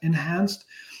enhanced.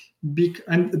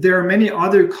 And there are many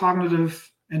other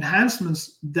cognitive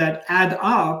enhancements that add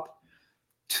up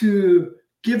to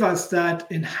give us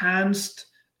that enhanced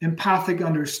empathic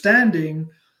understanding.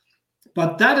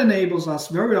 But that enables us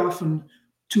very often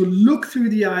to look through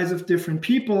the eyes of different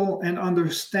people and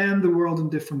understand the world in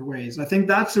different ways. I think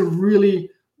that's a really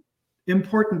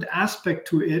important aspect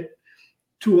to it,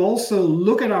 to also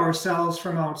look at ourselves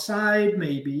from outside,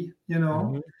 maybe,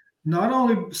 not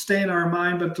only stay in our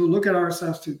mind, but to look at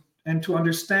ourselves and to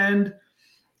understand.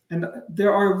 And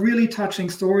there are really touching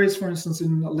stories. For instance,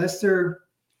 in Lester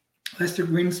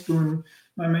Greenspoon,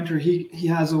 my mentor, he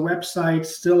has a website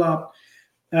still up,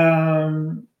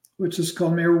 which is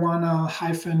called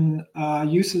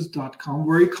marijuana-uses.com,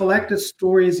 where he collected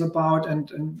stories about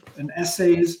and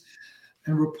essays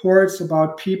and reports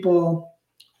about people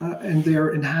and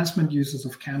their enhancement uses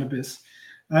of cannabis.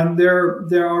 And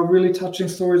there are really touching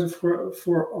stories of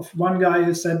one guy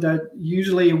who said that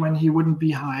usually when he wouldn't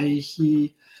be high,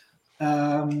 he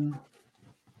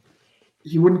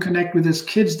wouldn't connect with his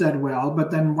kids that well.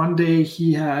 But then one day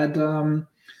he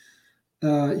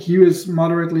was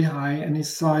moderately high, and he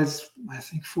saw his, I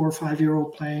think, 4 or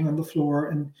 5-year-old playing on the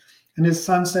floor, and his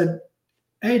son said,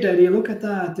 "Hey, Daddy, look at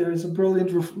that! There is a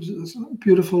brilliant,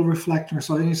 beautiful reflector."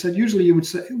 So he said, usually you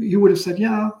would have said,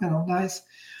 "Yeah, nice."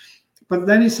 but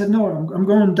then he said, no, I'm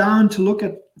going down to look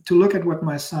at what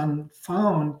my son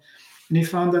found, and he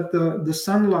found that the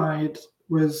sunlight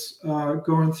was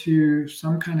going through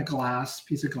some kind of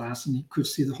piece of glass, and he could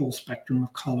see the whole spectrum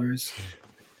of colors.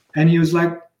 And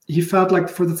he felt like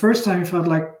for the first time, he felt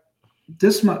like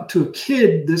to a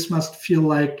kid, this must feel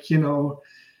like,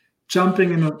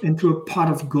 jumping into a pot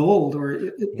of gold, or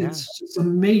it's just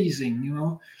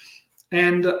amazing,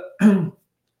 and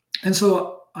and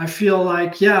so I feel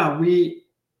like,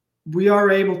 we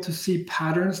are able to see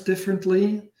patterns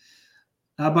differently,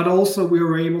 but also we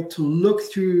are able to look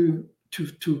through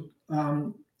to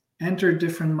enter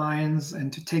different minds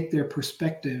and to take their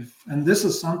perspective, and this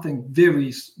is something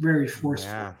very, very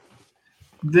forceful,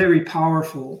 very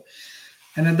powerful.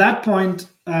 And at that point,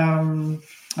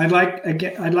 I'd like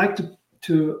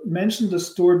to mention the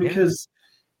story, because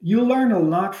you learn a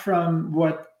lot from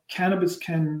how cannabis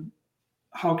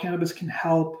can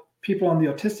help people on the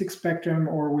autistic spectrum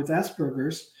or with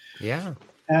Asperger's. Yeah.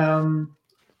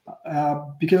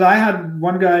 Because I had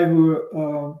one guy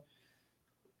who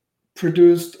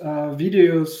produced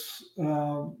videos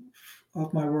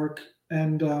of my work,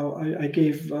 and I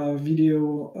gave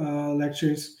video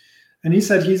lectures, and he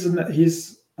said he's been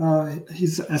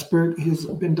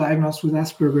diagnosed with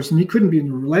Asperger's, and he couldn't be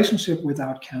in a relationship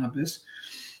without cannabis.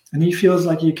 And he feels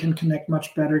like he can connect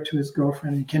much better to his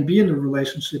girlfriend. He can be in a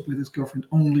relationship with his girlfriend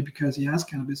only because he has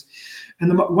cannabis.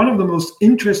 And one of the most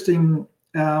interesting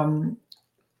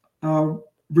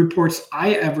reports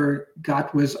I ever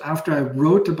got was after I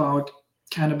wrote about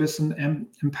cannabis and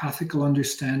empathical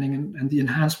understanding and the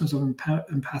enhancements of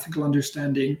empathical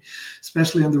understanding,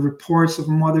 especially on the reports of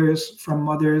mothers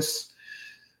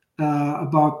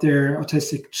about their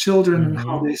autistic children, and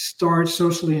how they start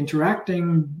socially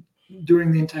interacting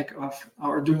during the intake of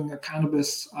or during a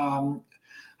cannabis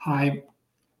high.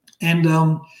 And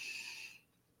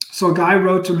so a guy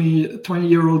wrote to me, a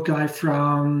 20-year-old guy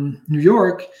from New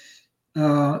York,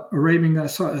 Arabian guy,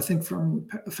 I think from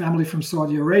a family from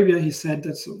Saudi Arabia. He said,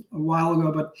 that's a while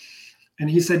ago, and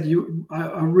he said,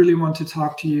 I really want to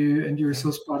talk to you, and you're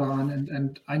so spot on,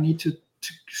 and I need to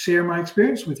share my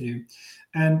experience with you.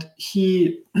 And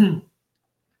he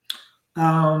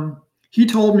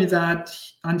told me that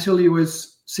until he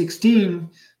was 16,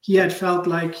 he had felt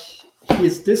like he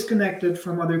is disconnected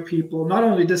from other people. Not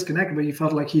only disconnected, but he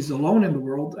felt like he's alone in the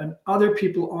world, and other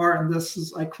people are, and this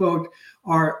is, I quote,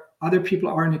 other people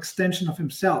are an extension of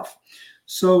himself.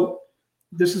 So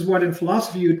this is what in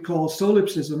philosophy you'd call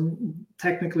solipsism,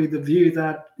 technically the view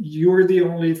that you're the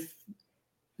only,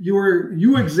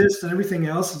 you exist and everything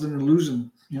else is an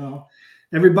illusion,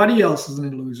 Everybody else is an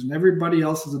illusion. Everybody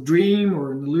else is a dream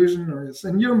or an illusion, or it's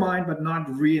in your mind, but not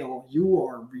real. You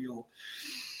are real.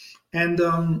 And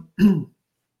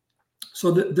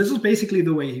so this is basically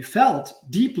the way he felt,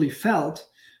 deeply felt.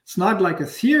 It's not like a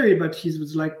theory, but he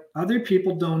was like, other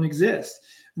people don't exist.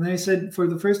 And then he said for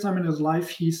the first time in his life,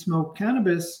 he smoked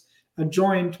cannabis, a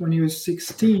joint, when he was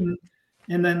 16.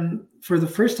 And then for the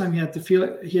first time, he had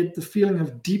the feeling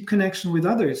of deep connection with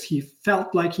others. He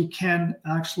felt like he can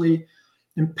actually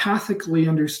empathically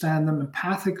understand them,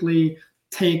 empathically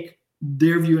take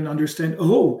their view and understand,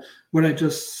 oh, what I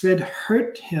just said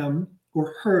hurt him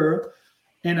or her,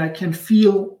 and I can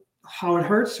feel how it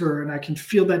hurts her, and I can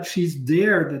feel that she's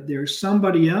there, that there's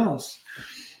somebody else.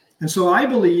 And so I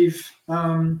believe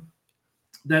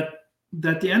that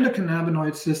the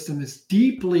endocannabinoid system is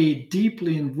deeply,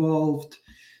 deeply involved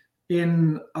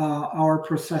in our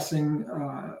processing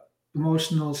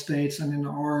emotional states and in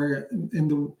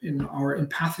our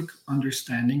empathic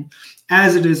understanding,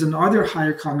 as it is in other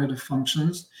higher cognitive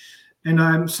functions. And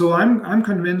I'm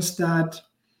convinced that,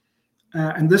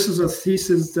 and this is a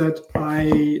thesis that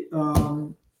I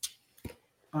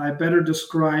better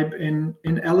describe in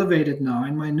Elevated now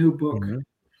in my new book,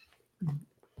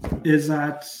 is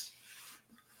that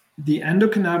the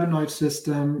endocannabinoid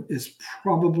system is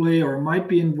probably or might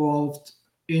be involved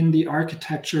in the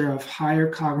architecture of higher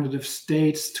cognitive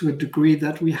states to a degree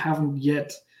that we haven't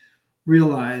yet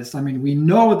realized. I mean, we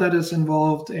know that it's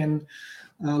involved in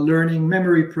learning,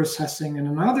 memory processing, and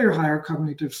in other higher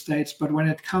cognitive states. But when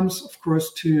it comes, of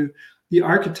course, to the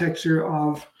architecture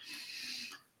of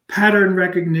pattern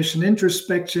recognition,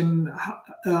 introspection,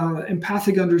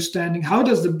 empathic understanding, how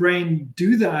does the brain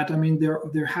do that? I mean,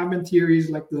 there have been theories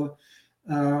like the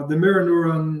mirror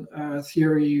neuron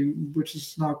theory, which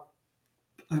is now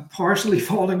partially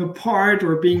falling apart,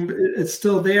 or it's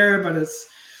still there, but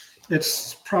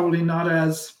it's probably not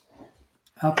as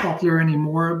popular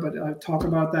anymore. But I talk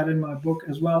about that in my book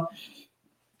as well.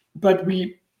 But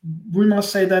we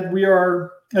must say that we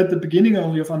are at the beginning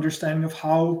only of understanding of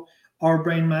how our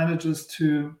brain manages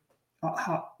to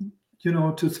how,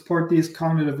 to support these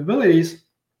cognitive abilities.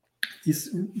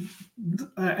 These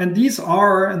and these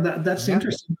are, and that's the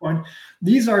interesting point.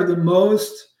 These are the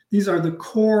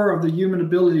core of the human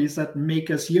abilities that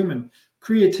make us human: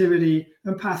 creativity,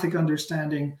 empathic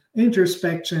understanding,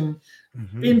 introspection,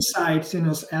 insights,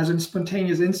 as in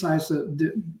spontaneous insights,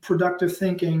 the productive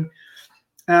thinking.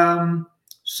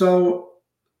 So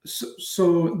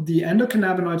the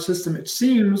endocannabinoid system, it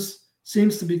seems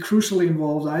to be crucially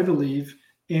involved, I believe,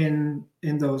 in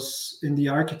the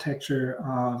architecture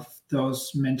of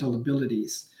those mental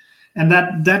abilities. And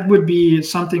that would be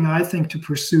something I think to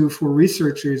pursue for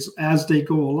researchers as they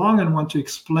go along and want to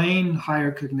explain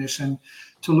higher cognition,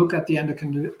 to look at the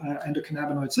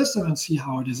endocannabinoid system and see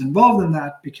how it is involved in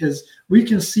that, because we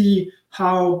can see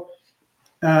how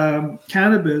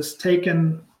cannabis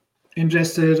taken,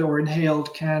 ingested or inhaled,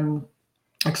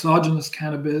 exogenous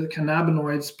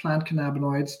cannabinoids, plant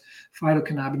cannabinoids,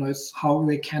 phytocannabinoids, how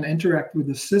they can interact with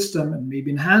the system and maybe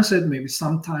enhance it. Maybe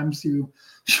sometimes you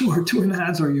are too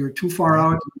enhanced or you're too far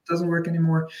out, it doesn't work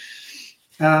anymore.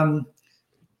 But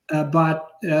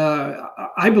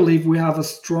I believe we have a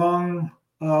strong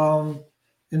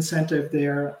incentive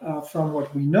there, from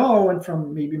what we know and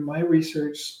from maybe my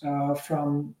research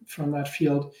from that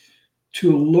field,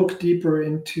 to look deeper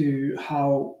into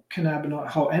how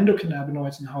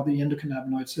endocannabinoids and how the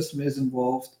endocannabinoid system is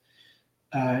involved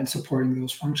in supporting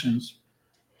those functions.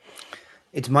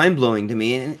 It's mind-blowing to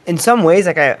me. And in some ways,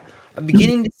 like I'm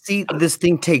beginning to see this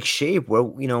thing take shape,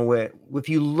 where if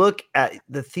you look at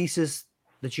the thesis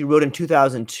that you wrote in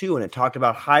 2002, and it talked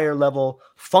about higher level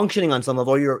functioning on some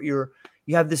level, you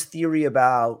have this theory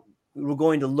about, we're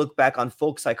going to look back on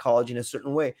folk psychology in a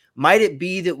certain way. Might it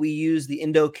be that we use the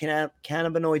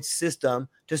endocannabinoid system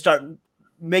to start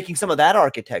making some of that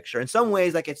architecture? In some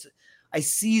ways, I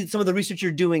see some of the research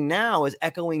you're doing now as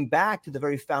echoing back to the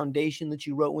very foundation that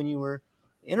you wrote when you were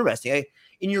interesting.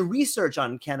 In your research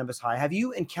on cannabis high, have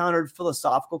you encountered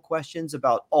philosophical questions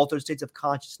about altered states of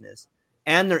consciousness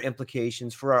and their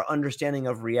implications for our understanding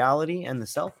of reality and the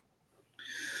self?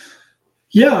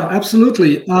 Yeah,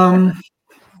 absolutely.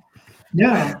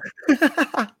 Yeah.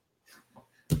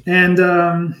 And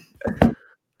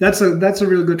that's a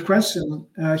really good question.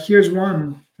 Here's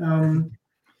one.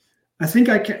 I think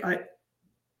I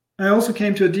also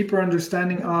came to a deeper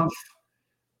understanding of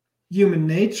human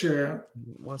nature,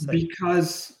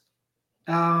 because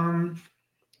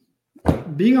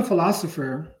being a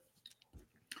philosopher,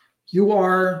 you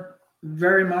are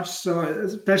very much so,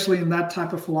 especially in that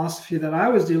type of philosophy that I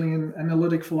was dealing in,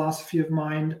 analytic philosophy of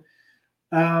mind.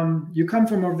 You come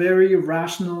from a very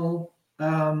rational,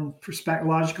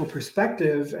 logical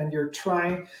perspective, and you're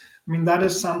trying. I mean, that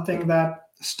is something that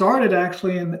started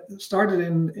in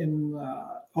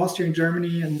Austria and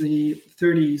Germany in the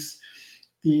 30s.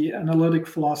 The analytic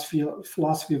philosophy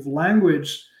of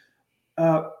language,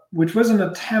 which was an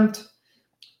attempt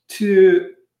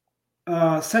to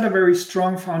set a very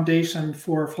strong foundation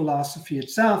for philosophy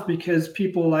itself, because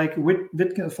people like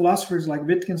philosophers like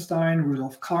Wittgenstein,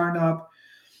 Rudolf Carnap,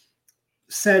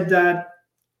 said that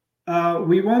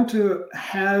we want to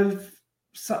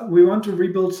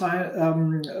rebuild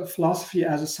philosophy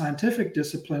as a scientific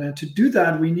discipline, and to do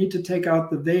that we need to take out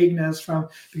the vagueness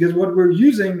because what we're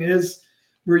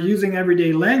using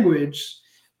everyday language,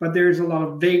 but there's a lot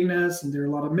of vagueness and there are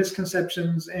a lot of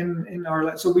misconceptions in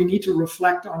our, so we need to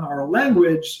reflect on our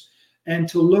language and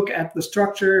to look at the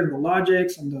structure and the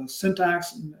logics and the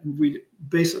syntax, and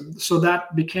so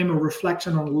that became a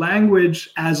reflection on language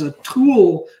as a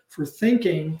tool for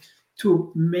thinking,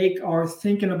 to make our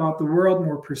thinking about the world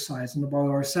more precise, and about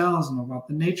ourselves and about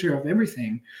the nature of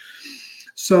everything.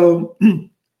 So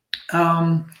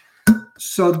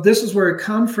so this is where it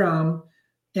comes from,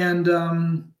 and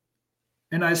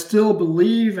I still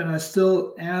believe, and I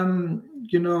still am,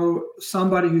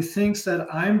 somebody who thinks that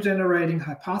I'm generating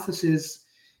hypotheses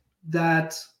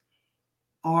that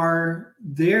are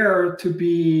there to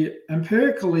be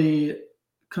empirically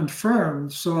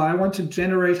confirmed. So I want to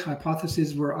generate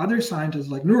hypotheses where other scientists,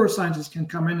 like neuroscientists, can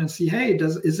come in and see, hey,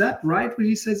 is that right what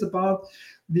he says about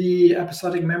the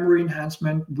episodic memory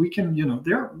enhancement? We can,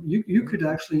 you could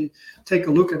actually take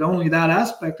a look at only that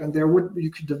aspect, and you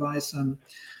could devise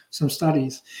some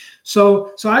studies.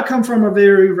 So I come from a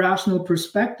very rational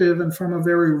perspective and from a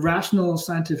very rational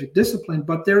scientific discipline,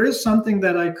 but there is something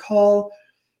that I call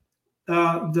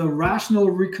the rational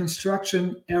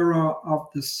reconstruction era of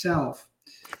the self.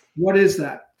 What is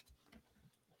that?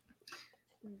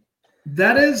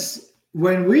 That is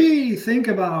when we think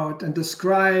about and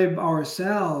describe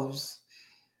ourselves,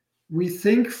 we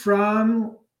think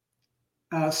from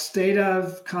a state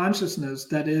of consciousness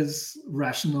that is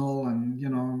rational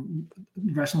and,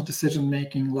 rational decision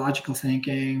making, logical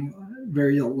thinking,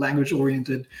 very language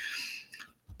oriented.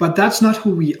 But that's not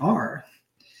who we are.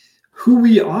 Who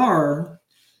we are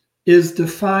is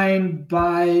defined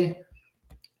by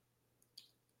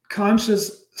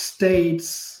conscious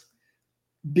states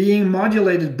being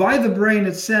modulated by the brain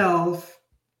itself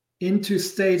into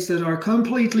states that are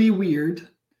completely weird,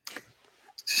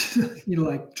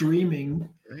 like dreaming.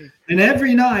 Right. And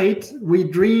every night we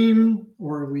dream,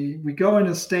 or we go in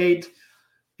a state,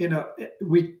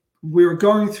 we're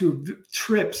going through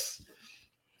trips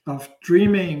of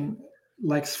dreaming,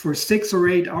 like for 6 or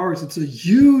 8 hours. It's a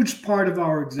huge part of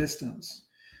our existence.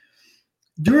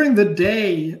 During the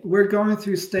day, we're going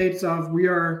through states of we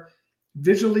are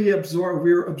visually absorbed,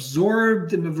 we're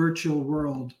absorbed in the virtual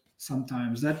world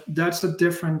sometimes. That's a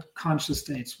different conscious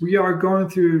states. We are going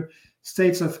through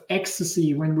states of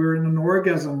ecstasy when we're in an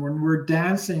orgasm, when we're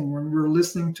dancing, when we're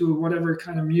listening to whatever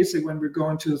kind of music, when we're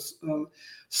going to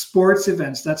sports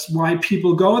events. That's why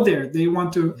people go there. They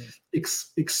want to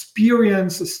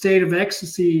experience a state of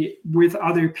ecstasy with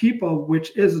other people,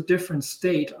 which is a different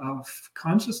state of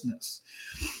consciousness.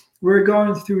 We're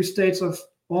going through states of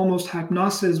almost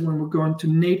hypnosis when we're going to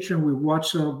nature and we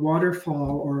watch a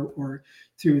waterfall, or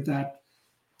through that,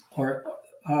 or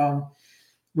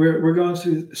we're going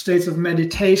through states of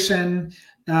meditation.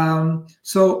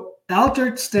 So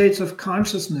altered states of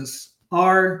consciousness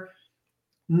are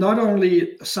not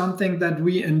only something that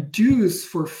we induce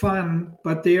for fun,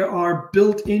 but they are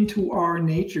built into our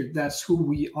nature. That's who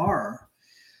we are.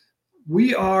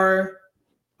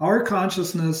 Our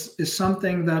consciousness is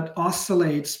something that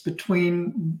oscillates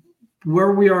between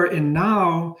where we are in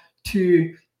now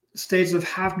to states of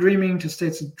half dreaming, to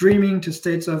states of dreaming, to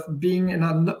states of being in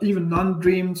an even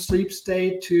non-dream sleep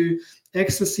state, to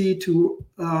ecstasy, to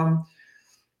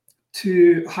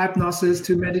hypnosis,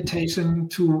 to meditation,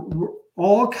 to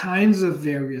all kinds of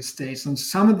various states. And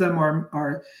some of them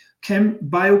are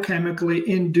biochemically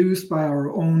induced by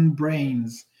our own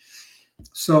brains.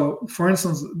 So, for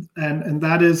instance, and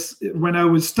that is when I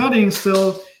was studying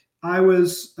still, I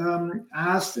was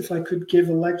asked if I could give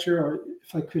a lecture, or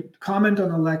if I could comment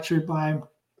on a lecture by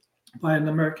an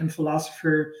American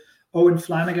philosopher, Owen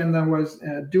Flanagan, that was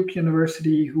at Duke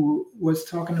University, who was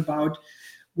talking about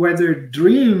whether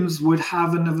dreams would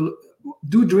have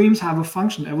do dreams have a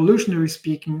function, evolutionary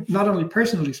speaking, not only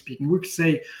personally speaking. We could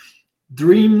say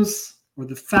dreams, or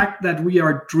the fact that we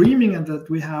are dreaming and that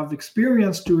we have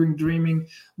experience during dreaming,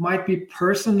 might be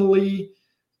personally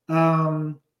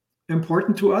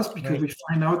important to us because we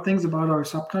find out things about our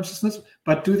subconsciousness.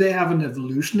 But do they have an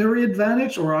evolutionary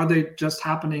advantage, or are they just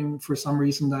happening for some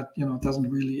reason that doesn't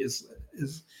really is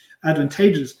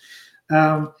advantageous?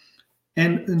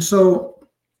 And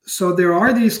so there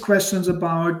are these questions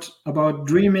about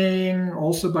dreaming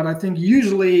also, but I think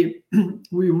usually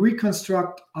we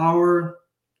reconstruct our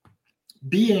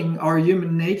being, our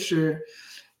human nature,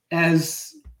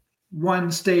 as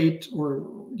one state, or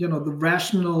the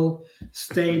rational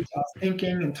state of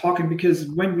thinking and talking, because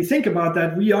when we think about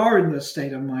that, we are in this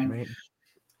state of mind. Right.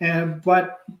 And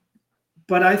but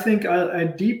I think I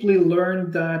deeply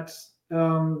learned that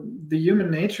the human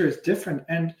nature is different,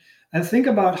 and think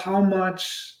about how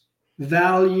much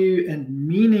value and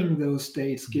meaning those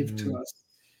states give to us.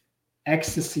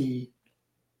 Ecstasy,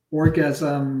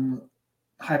 orgasm,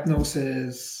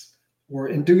 hypnosis, or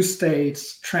induced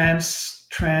states, trance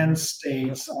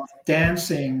states of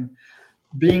dancing,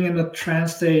 being in a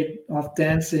trance state of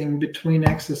dancing between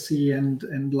ecstasy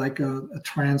and like a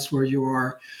trance where you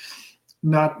are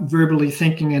not verbally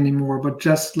thinking anymore, but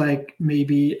just like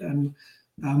maybe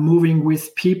moving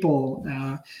with people.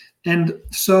 And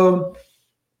so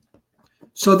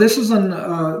this is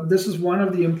one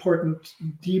of the important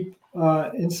deep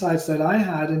insights that I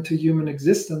had into human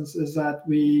existence, is that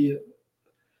we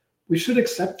should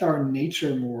accept our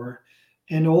nature more.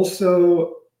 And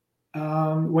also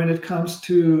when it comes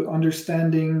to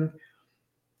understanding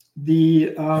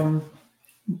the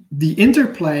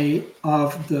interplay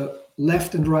of the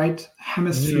left and right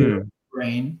hemisphere of the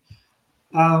brain,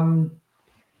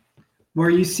 where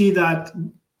you see that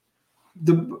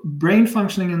the brain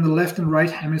functioning in the left and right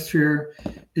hemisphere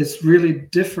is really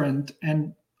different.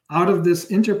 And out of this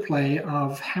interplay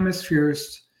of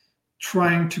hemispheres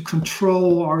trying to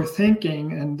control our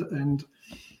thinking and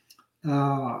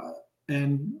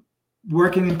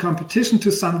working in competition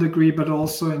to some degree, but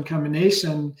also in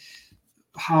combination,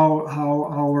 how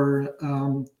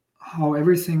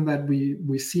everything that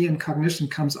we see in cognition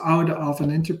comes out of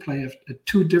an interplay of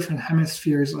two different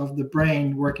hemispheres of the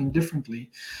brain working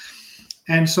differently.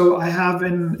 And so I have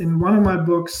in one of my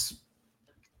books,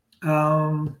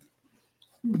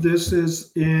 this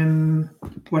is in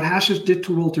What Hashish Did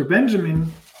to Walter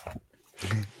Benjamin,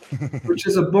 which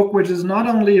is a book which is not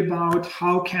only about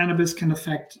how cannabis can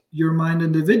affect your mind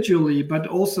individually, but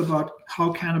also about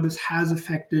how cannabis has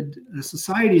affected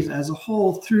societies as a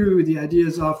whole through the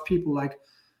ideas of people like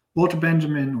Walter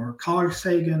Benjamin or Carl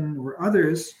Sagan or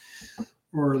others,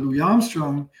 or Louis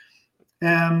Armstrong.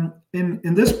 In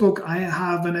this book, I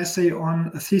have an essay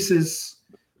on a thesis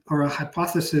or a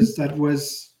hypothesis that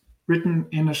was written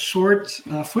in a short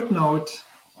footnote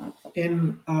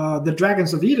in The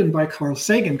Dragons of Eden by Carl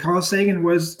Sagan. Carl Sagan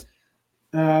was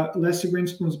Lester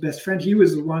Greenspoon's best friend. He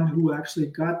was the one who actually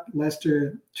got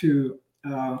Lester to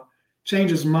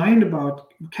change his mind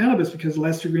about cannabis, because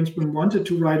Lester Greenspoon wanted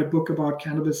to write a book about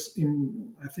cannabis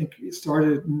I think it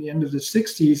started in the end of the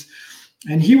 60s.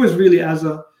 And he was really, as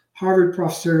a Harvard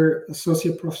professor,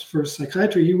 associate professor for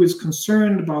psychiatry, he was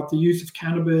concerned about the use of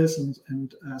cannabis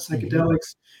and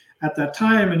psychedelics at that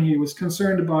time. And he was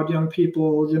concerned about young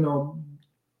people,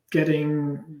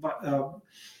 getting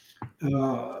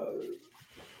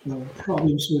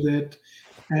problems with it.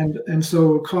 And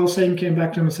so Carl Sagan came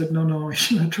back to him and said, no, you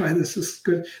should try this. This is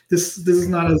good. This is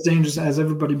not as dangerous as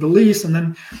everybody believes. And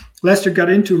then Lester got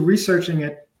into researching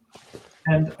it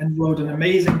and wrote an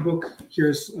amazing book.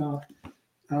 Here's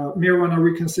Marijuana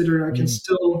Reconsidered. I can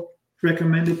still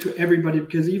recommend it to everybody,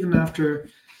 because even after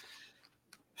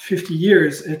 50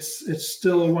 years, it's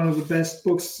still one of the best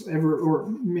books ever, or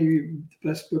maybe the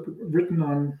best book written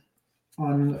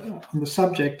on the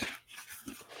subject.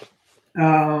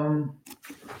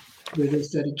 With his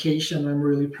dedication, I'm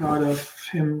really proud of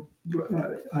him.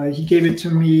 He gave it to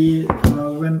me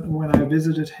when I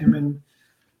visited him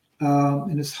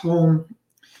in his home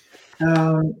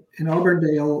in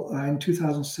Auburndale in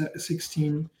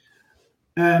 2016.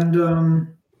 And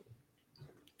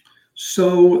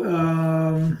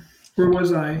where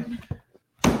was I?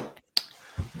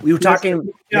 We were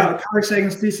talking. Yeah, Carl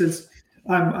Sagan's thesis.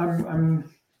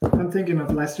 I'm thinking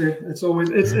of Lester. It's always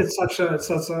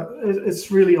it's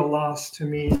really a loss to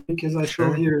me, because I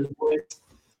still hear his voice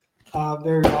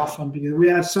very often, because we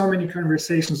had so many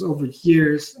conversations over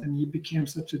years, and he became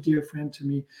such a dear friend to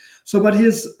me. So, but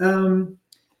his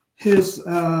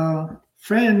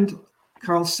friend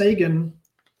Carl Sagan,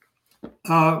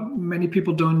 many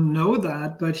people don't know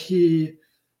that, but he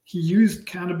used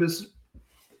cannabis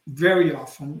very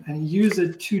often, and he used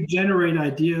it to generate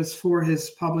ideas for his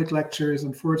public lectures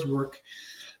and for his work.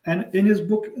 And in his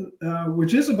book,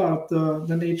 which is about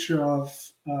the nature of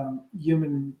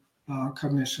human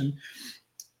cognition,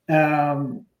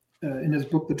 in his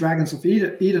book, The Dragons of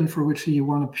Eden, for which he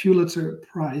won the Pulitzer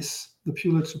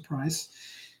Prize,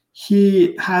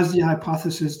 he has the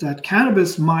hypothesis that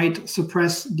cannabis might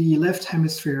suppress the left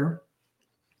hemisphere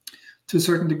to a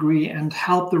certain degree and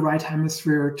help the right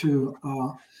hemisphere to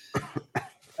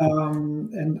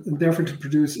and therefore to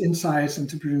produce insights and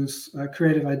to produce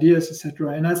creative ideas,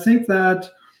 etc. And I think that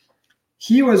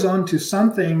he was onto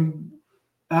something,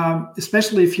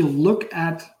 especially if you look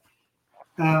at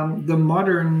the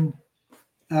modern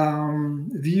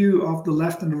view of the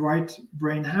left and the right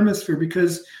brain hemisphere,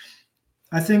 because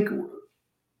I think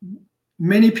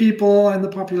many people in the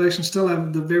population still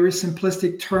have the very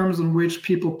simplistic terms in which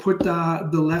people put the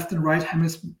left and right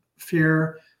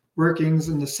hemisphere workings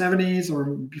in the 70s or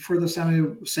before the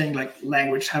 70s, saying like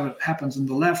language happens in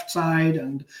the left side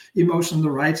and emotion on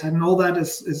the right side, and all that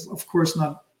is of course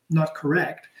not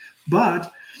correct.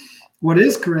 But what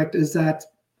is correct is that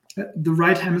the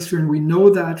right hemisphere, and we know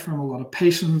that from a lot of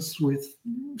patients with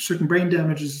certain brain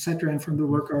damages, etc., and from the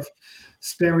work of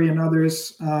Sperry and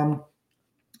others.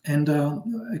 And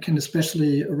I can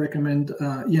especially recommend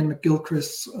Ian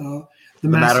McGilchrist's The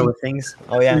Matter with Things.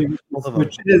 Oh yeah, both of them.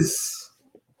 Which is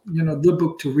the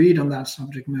book to read on that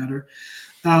subject matter,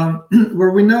 where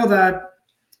we know that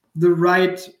the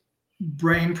right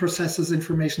brain processes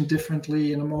information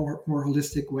differently in a more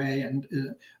holistic way, and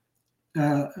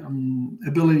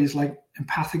abilities like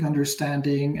empathic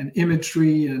understanding and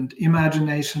imagery and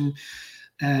imagination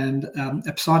and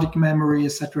episodic memory,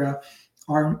 etc.,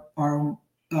 are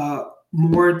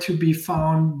more to be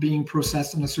found being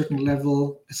processed on a certain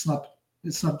level. It's not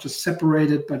just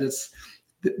separated, but it's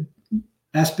the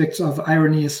aspects of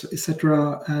irony,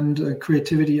 etc., and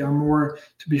creativity are more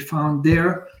to be found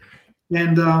there.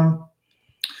 And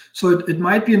so it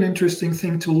might be an interesting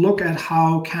thing to look at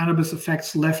how cannabis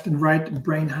affects left and right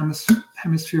brain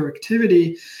hemisphere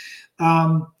activity.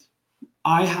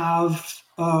 I have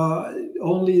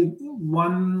only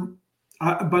one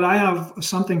but I have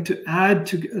something to add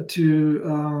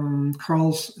to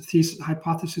Carl's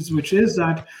hypothesis, which is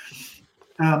that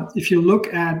if you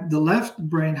look at the left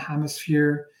brain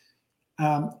hemisphere,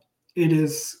 it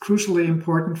is crucially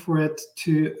important for it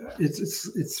to.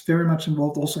 It's very much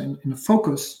involved also in the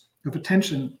focus of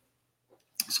attention.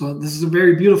 So this is a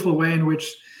very beautiful way in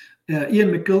which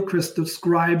Ian McGilchrist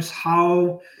describes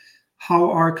how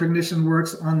our cognition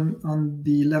works on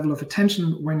the level of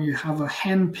attention. When you have a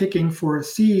hen picking for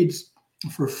seeds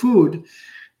for food,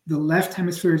 the left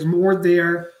hemisphere is more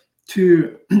there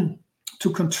to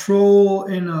control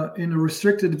in a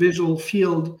restricted visual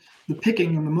field the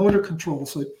picking and the motor control.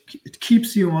 So it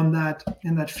keeps you in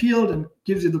that field and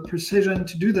gives you the precision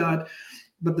to do that.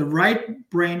 But the right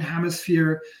brain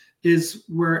hemisphere is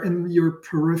where in your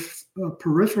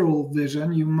peripheral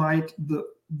vision you might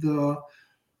the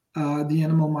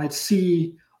animal might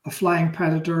see a flying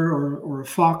predator or a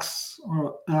fox,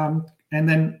 and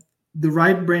then the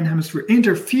right brain hemisphere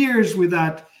interferes with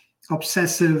that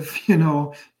obsessive,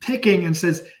 picking and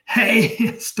says,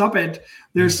 "Hey, stop it!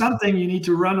 There's something you need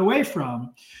to run away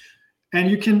from." And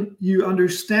you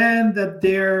understand that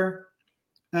there.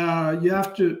 You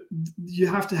have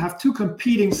to have two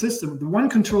competing systems. The one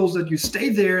controls that you stay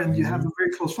there and you have a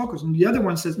very close focus, and the other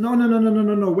one says,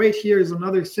 no, wait, here is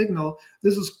another signal.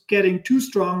 This is getting too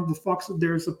strong. The fox,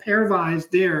 there's a pair of eyes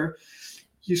there.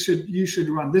 You should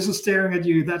run. This is staring at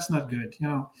you. That's not good.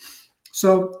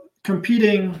 So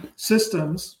competing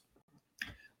systems,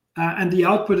 and the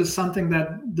output is something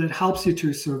that helps you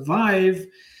to survive.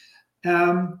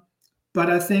 But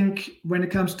I think when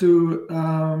it comes to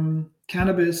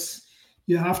cannabis,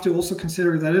 you have to also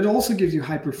consider that it also gives you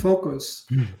hyperfocus.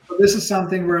 So this is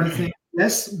something where I think,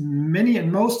 yes, many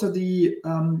and most of the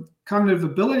cognitive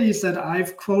abilities that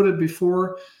I've quoted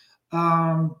before,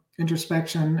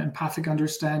 introspection, empathic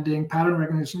understanding, pattern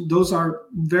recognition, those are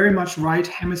very much more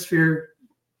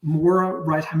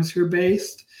right hemisphere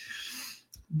based.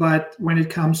 But when it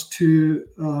comes to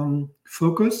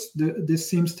focus, this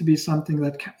seems to be something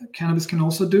that cannabis can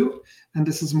also do, and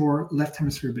this is more left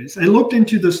hemisphere based. I looked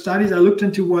into the studies, I looked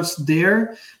into what's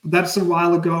there, but that's a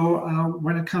while ago.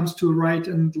 When it comes to right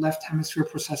and left hemisphere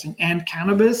processing and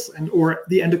cannabis or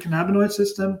the endocannabinoid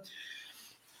system,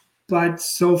 but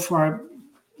so far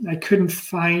I couldn't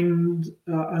find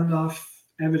enough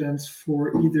evidence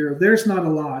for either. There's not a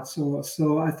lot,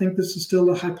 so I think this is still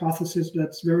a hypothesis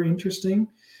that's very interesting,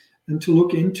 and to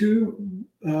look into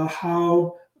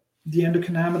how the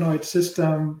endocannabinoid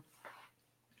system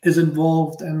is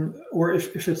involved, or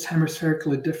if it's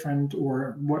hemispherically different,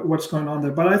 or what's going on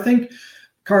there. But I think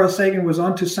Carl Sagan was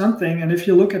onto something, and if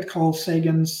you look at Carl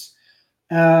Sagan's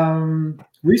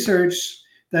research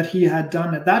that he had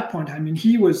done at that point, I mean,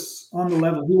 he was on the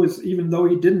level. He was, even though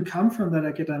he didn't come from that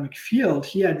academic field,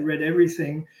 he had read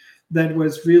everything that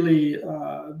was really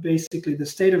basically the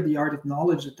state of the art of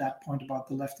knowledge at that point about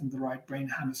the left and the right brain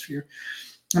hemisphere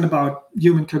and about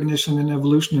human cognition in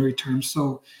evolutionary terms.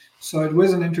 So it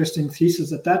was an interesting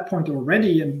thesis at that point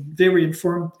already, and very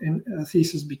informed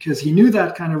thesis, because he knew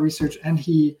that kind of research, and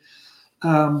he,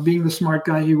 being the smart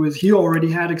guy he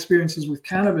already had experiences with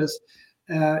cannabis.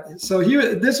 So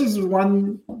this was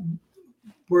one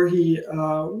where he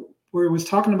was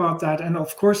talking about that, and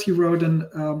of course he wrote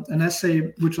an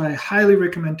essay which I highly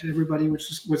recommend to everybody,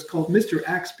 which was called Mr.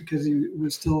 X, because he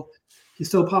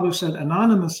still published that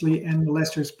anonymously in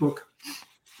Lester's book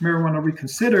Marijuana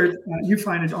Reconsidered. You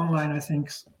find it online, I think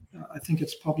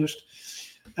it's published,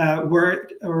 where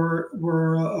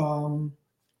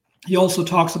he also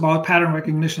talks about pattern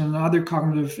recognition and other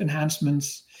cognitive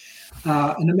enhancements.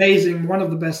 An amazing, one of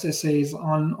the best essays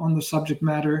on the subject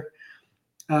matter.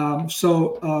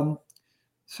 So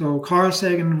Carl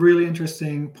Sagan, really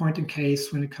interesting point in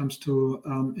case when it comes to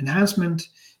enhancement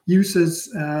uses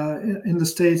in the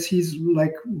States. He's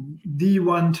like the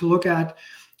one to look at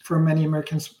for many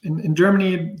Americans. In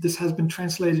Germany, this has been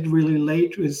translated really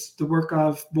late, is the work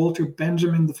of Walter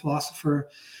Benjamin, the philosopher,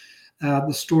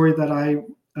 the story that I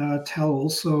tell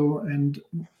also, and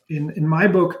in my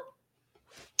book,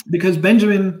 because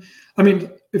Benjamin, I mean,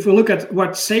 if we look at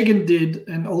what Sagan did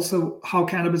and also how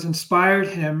cannabis inspired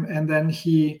him, and then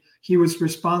he was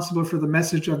responsible for the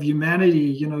message of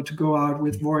humanity, to go out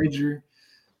with Voyager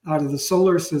out of the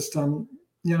solar system,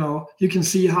 you can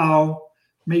see how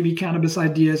maybe cannabis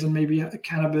ideas and maybe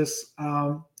cannabis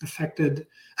affected,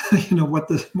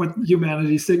 what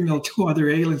humanity signaled to other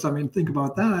aliens. I mean, think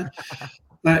about that.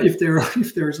 If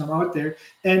there's some out there,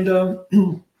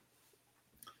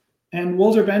 and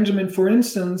Walter Benjamin, for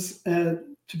instance,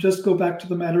 to just go back to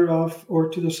the matter of, or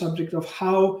to the subject of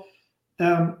how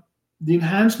the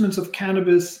enhancements of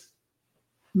cannabis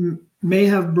may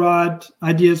have brought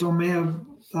ideas or may have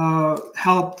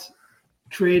helped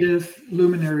creative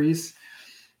luminaries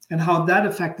and how that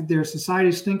affected their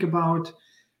societies. Think about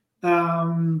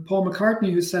Paul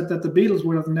McCartney, who said that the Beatles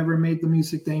would have never made the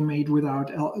music they made without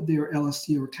their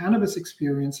LSD or cannabis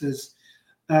experiences.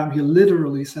 He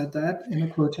literally said that in a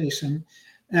quotation.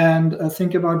 And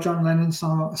think about John Lennon's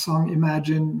song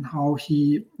 "Imagine," how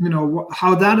he,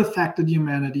 how that affected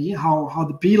humanity, how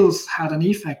the Beatles had an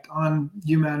effect on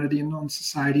humanity and on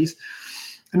societies.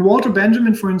 And Walter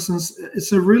Benjamin, for instance,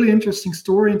 it's a really interesting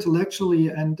story intellectually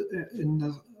and in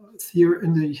the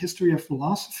history of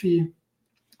philosophy,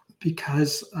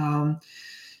 because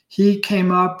he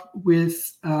came up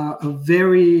with one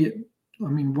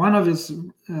of his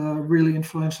really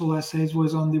influential essays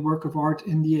was on the work of art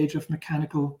in the age of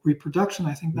mechanical reproduction.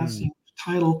 I think that's the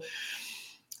title,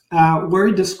 where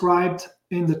he described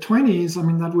in the 20s,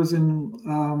 that was in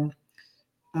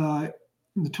the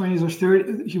 20s or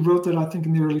 30s. He wrote that, I think,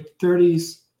 in the early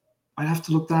 30s. I have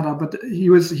to look that up, but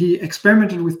he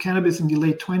experimented with cannabis in the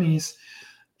late 20s.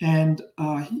 And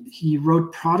he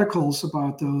wrote protocols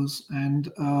about those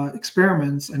and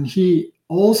experiments. And he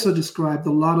also described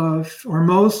a lot of, or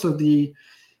most of the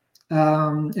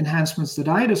enhancements that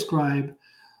I describe.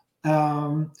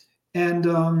 And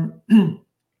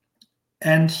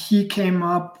he came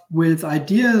up with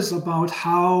ideas about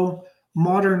how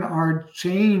modern art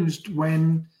changed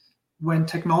when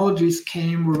technologies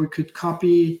came where we could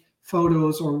copy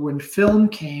photos, or when film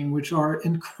came, which were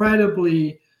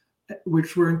incredibly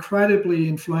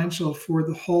influential for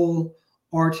the whole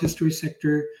art history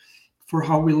sector, for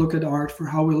how we look at art, for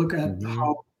how we look at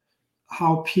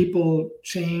how people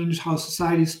change, how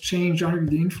societies change under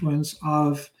the influence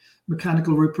of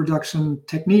mechanical reproduction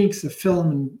techniques of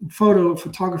film and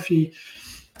photography.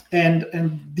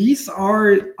 And these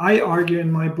are, I argue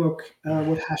in my book,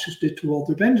 what Hashish did to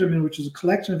Walter Benjamin, which is a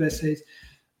collection of essays,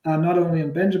 not only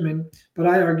on Benjamin, but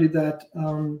I argue that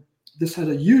this had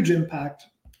a huge impact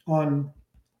on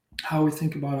how we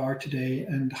think about art today,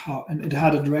 and it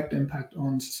had a direct impact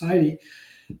on society.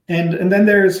 And then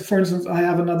there's, for instance, I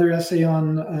have another essay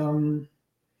on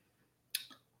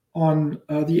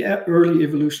the early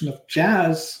evolution of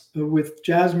jazz, with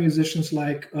jazz musicians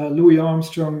like Louis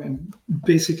Armstrong and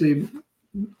basically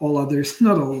all others,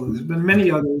 not all others, but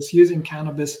many others, using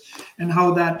cannabis, and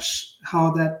how that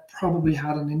probably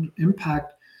had an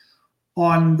impact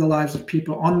on the lives of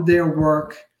people, on their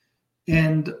work,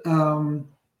 and on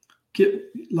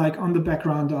the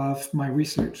background of my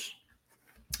research.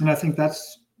 And I think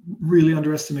that's really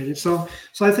underestimated. So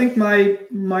I think my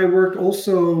work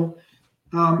also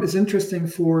is interesting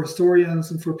for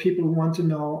historians and for people who want to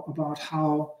know about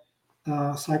how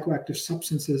psychoactive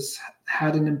substances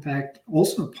had an impact,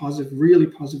 also a positive, really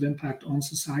positive impact on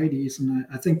societies. And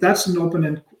I think that's an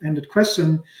open-ended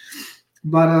question,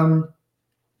 but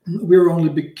we're only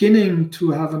beginning to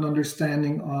have an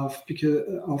understanding of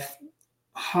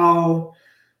how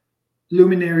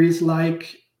luminaries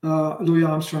like Louis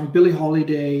Armstrong, Billie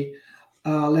Holiday,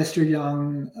 Lester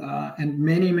Young, and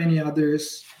many, many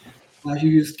others who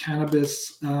used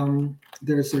cannabis.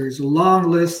 There's a long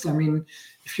list. I mean,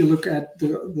 if you look at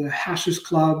the Hashish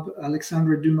Club,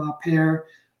 Alexandre Dumas père,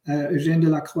 Eugène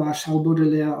Delacroix, Charles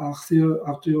Baudelaire, Arthur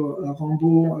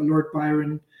Rimbaud, Lord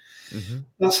Byron,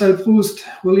 Marcel Proust,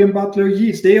 William Butler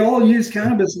Yeats, they all used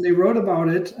cannabis and they wrote about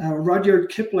it. Rudyard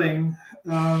Kipling,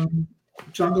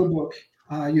 Jungle Book,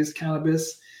 used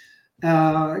cannabis.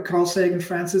 Carl Sagan,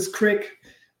 Francis Crick,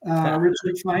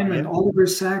 Richard Feynman, Oliver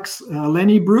Sacks,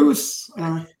 Lenny Bruce,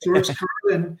 George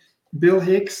Carlin, Bill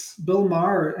Hicks, Bill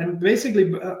Maher. And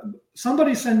basically,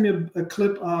 somebody sent me a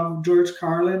clip of George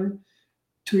Carlin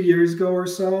 2 years ago or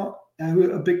so,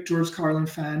 a big George Carlin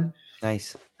fan.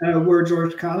 Nice. Where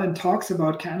George Carlin talks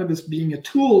about cannabis being a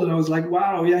tool. And I was like,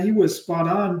 wow, yeah, he was spot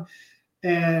on.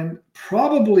 And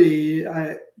probably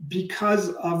because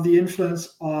of the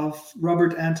influence of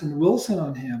Robert Anton Wilson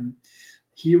on him,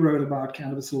 he wrote about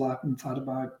cannabis a lot and thought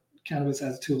about cannabis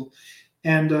as a tool.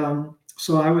 And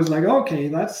so I was like, okay,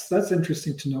 that's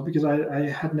interesting to know, because I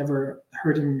had never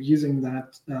heard him using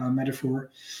that metaphor.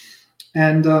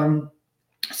 And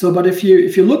but if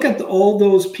you look at all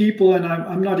those people, and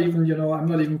I'm not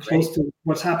even close to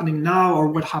what's happening now, or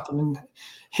what happened in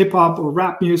hip hop or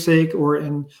rap music, or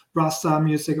in Rasta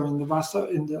music, or in the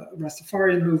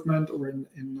Rastafarian movement, or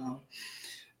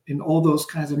in all those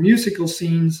kinds of musical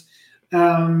scenes,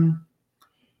 reggae,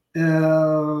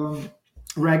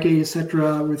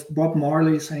 etc., with Bob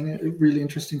Marley saying really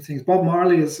interesting things. Bob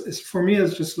Marley is for me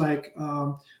is just like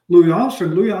Louis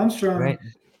Armstrong. Louis Armstrong, right.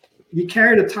 he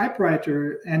carried a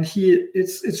typewriter, and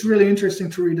it's really interesting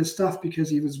to read his stuff because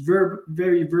he was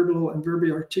very verbal and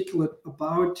very articulate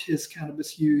about his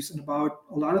cannabis use and about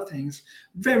a lot of things.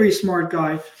 Very smart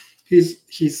guy. He's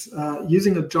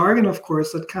using a jargon, of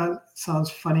course, that kind of sounds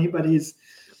funny, but he's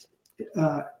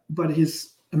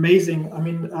amazing. I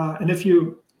mean, and if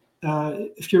you're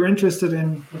interested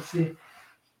in, let's see,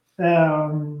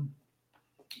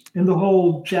 in the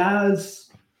whole jazz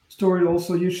story,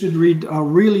 also you should read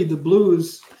Really the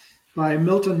Blues by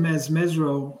Milton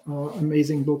Mesro,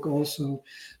 amazing book also.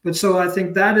 But so I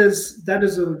think that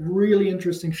is a really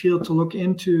interesting field to look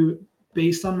into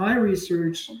based on my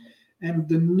research and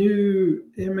the new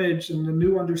image and the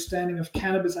new understanding of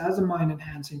cannabis as a mind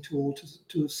enhancing tool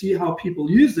to see how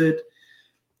people use it,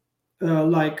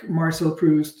 like Marcel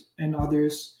Proust and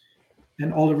others,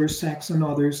 and Oliver Sacks and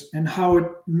others, and how it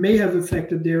may have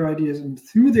affected their ideas, and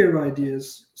through their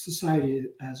ideas, society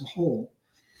as a whole.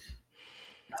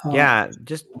 Yeah,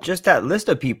 just that list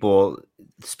of people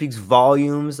speaks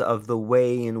volumes of the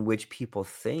way in which people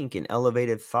think and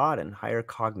elevated thought and higher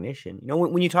cognition. You know,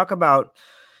 when you talk about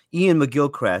Ian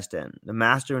McGilchrist and The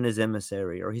Master and His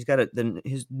Emissary, or he's got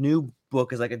his new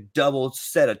book is like a double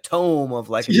set, a tome of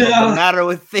like the matter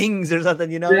with things or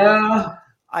something, you know? Yeah.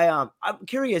 I'm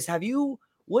curious, have you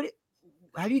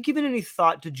given any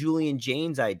thought to Julian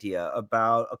Jaynes' idea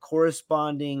about a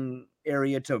corresponding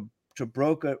area to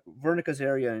Wernicke's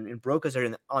area and Broca's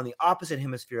area on the opposite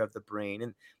hemisphere of the brain?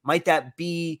 And might that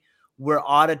be where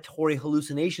auditory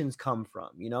hallucinations come from,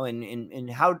 you know, and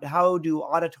how do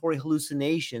auditory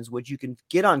hallucinations, which you can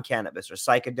get on cannabis or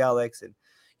psychedelics, and,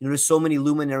 you know, there's so many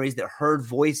luminaries that heard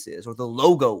voices or the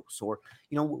logos, or,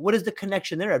 you know, what is the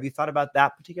connection there? Have you thought about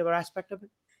that particular aspect of it?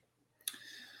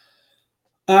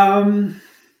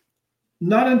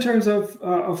 Not in terms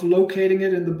of locating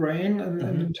it in the brain,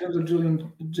 and in terms of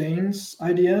Julian Jaynes'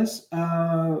 ideas,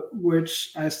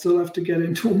 which I still have to get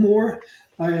into more.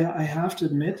 I have to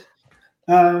admit,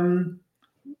 but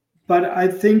I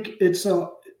think it's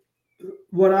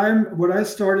what I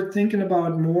started thinking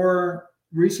about more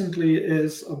recently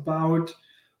is about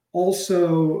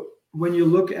also when you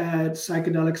look at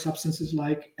psychedelic substances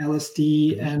like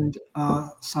LSD and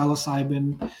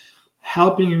psilocybin,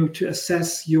 helping you to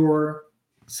assess your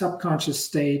subconscious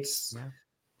states,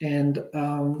 and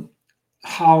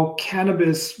how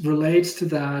cannabis relates to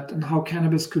that, and how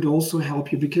cannabis could also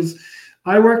help you, because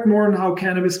I work more on how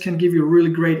cannabis can give you really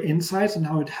great insights and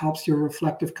how it helps your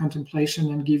reflective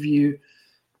contemplation and give you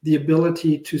the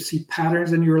ability to see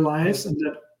patterns in your lives, and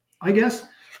that I guess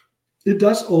it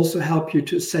does also help you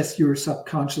to assess your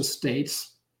subconscious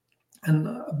states,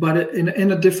 and but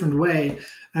in a different way.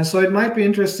 And so it might be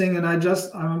interesting. And I'm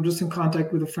just in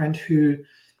contact with a friend who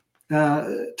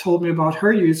told me about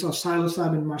her use of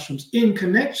psilocybin mushrooms in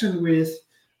connection with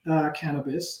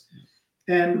cannabis,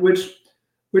 and which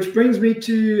brings me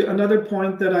to another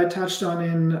point that I touched on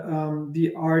in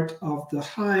The Art of the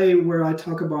High, where I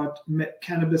talk about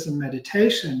cannabis and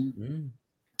meditation,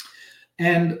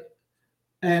 and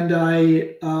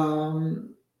I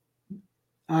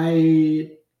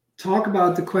talk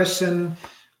about the question: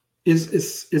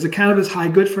 is a cannabis high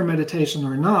good for meditation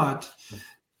or not?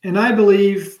 And I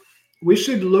believe we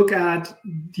should look at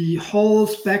the whole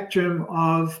spectrum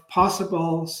of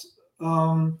possible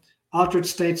altered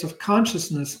states of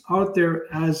consciousness out there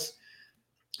as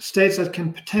states that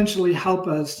can potentially help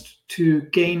us to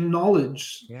gain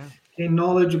knowledge. Gain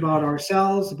knowledge about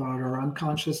ourselves, about our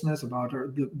unconsciousness, about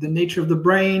the nature of the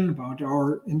brain, about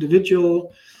our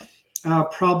individual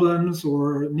problems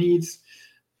or needs.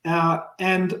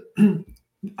 And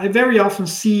I very often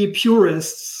see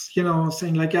purists, you know,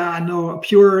 saying like, no, a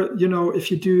pure, you know,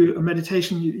 if you do a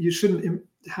meditation, you shouldn't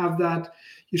have that.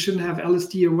 You shouldn't have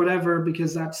LSD or whatever,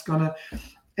 because that's gonna,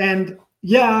 and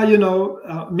yeah, you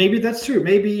know, maybe that's true.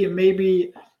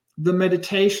 Maybe the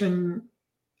meditation,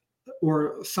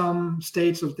 or some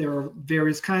states of, there are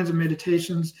various kinds of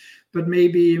meditations, but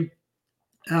maybe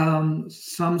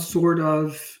some sort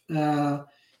of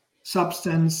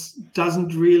substance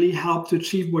doesn't really help to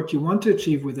achieve what you want to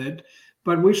achieve with it.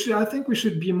 But I think we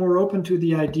should be more open to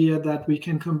the idea that we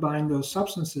can combine those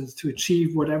substances to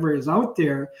achieve whatever is out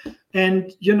there.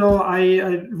 And, you know,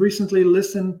 I recently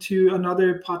listened to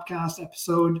another podcast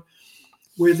episode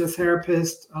with a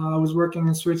therapist. I was working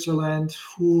in Switzerland,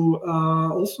 who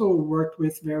also worked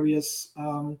with various,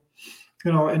 you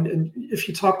know, and if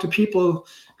you talk to people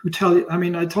who tell you, I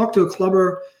mean, I talked to a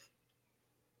clubber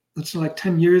that's like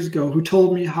 10 years ago, who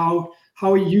told me how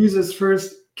he uses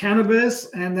first cannabis,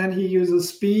 and then he uses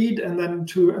speed, and then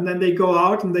they go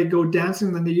out and they go dancing,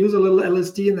 and then they use a little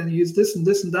LSD, and then they use this and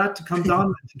this and that to come down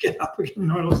and to get up again.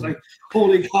 And I was like,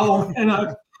 holy cow, and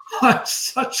I'm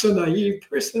such a naive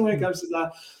person when it comes to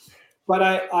that. But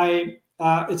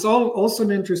it's also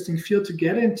an interesting field to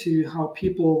get into, how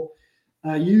people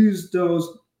use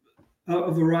those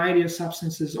a variety of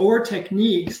substances or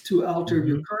techniques to alter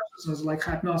your consciousness, like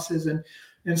hypnosis,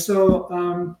 and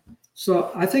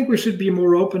so I think we should be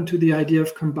more open to the idea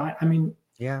of combine. I mean,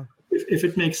 Yeah. if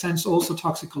it makes sense, also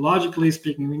toxicologically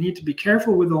speaking, we need to be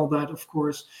careful with all that, of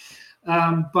course.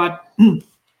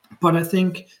 But I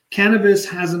think cannabis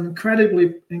has an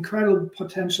incredible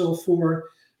potential for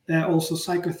also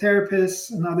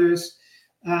psychotherapists and others.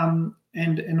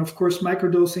 And of course,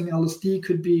 microdosing LSD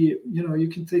could be, you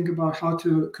can think about how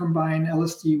to combine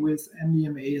LSD with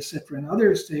MDMA, etc., and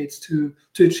other states to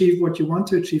achieve what you want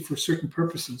to achieve for certain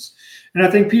purposes. And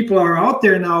I think people are out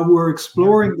there now who are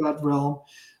exploring that realm.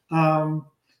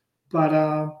 But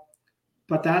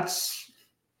that's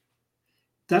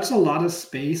a lot of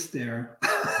space there.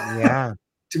 Yeah.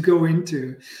 To go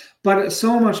into, but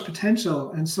so much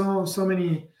potential and so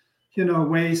many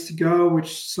ways to go,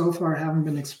 which so far haven't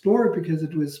been explored because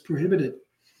it was prohibited.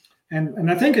 And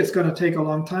I think it's going to take a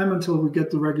long time until we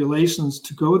get the regulations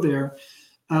to go there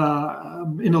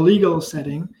in a legal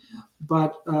setting.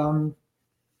 But I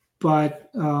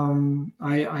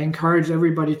encourage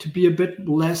everybody to be a bit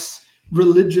less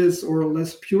religious or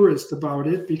less purist about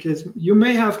it, because you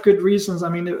may have good reasons. I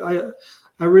mean,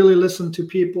 I really listen to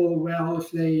people, well,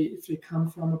 if they come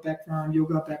from a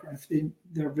yoga background, if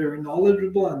they're very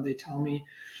knowledgeable, and they tell me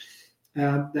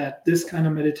that this kind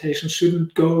of meditation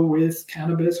shouldn't go with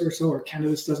cannabis or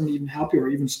cannabis doesn't even help you or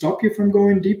even stop you from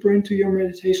going deeper into your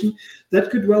meditation.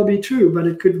 That could well be true, but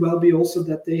it could well be also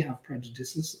that they have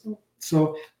prejudices.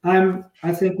 So I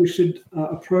think we should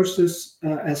approach this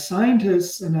as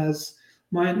scientists and as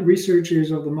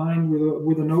researchers of the mind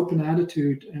with an open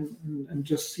attitude, and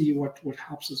just see what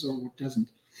helps us or what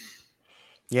doesn't.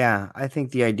 Yeah, I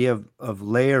think the idea of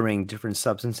layering different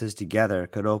substances together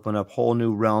could open up whole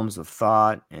new realms of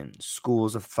thought and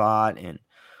schools of thought, and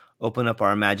open up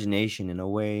our imagination in a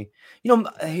way.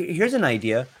 Here's an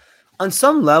idea. On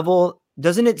some level,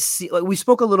 doesn't it see, like we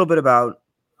spoke a little bit about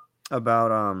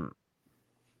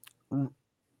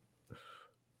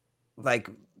like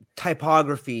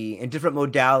typography and different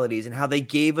modalities, and how they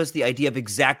gave us the idea of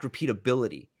exact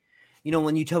repeatability.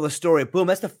 When you tell a story, boom,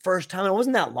 that's the first time. It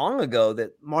wasn't that long ago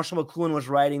that Marshall McLuhan was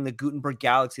writing the Gutenberg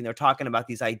Galaxy, and they're talking about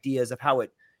these ideas of how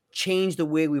it changed the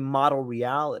way we model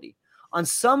reality. On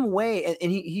some way,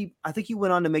 and he I think he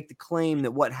went on to make the claim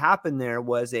that what happened there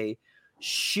was a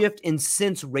shift in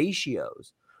sense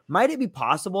ratios. Might it be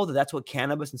possible that that's what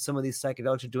cannabis and some of these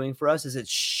psychedelics are doing for us? Is it's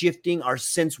shifting our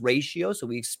sense ratio so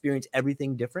we experience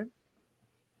everything different?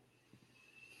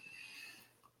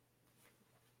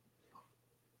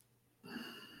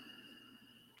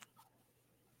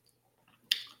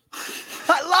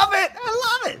 I love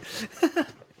it.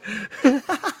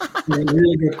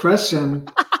 Really good question.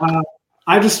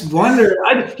 I just wonder.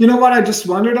 You know what I just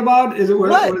wondered about is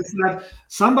was that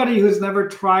somebody who's never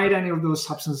tried any of those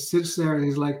substances sits there and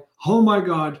he's like, "Oh my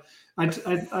God,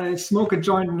 I smoke a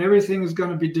joint and everything is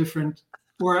going to be different,"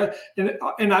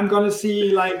 and I'm going to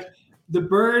see like the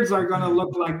birds are going to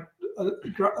look like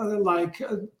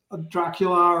a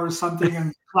Dracula or something,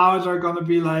 and clouds are going to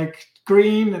be like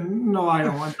green, and no, I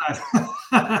don't want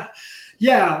that.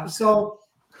 Yeah, so.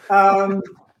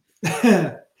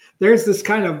 There's this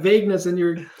kind of vagueness in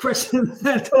your question.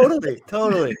 Totally.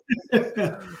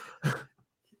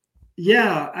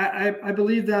 Yeah, I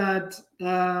believe that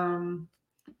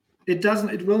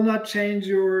it will not change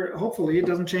hopefully it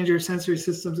doesn't change your sensory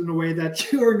systems in a way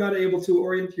that you are not able to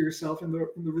orient yourself in the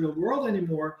real world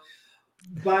anymore.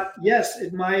 But yes,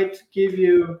 it might give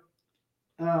you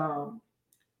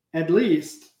at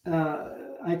least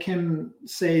I can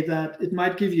say that it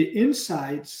might give you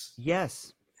insights.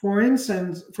 Yes. For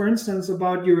instance,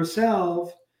 about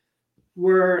yourself,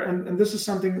 and this is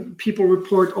something people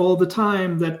report all the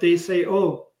time, that they say,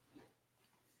 "Oh,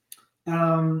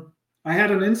 I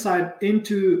had an insight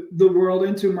into the world,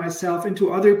 into myself,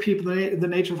 into other people, the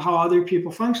nature of how other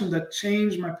people function, that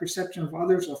changed my perception of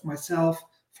others, of myself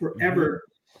forever."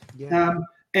 Mm-hmm. Yeah.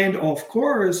 And of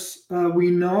course,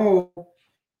 we know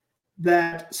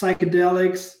that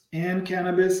psychedelics and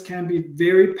cannabis can be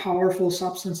very powerful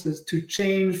substances to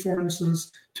change, for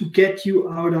instance, to get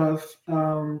you out of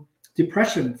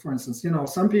depression, for instance.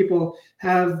 Some people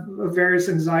have various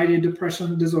anxiety,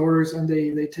 depression disorders, and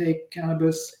they take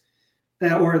cannabis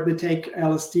or they take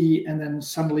LSD and then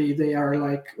suddenly they are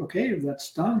like, okay,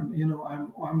 that's done.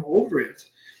 I'm over it.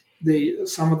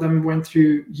 Some of them went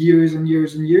through years and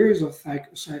years and years of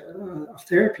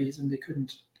therapies, and they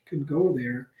couldn't go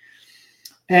there.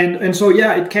 And so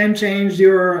yeah, it can change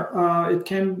it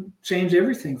can change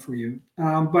everything for you.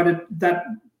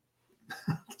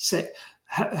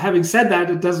 Having said that,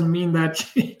 it doesn't mean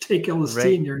that you take LSD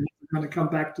Right. and you're never going to come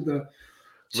back to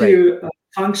Right.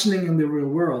 functioning in the real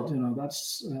world.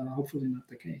 That's hopefully not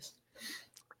the case.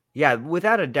 Yeah,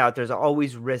 without a doubt, there's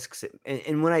always risks.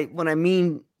 And when I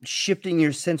mean shifting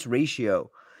your sense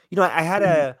ratio, I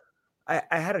had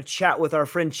I had a chat with our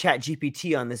friend Chat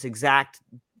GPT on this exact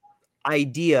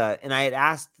idea, and I had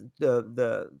asked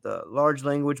the large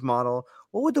language model,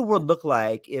 what would the world look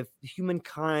like if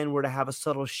humankind were to have a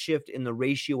subtle shift in the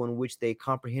ratio in which they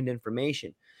comprehend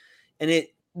information? And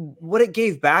what it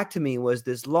gave back to me was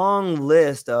this long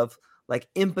list of like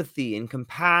empathy and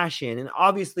compassion. And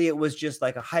obviously it was just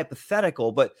like a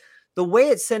hypothetical, but the way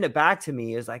it sent it back to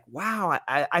me is like, wow,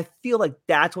 I feel like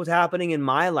that's what's happening in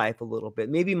my life a little bit.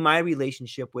 Maybe my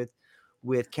relationship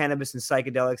with cannabis and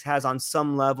psychedelics has on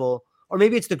some level, or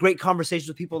maybe it's the great conversations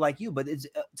with people like you, but it's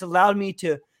allowed me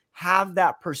to have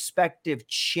that perspective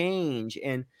change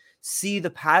and see the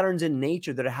patterns in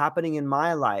nature that are happening in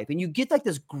my life. And you get like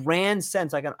this grand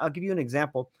sense. Like, I'll give you an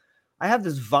example. I have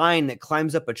this vine that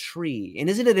climbs up a tree. And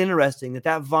isn't it interesting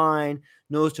that vine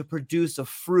knows to produce a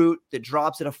fruit that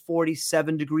drops at a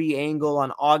 47-degree angle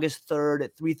on August 3rd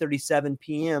at 3:37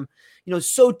 p.m.?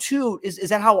 So too, is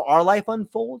that how our life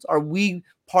unfolds? Are we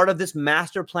part of this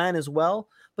master plan as well?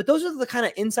 But those are the kind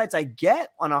of insights I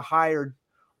get when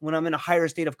I'm in a higher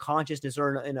state of consciousness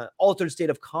or in an altered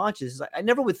state of consciousness. I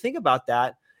never would think about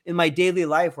that in my daily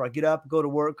life, where I get up, go to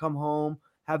work, come home,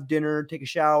 have dinner, take a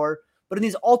shower. But in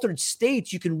these altered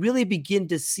states, you can really begin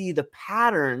to see the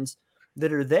patterns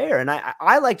that are there. And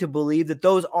I like to believe that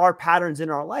those are patterns in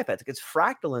our life. I think it's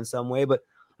fractal in some way, but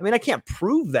I mean, I can't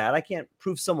prove that. I can't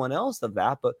prove someone else of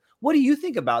that. But what do you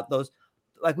think about those?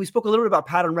 Like, we spoke a little bit about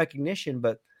pattern recognition,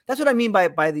 but that's what I mean by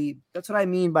the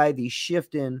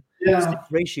shift in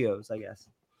ratios, I guess.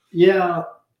 Yeah.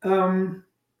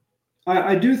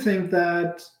 I do think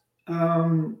that,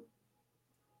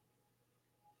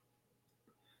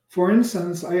 for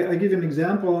instance, I give an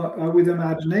example with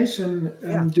imagination.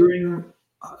 Yeah. During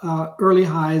early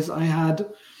highs, I had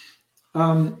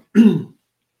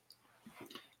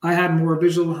I had more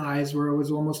visual highs where I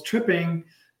was almost tripping,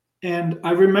 and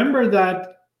I remember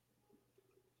that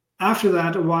after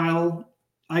that, a while,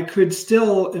 I could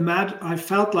still imagine. I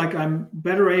felt like I'm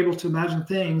better able to imagine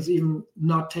things, even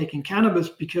not taking cannabis,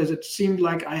 because it seemed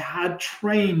like I had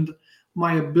trained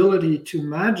my ability to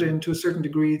imagine to a certain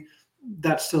degree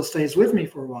that still stays with me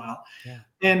for a while. Yeah.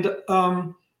 And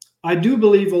I do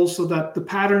believe also that the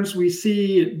patterns we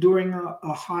see during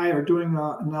a high or during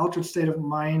an altered state of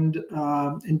mind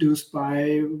induced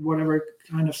by whatever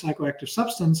kind of psychoactive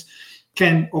substance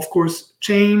can, of course,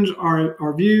 change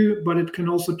our view, but it can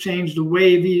also change the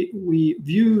way we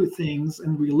view things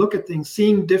and we look at things,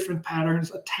 seeing different patterns,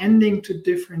 attending to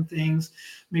different things,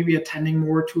 maybe attending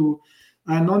more to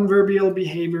nonverbal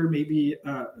behavior, maybe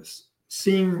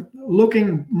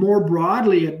looking more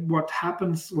broadly at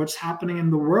what's happening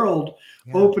in the world,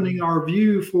 opening our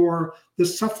view for the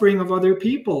suffering of other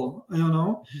people,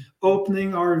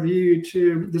 opening our view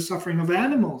to the suffering of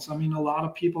animals. I mean, a lot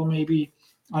of people maybe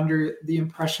under the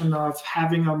impression of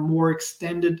having a more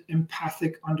extended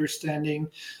empathic understanding,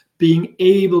 being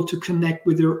able to connect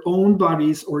with their own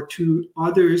bodies or to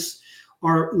others,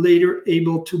 are later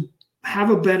able to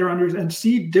have a better understanding and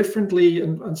see differently,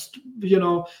 and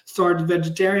start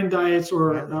vegetarian diets,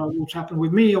 or which happened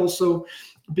with me also,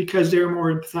 because they're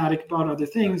more empathetic about other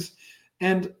things.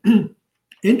 And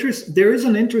there is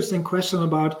an interesting question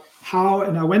about how,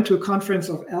 and I went to a conference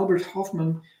of Albert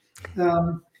Hoffman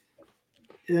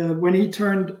when he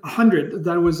turned 100.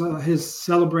 That was his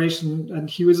celebration, and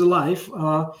he was alive.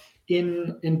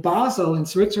 In Basel, in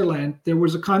Switzerland, there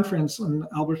was a conference on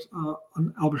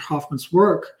Albert Hoffman's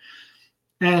work.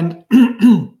 And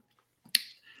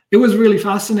it was really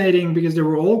fascinating because there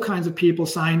were all kinds of people,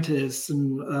 scientists,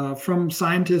 and from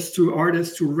scientists to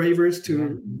artists to ravers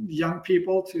to young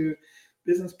people to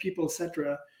business people,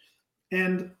 etc.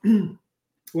 And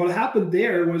what happened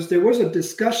there was a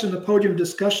discussion, a podium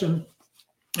discussion.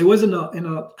 It was in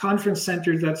a conference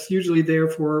center that's usually there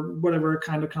for whatever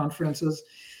kind of conferences.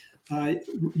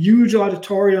 Huge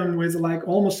auditorium with like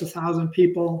almost 1,000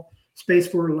 people, space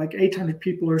for like 800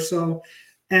 people or so.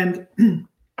 And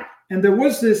there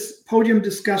was this podium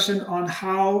discussion on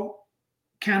how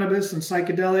cannabis and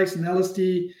psychedelics and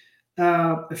LSD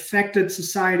affected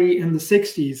society in the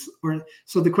 60s. Or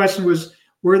so the question was,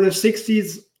 were the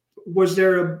 60s, was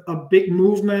there a big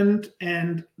movement,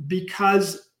 and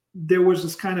because there was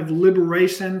this kind of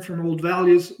liberation from old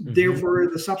values, therefore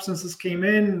the substances came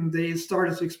in and they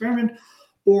started to experiment?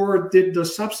 Or did the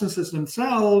substances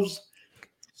themselves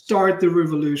start the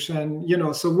revolution?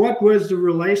 So what was the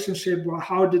relationship?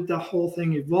 How did the whole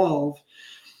thing evolve?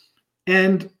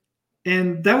 And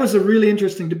that was a really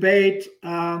interesting debate,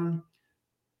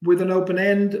 with an open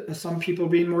end. Some people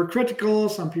being more critical,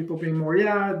 some people being more,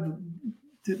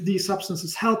 these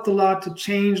substances helped a lot to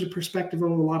change the perspective of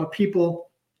a lot of people.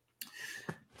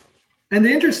 And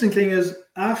the interesting thing is,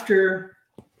 after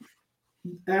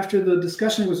the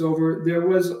discussion was over, there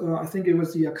was, I think it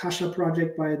was the Akasha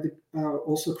Project by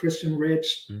also Christian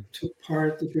Rich took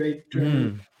part, the great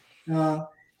German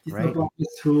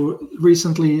ethnobotanist who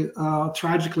recently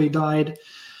tragically died.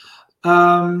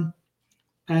 And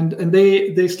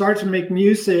they started to make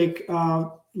music,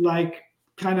 like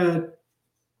kind of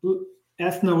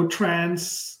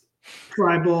ethno-trance,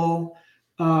 tribal,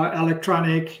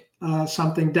 electronic,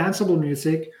 something danceable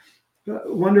music.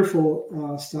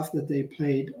 Wonderful stuff that they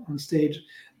played on stage.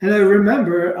 And I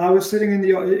remember I was sitting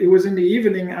it was in the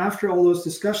evening after all those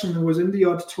discussions. It was in the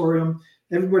auditorium.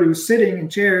 Everybody was sitting in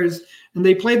chairs and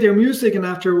they played their music. And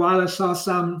after a while, I saw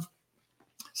some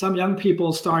young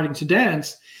people starting to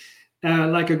dance,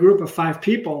 like a group of 5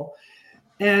 people.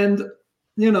 And,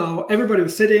 everybody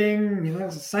was sitting, it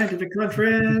was a scientific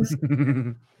conference.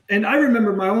 And I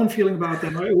remember my own feeling about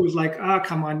that. It was like,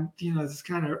 come on, it's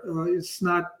kind of, it's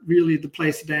not really the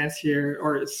place to dance here,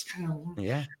 or it's kind of,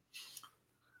 yeah.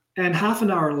 And half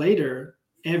an hour later,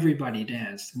 everybody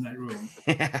danced in that room.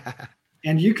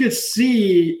 And you could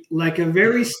see like a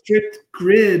very strict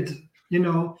grid,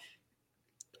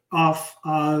 of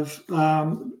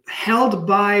held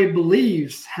by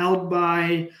beliefs, held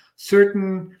by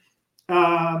certain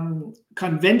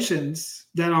conventions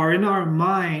that are in our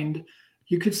mind.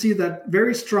 You could see that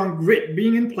very strong grid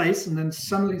being in place, and then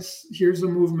suddenly here's a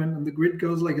movement, and the grid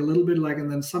goes like a little bit like,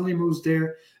 and then suddenly moves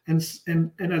there, and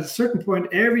at a certain point,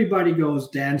 everybody goes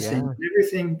dancing. Yeah.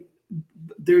 Everything,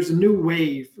 there's a new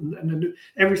wave, and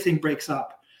everything breaks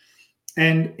up,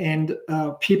 and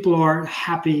people are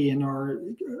happy and are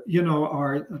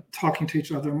talking to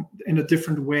each other in a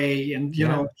different way, and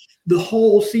the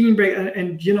whole scene break,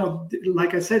 and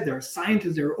like I said, there are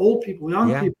scientists, there are old people,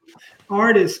 young people,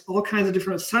 artists, all kinds of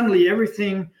different. Suddenly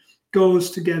everything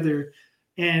goes together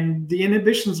and the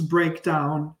inhibitions break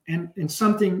down, and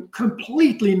something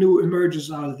completely new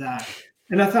emerges out of that.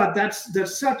 And I thought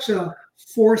that's such a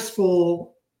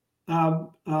forceful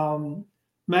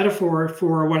metaphor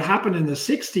for what happened in the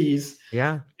 60s.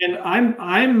 Yeah. And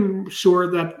I'm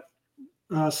sure that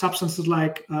substances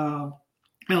like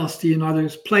LSD and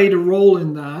others played a role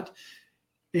in that.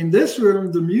 In this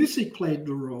room, the music played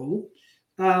the role.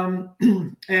 And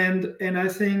I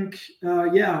think,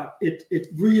 it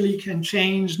really can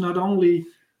change not only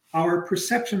our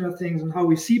perception of things and how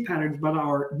we see patterns, but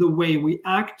the way we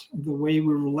act, the way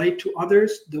we relate to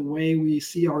others, the way we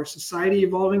see our society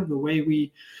evolving, the way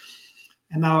we.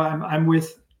 And now I'm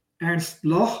with Ernst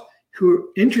Bloch,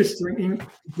 who, interesting,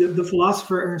 the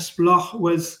philosopher Ernst Bloch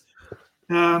was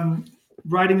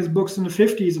writing his books in the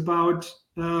 50s about.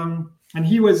 And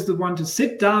he was the one to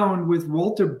sit down with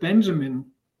Walter Benjamin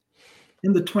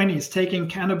in the 20s, taking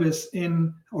cannabis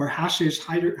or hashish,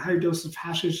 high dose of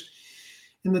hashish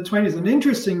in the 20s. And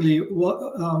interestingly,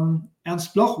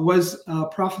 Ernst Bloch was a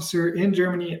professor in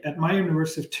Germany at my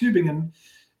University of Tübingen,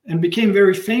 and became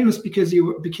very famous because he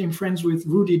became friends with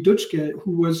Rudi Dutschke,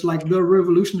 who was like the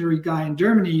revolutionary guy in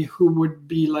Germany, who would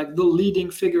be like the leading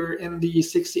figure in the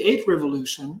 68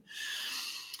 revolution.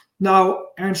 Now,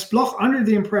 Ernst Bloch, under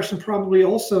the impression probably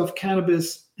also of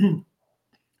cannabis,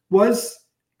 was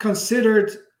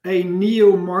considered a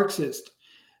neo-Marxist.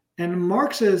 And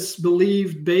Marxists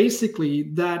believed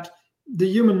basically that the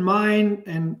human mind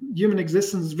and human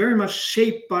existence is very much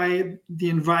shaped by the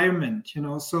environment,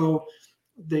 so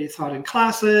they thought in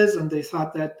classes, and they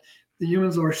thought that the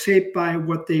humans are shaped by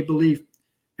what they believe.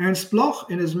 Ernst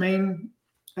Bloch, in his main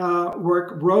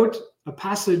work, wrote a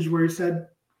passage where he said,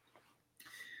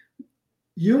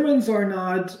 humans are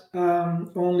not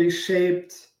only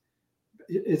shaped.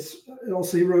 It's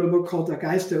also, he wrote a book called Der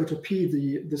Geist der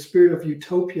Utopie, the spirit of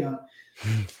utopia.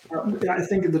 I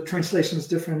think the translation is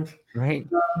different, right,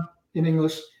 in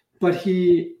English, but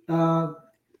he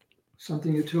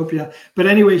something utopia. But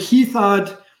anyway, he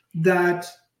thought that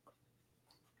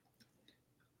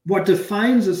what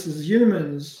defines us as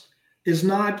humans is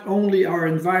not only our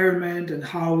environment and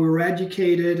how we're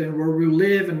educated and where we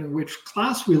live and in which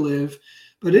class we live,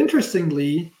 But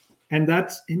interestingly, and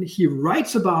he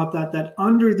writes about that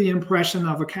under the impression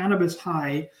of a cannabis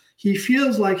high, he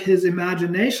feels like his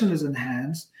imagination is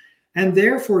enhanced, and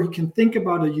therefore he can think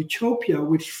about a utopia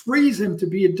which frees him to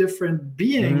be a different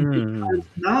being. Because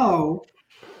now,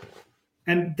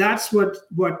 and that's what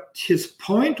his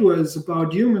point was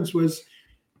about humans, was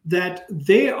that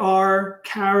they are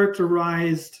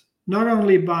characterized not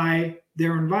only by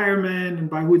their environment and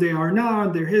by who they are now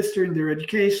and their history and their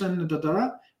education,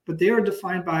 but they are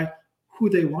defined by who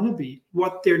they want to be,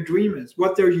 what their dream is,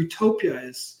 what their utopia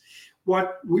is,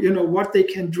 what they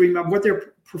can dream up, what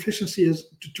their proficiency is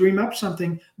to dream up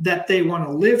something that they want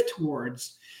to live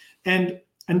towards. And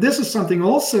this is something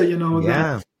also,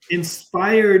 that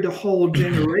inspired a whole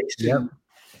generation.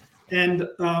 And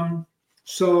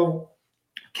so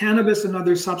cannabis and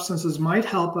other substances might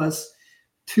help us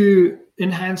to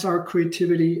enhance our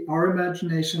creativity, our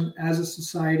imagination as a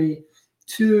society,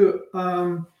 to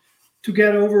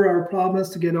get over our problems,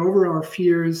 to get over our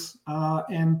fears,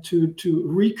 and to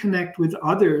reconnect with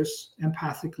others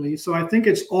empathically. So I think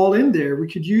it's all in there.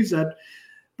 We could use that.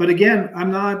 But again,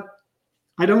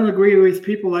 I don't agree with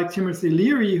people like Timothy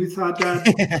Leary, who thought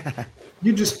that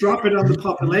you just drop it on the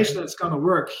population, it's going to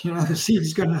work. The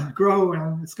seed's going to grow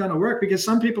and it's going to work, because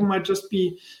some people might just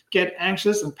get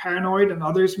anxious and paranoid, and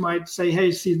others might say,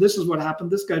 hey, see, this is what happened.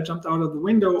 This guy jumped out of the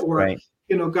window, or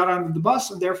got on the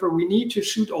bus, and therefore we need to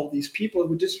shoot all these people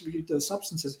who distribute those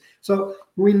substances. So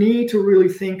we need to really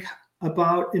think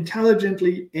about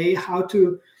intelligently, how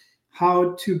to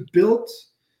build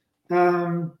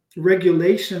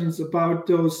regulations about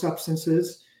those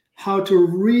substances, how to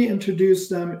reintroduce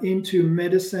them into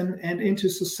medicine and into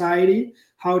society,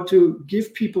 how to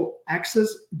give people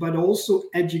access, but also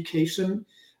education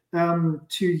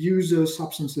to use those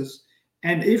substances.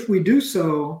 And if we do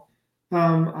so,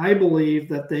 I believe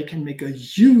that they can make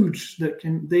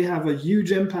they have a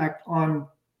huge impact on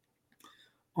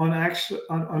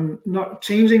not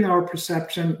changing our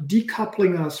perception,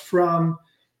 decoupling us from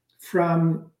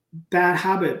bad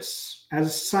habits as a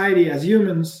society, as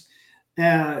humans,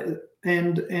 and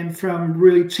from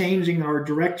really changing our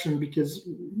direction, because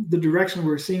the direction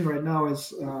we're seeing right now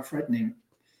is frightening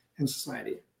in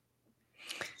society.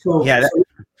 So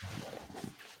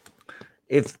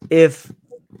if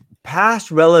past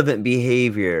relevant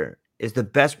behavior is the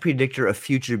best predictor of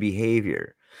future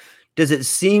behavior, does it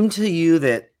seem to you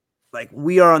that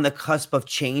we are on the cusp of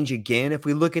change again? If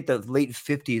we look at the late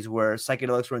 50s, where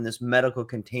psychedelics were in this medical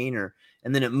container,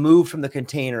 and then it moved from the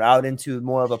container out into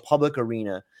more of a public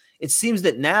arena, it seems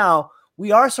that now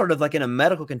we are sort of like in a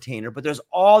medical container, but there's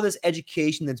all this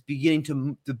education that's beginning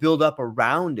to build up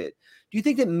around it. Do you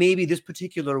think that maybe this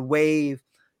particular wave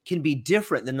can be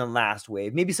different than the last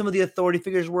wave? Maybe some of the authority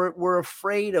figures were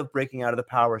afraid of breaking out of the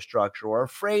power structure, or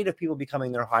afraid of people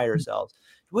becoming their higher selves.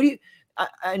 What do you?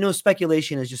 I know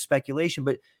speculation is just speculation,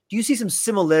 but do you see some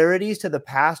similarities to the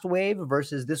past wave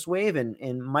versus this wave,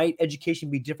 and might education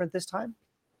be different this time?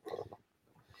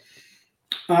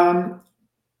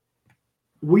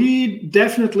 We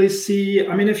definitely see,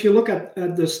 if you look at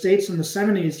the states in the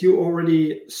 70s, you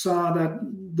already saw that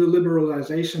the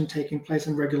liberalization taking place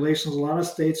in regulations. A lot of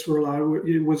states were allowed,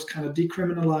 it was kind of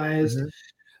decriminalized.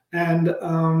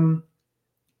 Mm-hmm.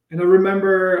 And I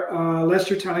remember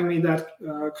Lester telling me that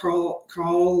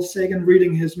Carl Sagan,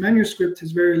 reading his manuscript,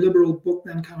 his very liberal book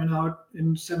then coming out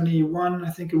in 71, I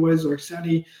think it was, or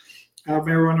 70,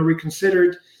 Marijuana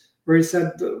Reconsidered, where he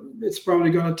said it's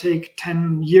probably going to take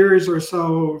 10 years or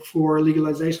so for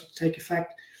legalization to take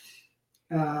effect.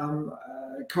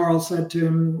 Carl said to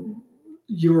him,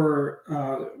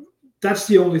 that's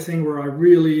the only thing where I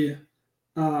really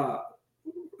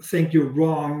think you're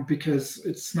wrong, because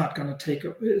it's not going to take,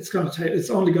 it's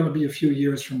only going to be a few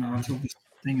years from now until this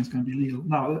thing is going to be legal.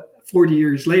 Now, 40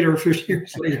 years later, 50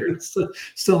 years later, it's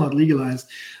still not legalized.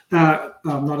 Not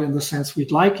in the sense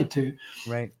we'd like it to.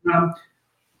 Right.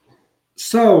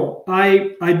 So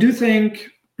I do think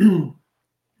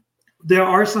there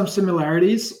are some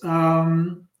similarities.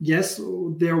 Yes,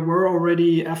 there were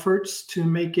already efforts to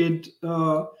make it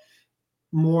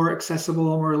more accessible,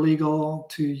 more legal,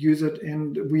 to use it.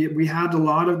 And we had a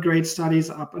lot of great studies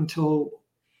up until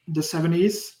the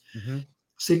 70s, mm-hmm.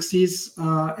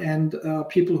 60s, and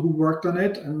people who worked on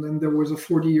it. And then there was a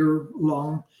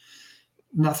 40-year-long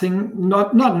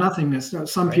nothingness.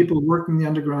 Some right. people working in the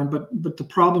underground, but the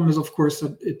problem is, of course,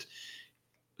 that it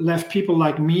left people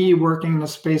like me working in a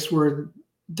space where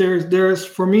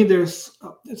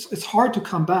it's hard to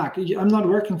come back. I'm not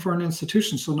working for an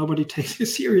institution, so nobody takes you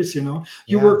serious. You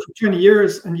work for 20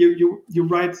 years and you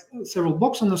write several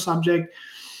books on the subject,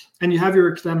 and you have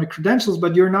your academic credentials,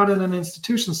 but you're not in an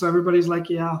institution. So everybody's like,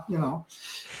 yeah,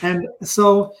 and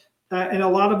so and a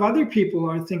lot of other people,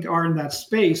 I think, are in that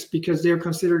space because they're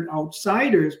considered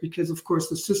outsiders because, of course,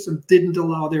 the system didn't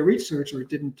allow their research or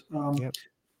didn't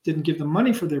give them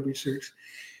money for their research.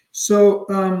 So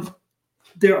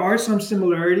there are some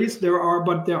similarities.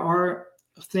 But there are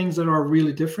things that are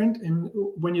really different. And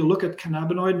when you look at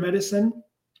cannabinoid medicine,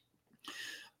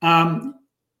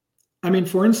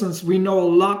 for instance, we know a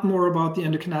lot more about the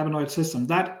endocannabinoid system.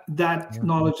 That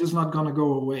knowledge is not going to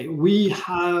go away. We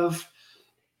have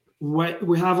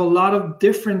a lot of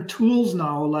different tools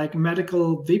now, like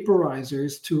medical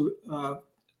vaporizers to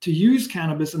use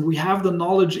cannabis, and we have the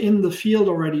knowledge in the field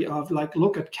already of, like,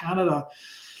 look at Canada.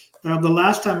 The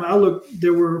last time I looked,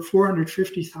 there were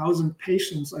 450,000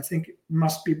 patients. I think it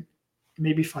must be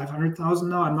maybe 500,000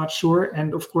 now. I'm not sure.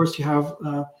 And of course, you have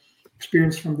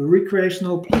experience from the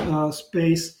recreational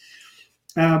space.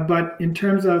 But in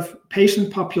terms of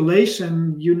patient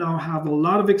population, you now have a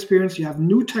lot of experience. You have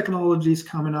new technologies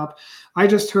coming up. I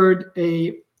just heard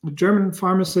a German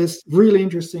pharmacist,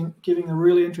 giving a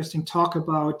really interesting talk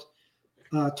about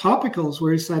topicals,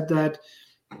 where he said that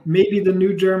maybe the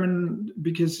new German,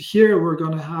 because here we're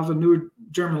going to have a new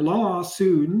German law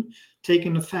soon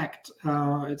taking effect.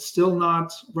 It's still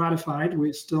not ratified.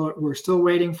 We're still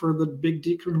waiting for the big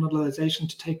decriminalization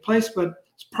to take place, but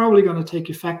it's probably going to take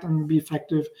effect and be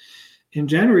effective in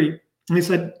January. And he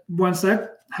said once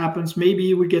that happens,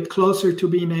 maybe we get closer to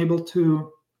being able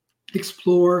to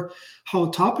explore how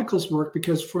topicals work,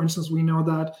 because, for instance, we know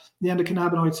that the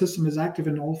endocannabinoid system is active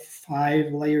in all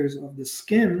 5 layers of the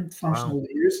skin, functional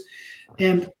layers.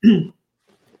 And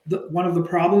one of the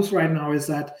problems right now is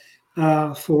that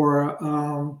for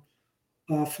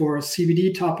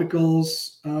CBD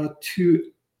topicals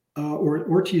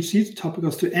or THC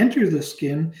topicals to enter the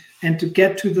skin and to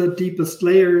get to the deepest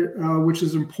layer, which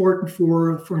is important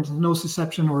for instance,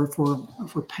 nociception or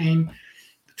for pain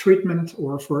treatment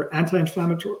or for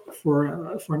anti-inflammatory for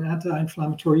an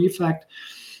anti-inflammatory effect,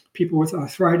 people with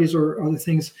arthritis or other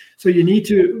things. So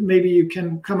maybe you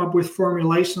can come up with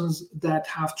formulations that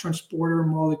have transporter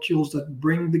molecules that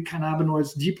bring the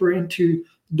cannabinoids deeper into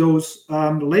those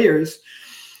layers.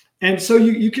 And so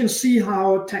you can see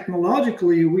how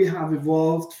technologically we have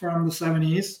evolved from the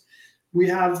 70s. We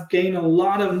have gained a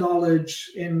lot of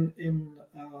knowledge in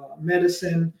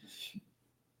medicine.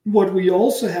 What we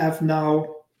also have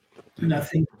now, and I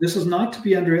think this is not to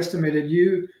be underestimated,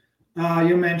 you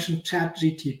mentioned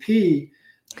ChatGPT,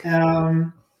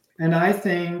 and I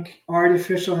think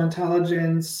artificial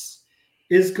intelligence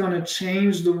is going to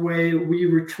change the way we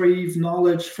retrieve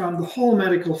knowledge from the whole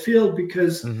medical field,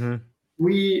 because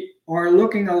we are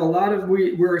looking at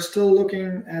we're still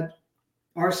looking at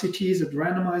RCTs, at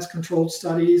randomized controlled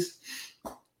studies,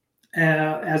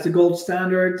 as the gold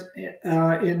standard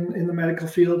in the medical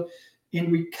field.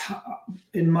 And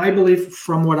in my belief,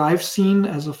 from what I've seen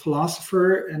as a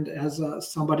philosopher and as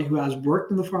somebody who has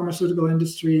worked in the pharmaceutical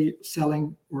industry,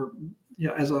 selling or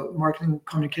as a marketing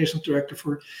communications director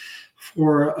for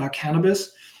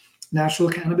cannabis, natural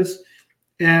cannabis,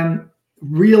 and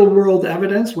real world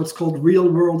evidence, what's called real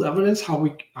world evidence, how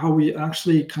we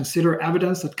actually consider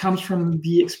evidence that comes from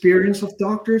the experience of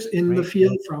doctors in the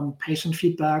field, from patient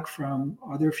feedback, from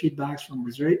other feedbacks, from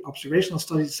observational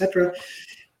studies, etc.,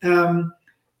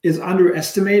 is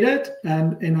underestimated.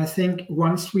 And I think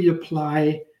once we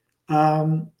apply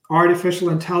artificial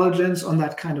intelligence on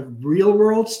that kind of real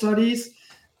world studies,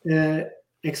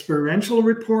 experiential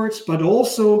reports, but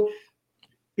also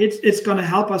it's going to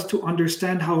help us to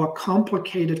understand how a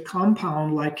complicated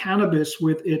compound like cannabis,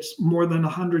 with its more than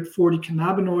 140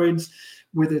 cannabinoids,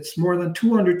 with its more than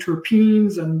 200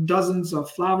 terpenes and dozens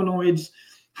of flavonoids,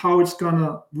 how it's going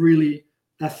to really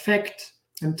affect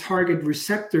and target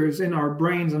receptors in our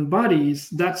brains and bodies.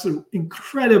 That's an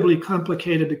incredibly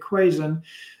complicated equation,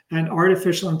 and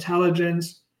artificial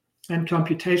intelligence and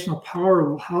computational power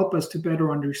will help us to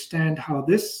better understand how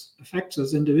this affects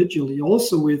us individually.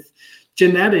 Also with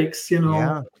genetics,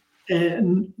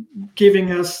 and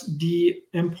giving us the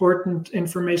important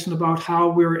information about how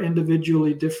we're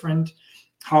individually different,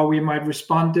 how we might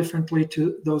respond differently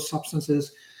to those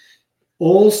substances.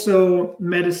 Also,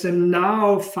 medicine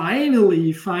now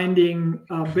finally finding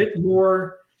a bit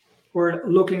more, or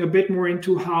looking a bit more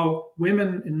into how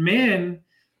women and men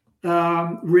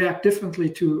react differently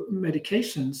to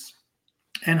medications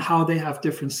and how they have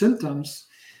different symptoms.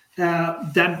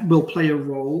 That will play a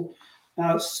role.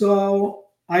 So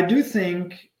I do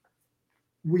think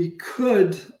we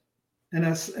could, and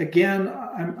as again,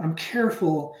 I'm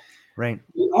careful. Right.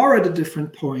 We are at a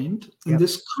different point, and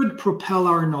this could propel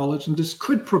our knowledge, and this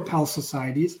could propel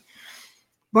societies.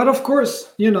 But of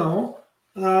course,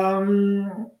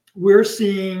 we're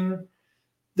seeing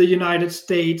the United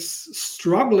States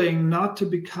struggling not to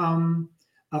become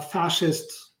a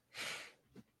fascist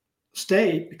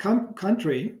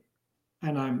country,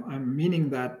 and I'm meaning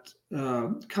that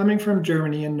coming from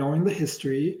Germany and knowing the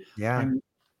history, Yeah. I'm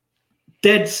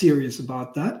dead serious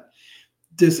about that.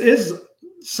 This is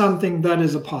something that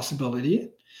is a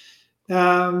possibility.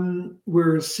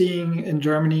 We're seeing in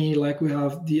Germany, like we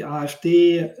have the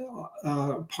AfD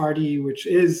party, which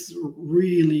is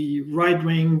really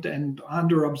right-winged and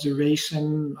under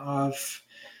observation of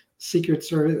Secret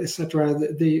Service, etc.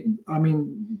 They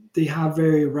have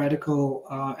very radical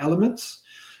elements.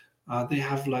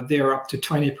 They're up to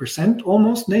 20%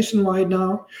 almost nationwide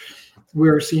now.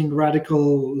 We're seeing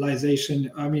radicalization.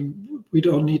 I mean, we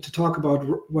don't need to talk about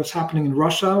what's happening in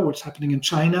Russia, what's happening in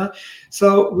China.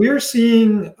 So we're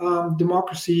seeing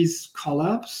democracies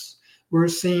collapse. We're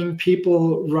seeing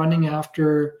people running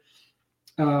after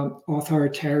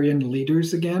authoritarian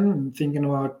leaders again and thinking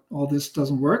about, all this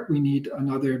doesn't work. We need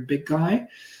another big guy.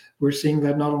 We're seeing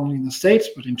that not only in the States,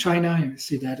 but in China. We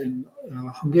see that in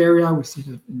Hungary. We see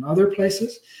that in other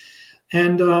places.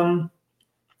 And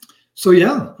so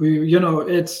yeah, it's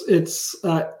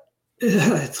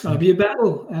going to be a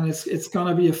battle, and it's going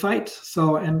to be a fight.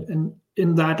 So and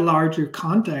in that larger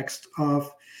context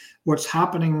of what's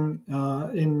happening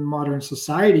in modern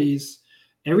societies,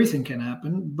 everything can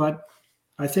happen. But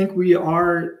I think we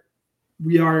are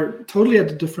totally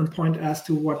at a different point as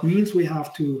to what means we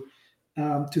have to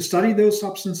study those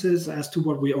substances, as to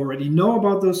what we already know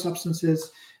about those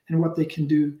substances and what they can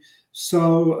do.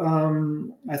 So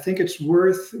I think it's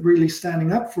worth really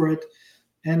standing up for it.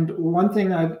 And one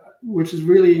thing which is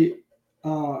really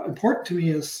important to me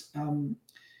is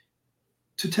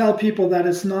to tell people that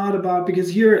it's not about, because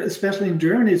here, especially in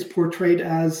Germany, it's portrayed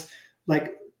as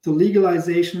like the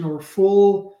legalization or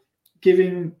full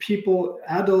giving people,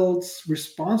 adults,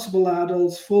 responsible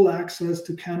adults, full access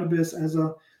to cannabis as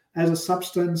a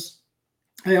substance.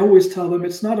 I always tell them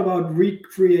it's not about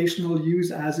recreational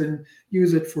use, as in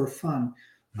use it for fun.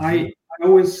 Mm-hmm. I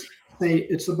always say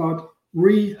it's about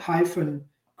recreational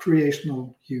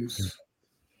use.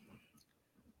 Mm-hmm.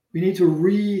 We need to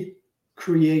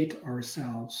recreate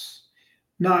ourselves,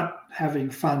 not having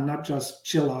fun, not just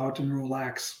chill out and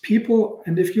relax. People,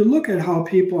 and if you look at how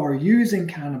people are using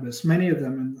cannabis, many of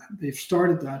them, and they've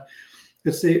started that,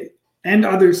 and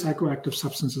other psychoactive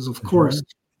substances, of course,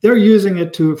 they're using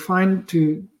it to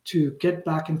get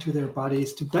back into their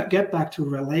bodies, to get back to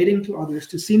relating to others,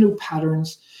 to see new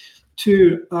patterns,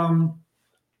 to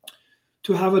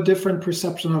have a different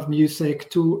perception of music,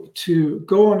 to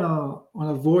go on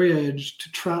a voyage,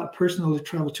 to personally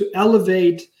travel, to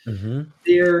elevate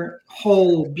their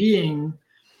whole being.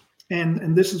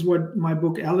 And this is what my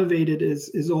book Elevated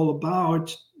is all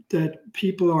about, that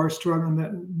people are struggling,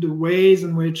 that the ways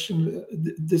in which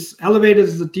this Elevated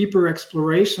is a deeper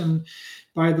exploration,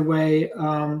 by the way,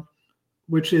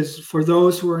 which is for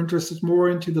those who are interested more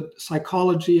into the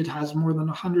psychology. It has more than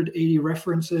 180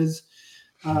 references,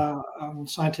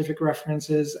 scientific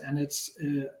references, and it's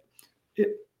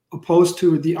opposed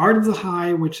to The Art of the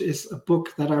High, which is a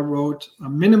book that I wrote, a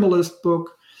minimalist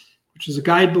book, which is a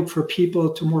guidebook for people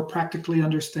to more practically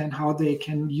understand how they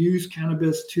can use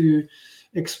cannabis to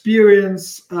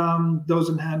experience those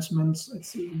enhancements.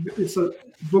 It's a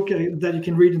book that you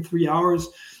can read in 3 hours.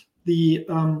 The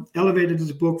Elevated is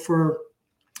a book for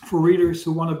readers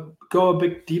who want to go a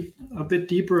bit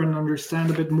deeper and understand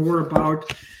a bit more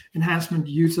about enhancement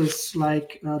uses,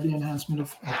 like the enhancement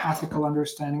of ethical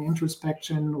understanding,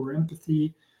 introspection, or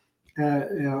empathy,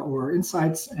 or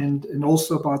insights, and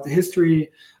also about the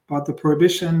history, about the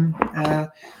prohibition,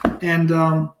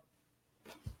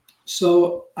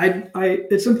 so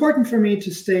it's important for me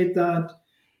to state that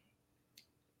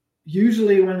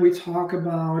usually when we talk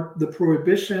about the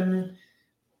prohibition,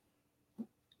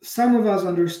 some of us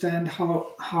understand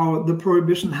how the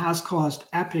prohibition has caused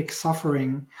epic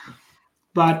suffering,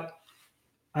 but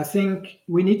I think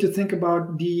we need to think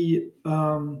about the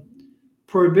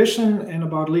prohibition and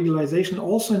about legalization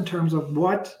also in terms of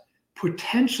what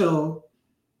potential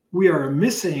we are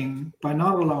missing by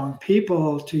not allowing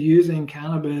people to using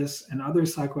cannabis and other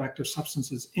psychoactive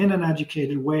substances in an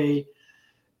educated way,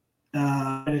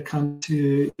 when it comes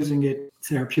to using it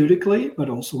therapeutically, but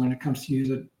also when it comes to use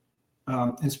it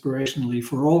inspirationally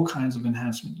for all kinds of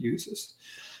enhancement uses.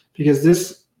 Because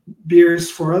this bears,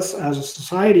 for us as a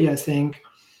society, I think,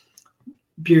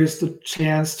 bears the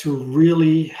chance to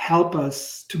really help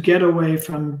us to get away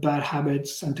from bad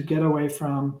habits and to get away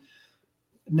from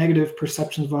negative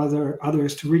perceptions of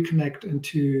others, to reconnect and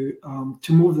to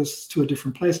move this to a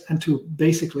different place, and to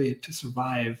basically to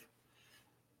survive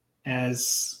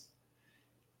as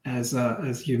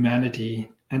humanity,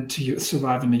 and to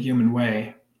survive in a humane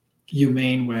way.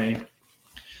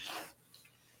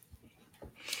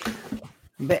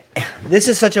 But this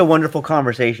is such a wonderful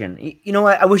conversation. You know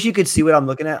what? I wish you could see what I'm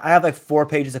looking at. I have like 4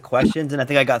 pages of questions, and I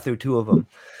think I got through 2 of them.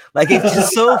 Like, it's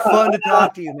just so fun to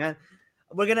talk to you, man.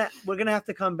 We're gonna have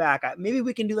to come back. Maybe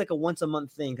we can do like a once a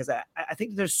month thing, because I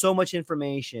think there's so much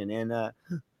information. And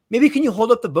maybe can you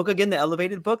hold up the book again, the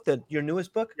elevated book, your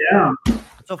newest book? Yeah.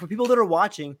 So for people that are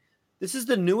watching, this is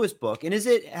the newest book, and has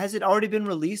it already been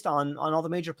released on all the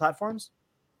major platforms?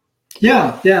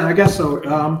 Yeah, I guess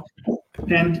so.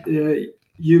 And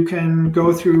you can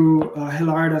go through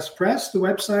Hilaritas Press, the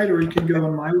website, or you can go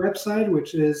on my website,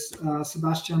 which is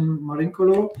Sebastian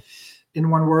Marincolo, in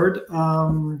one word,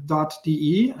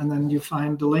 .de, and then you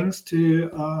find the links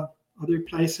to other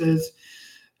places.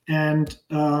 And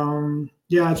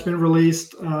it's been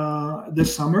released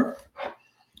this summer.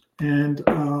 And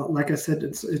like I said,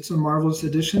 it's a marvelous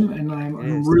edition, and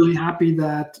I'm really happy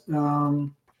that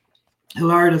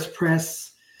Hilaritas Press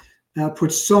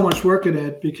put so much work in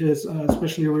it, because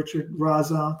especially Richard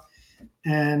Raza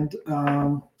and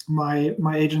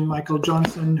my agent Michael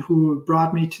Johnson, who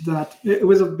brought me to that. It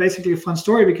was basically a fun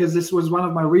story, because this was one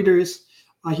of my readers.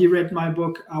 He read my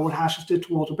book, What Hashish Did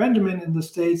to Walter Benjamin, in the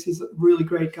States. He's a really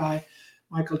great guy,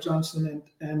 Michael Johnson,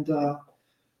 and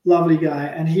lovely guy.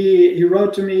 And he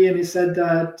wrote to me, and he said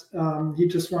that he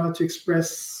just wanted to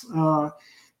express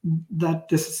that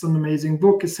this is an amazing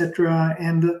book, etc.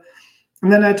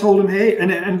 And then I told him, hey,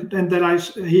 and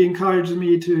that he encouraged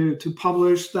me to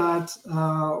publish that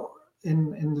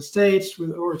in the States,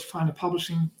 or to find a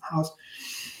publishing house.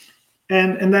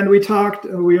 And then we talked.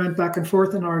 We went back and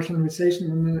forth in our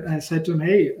conversation, and I said to him,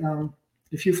 hey,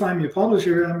 if you find me a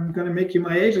publisher, I'm going to make you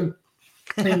my agent.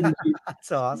 And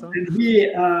that's awesome. And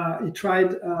he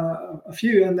tried a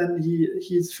few, and then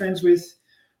he's friends with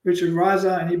Richard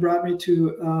Raza, and he brought me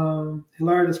to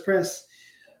Hilaritas Press.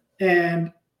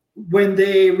 And when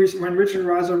Richard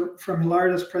Raza from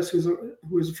Hilaritas Press, who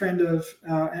was a friend of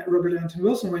Robert Anton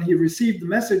Wilson, when he received the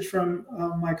message from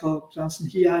Michael Johnson,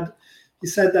 he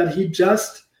said that he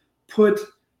just put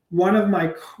one of my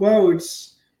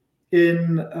quotes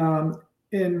in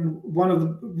one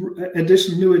of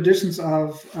the new editions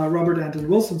of Robert Anton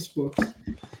Wilson's books.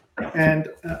 And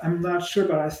I'm not sure,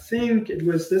 but I think it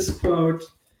was this quote,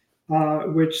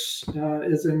 which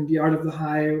is in The Art of the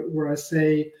High, where I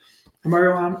say, a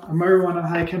marijuana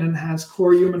high can enhance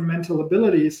core human mental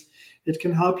abilities. It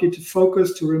can help you to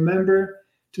focus, to remember,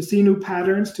 to see new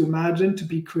patterns, to imagine, to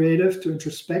be creative, to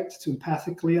introspect, to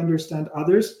empathically understand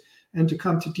others, and to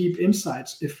come to deep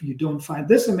insights. If you don't find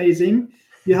this amazing,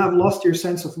 you have lost your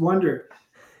sense of wonder,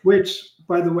 which,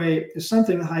 by the way, is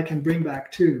something the high can bring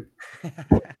back too.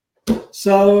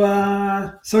 So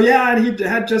yeah, and he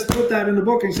had just put that in the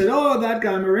book, and he said, "Oh, that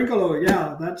guy Marincolo,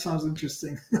 yeah, that sounds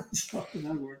interesting." So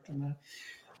that worked on that.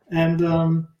 And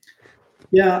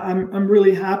I'm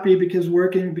really happy, because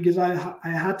I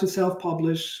had to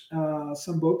self-publish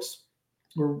some books,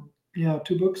 or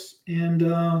 2 books, and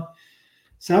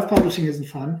self-publishing isn't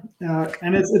fun,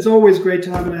 and it's always great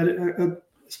to have an editor,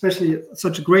 especially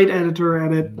such a great editor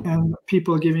at it, and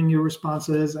people giving you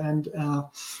responses and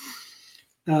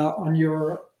on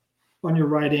your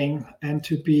writing, and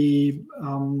to be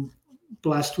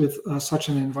blessed with such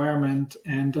an environment.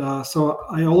 And so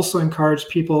I also encourage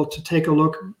people to take a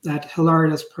look at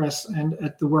Hilaritas Press and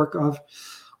at the work of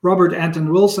Robert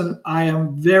Anton Wilson. I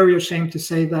am very ashamed to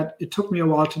say that it took me a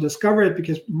while to discover it,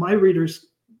 because my readers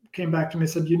came back to me and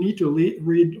said, you need to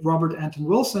read Robert Anton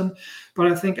Wilson. But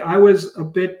I think I was a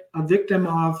bit a victim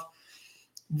of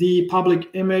the public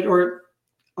image, or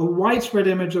a widespread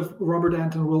image of Robert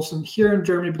Anton Wilson here in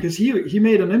Germany, because he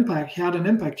made an impact. He had an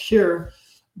impact here.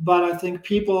 But I think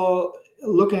people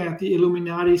looking at the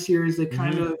Illuminati series, they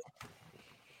kind of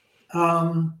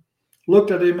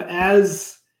looked at him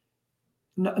as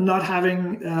not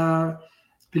having,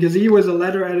 because he was a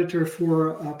letter editor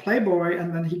for Playboy,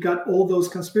 and then he got all those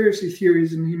conspiracy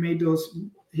theories, and he made those.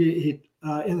 He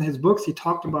in his books he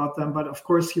talked about them, but of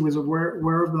course he was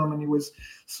aware of them, and he was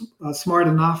smart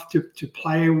enough to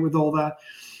play with all that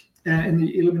in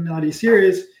the Illuminati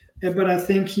series. But I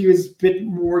think he was a bit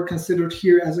more considered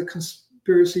here as a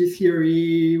conspiracy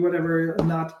theory, whatever,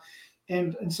 not.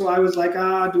 And so I was like,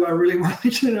 do I really want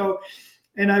to,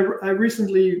 And I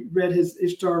recently read his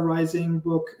Ishtar Rising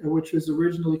book, which was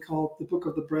originally called The Book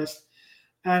of the Breast.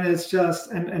 And it's just,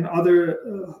 and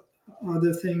other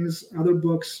other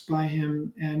books by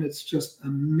him, and it's just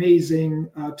amazing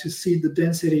to see the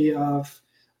density of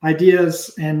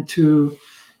ideas and to.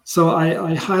 So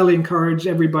I highly encourage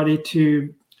everybody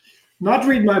to not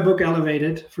read my book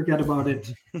Elevated. Forget about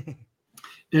it.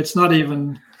 It's not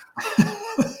even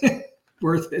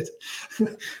worth it.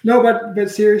 No, but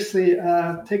seriously,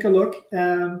 take a look.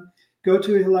 Go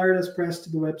to Hilaritas Press, to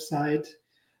the website,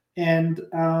 and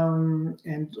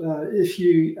if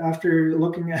you, after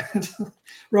looking at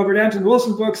Robert Anton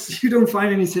Wilson books, you don't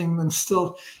find anything, then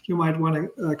still you might want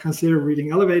to consider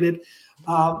reading Elevated.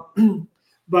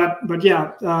 But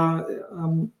yeah,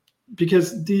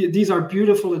 because these are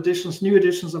beautiful editions, new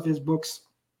editions of his books.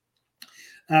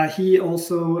 He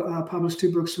also published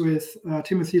 2 books with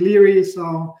Timothy Leary.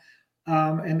 So,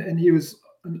 and he was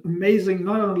amazing,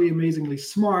 not only amazingly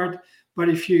smart, but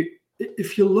if you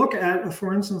look at,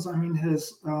 for instance, I mean,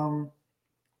 his the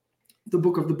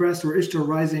Book of the Breast, or Ishtar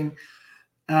Rising,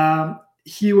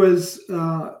 he was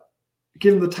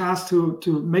given the task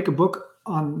to make a book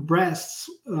on breasts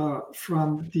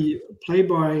from the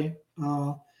Playboy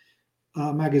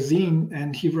magazine,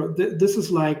 and he wrote. This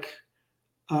is like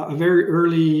a very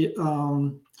early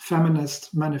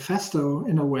feminist manifesto,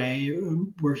 in a way,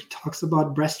 where he talks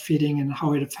about breastfeeding and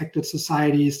how it affected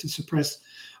societies to suppress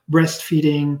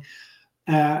breastfeeding,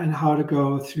 and how to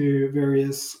go through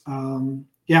various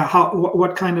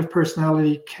what kind of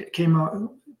personalities came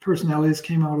out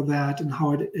of that, and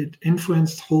how it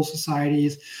influenced whole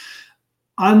societies.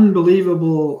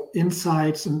 Unbelievable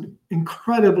insights and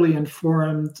incredibly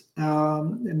informed,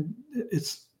 and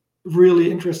it's really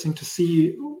interesting to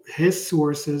see his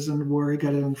sources and where he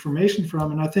got his information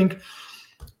from. And I think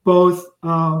both,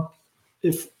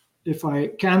 if I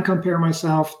can compare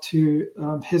myself to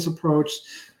his approach,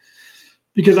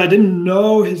 because I didn't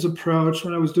know his approach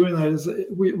when I was doing that, is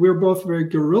we're both very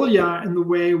guerrilla in the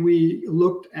way we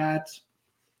looked at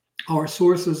our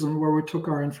sources and where we took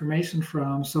our information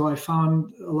from. So I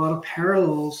found a lot of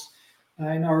parallels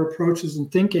in our approaches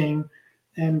and thinking,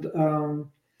 and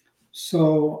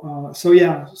so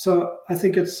I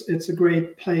think it's a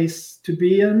great place to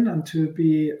be in, and to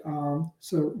be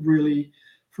so really,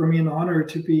 for me, an honor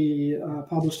to be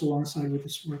published alongside with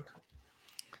this work.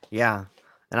 Yeah,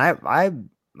 and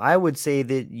I would say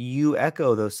that you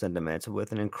echo those sentiments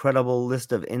with an incredible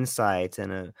list of insights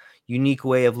and a unique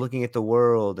way of looking at the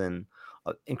world, and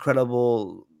an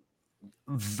incredible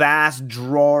vast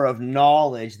drawer of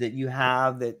knowledge that you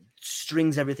have that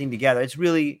strings everything together. It's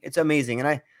amazing,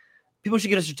 and people should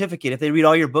get a certificate. If they read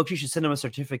all your books, you should send them a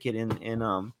certificate in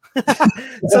some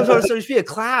sort of, so it should be a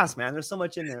class, man. There's so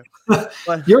much in there.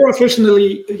 But you're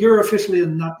officially a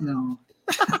nut now.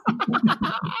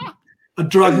 A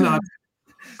drug nut.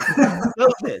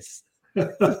 This.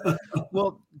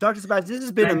 Well, Dr. Sebastian, this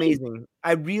has been amazing.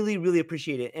 I really, really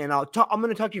appreciate it. And I'm going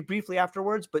to talk to you briefly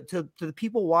afterwards, but to the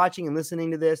people watching and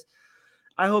listening to this,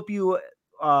 I hope you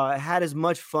had as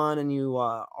much fun and you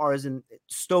are as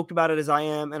stoked about it as I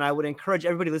am. And I would encourage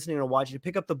everybody listening or watching to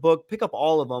pick up the book, pick up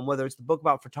all of them, whether it's the book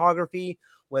about photography,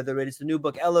 whether it is the new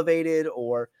book Elevated,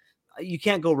 or you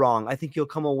can't go wrong. I think you'll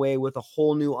come away with a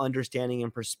whole new understanding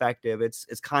and perspective. It's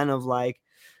kind of like,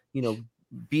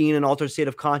 being in an altered state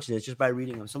of consciousness just by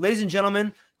reading them. So ladies and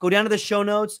gentlemen, go down to the show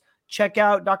notes, check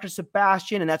out Dr.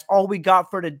 Sebastian, and that's all we got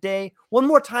for today. One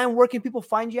more time, where can people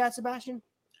find you at, Sebastian?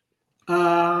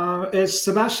 It's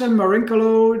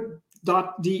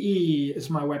sebastianmarincolo.de is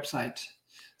my website.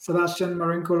 Sebastian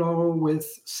Marincolo with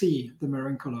C, the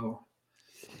Marincolo.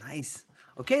 Nice.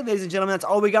 Okay, ladies and gentlemen, that's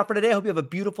all we got for today. I hope you have a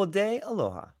beautiful day.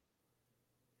 Aloha.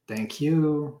 Thank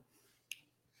you.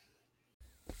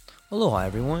 Aloha,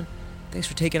 everyone. Thanks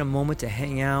for taking a moment to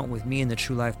hang out with me in the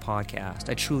True Life Podcast.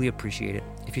 I truly appreciate it.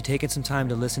 If you're taking some time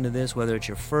to listen to this, whether it's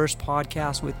your first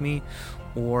podcast with me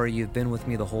or you've been with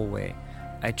me the whole way,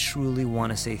 I truly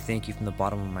want to say thank you from the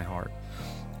bottom of my heart.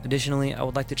 Additionally, I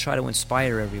would like to try to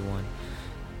inspire everyone.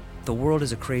 The world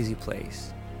is a crazy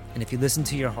place, and if you listen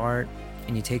to your heart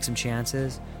and you take some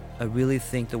chances, I really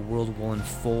think the world will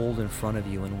unfold in front of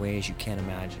you in ways you can't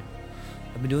imagine.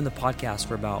 I've been doing the podcast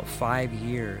for about 5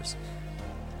 years.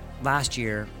 Last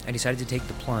year, I decided to take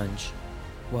the plunge.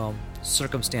 Well,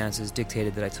 circumstances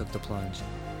dictated that I took the plunge,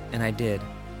 and I did.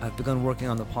 I've begun working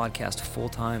on the podcast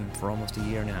full-time for almost a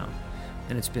year now,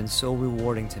 and it's been so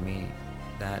rewarding to me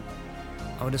that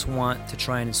I just want to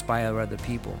try and inspire other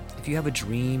people. If you have a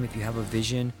dream, if you have a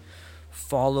vision,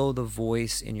 follow the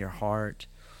voice in your heart,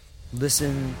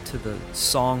 listen to the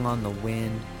song on the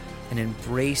wind, and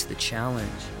embrace the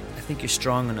challenge. I think you're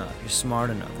strong enough, you're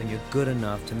smart enough, and you're good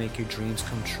enough to make your dreams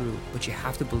come true, but you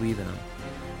have to believe in them.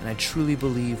 And I truly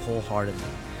believe wholeheartedly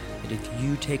that if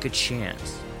you take a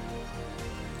chance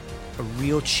a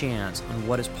real chance on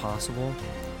what is possible,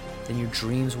 then your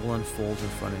dreams will unfold in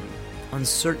front of you.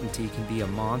 Uncertainty can be a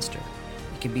monster.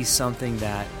 It can be something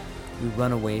that we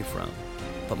run away from.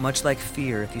 But much like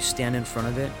fear, if you stand in front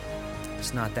of it,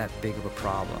 it's not that big of a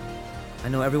problem. I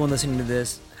know everyone listening to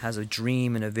this has a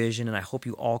dream and a vision, and I hope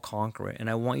you all conquer it. And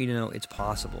I want you to know it's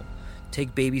possible.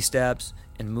 Take baby steps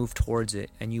and move towards it,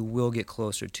 and you will get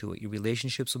closer to it. Your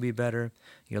relationships will be better.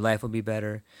 Your life will be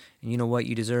better. And you know what?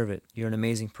 You deserve it. You're an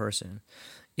amazing person.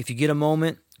 If you get a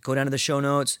moment, go down to the show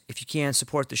notes. If you can,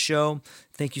 support the show.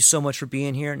 Thank you so much for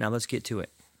being here. Now let's get to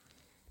it.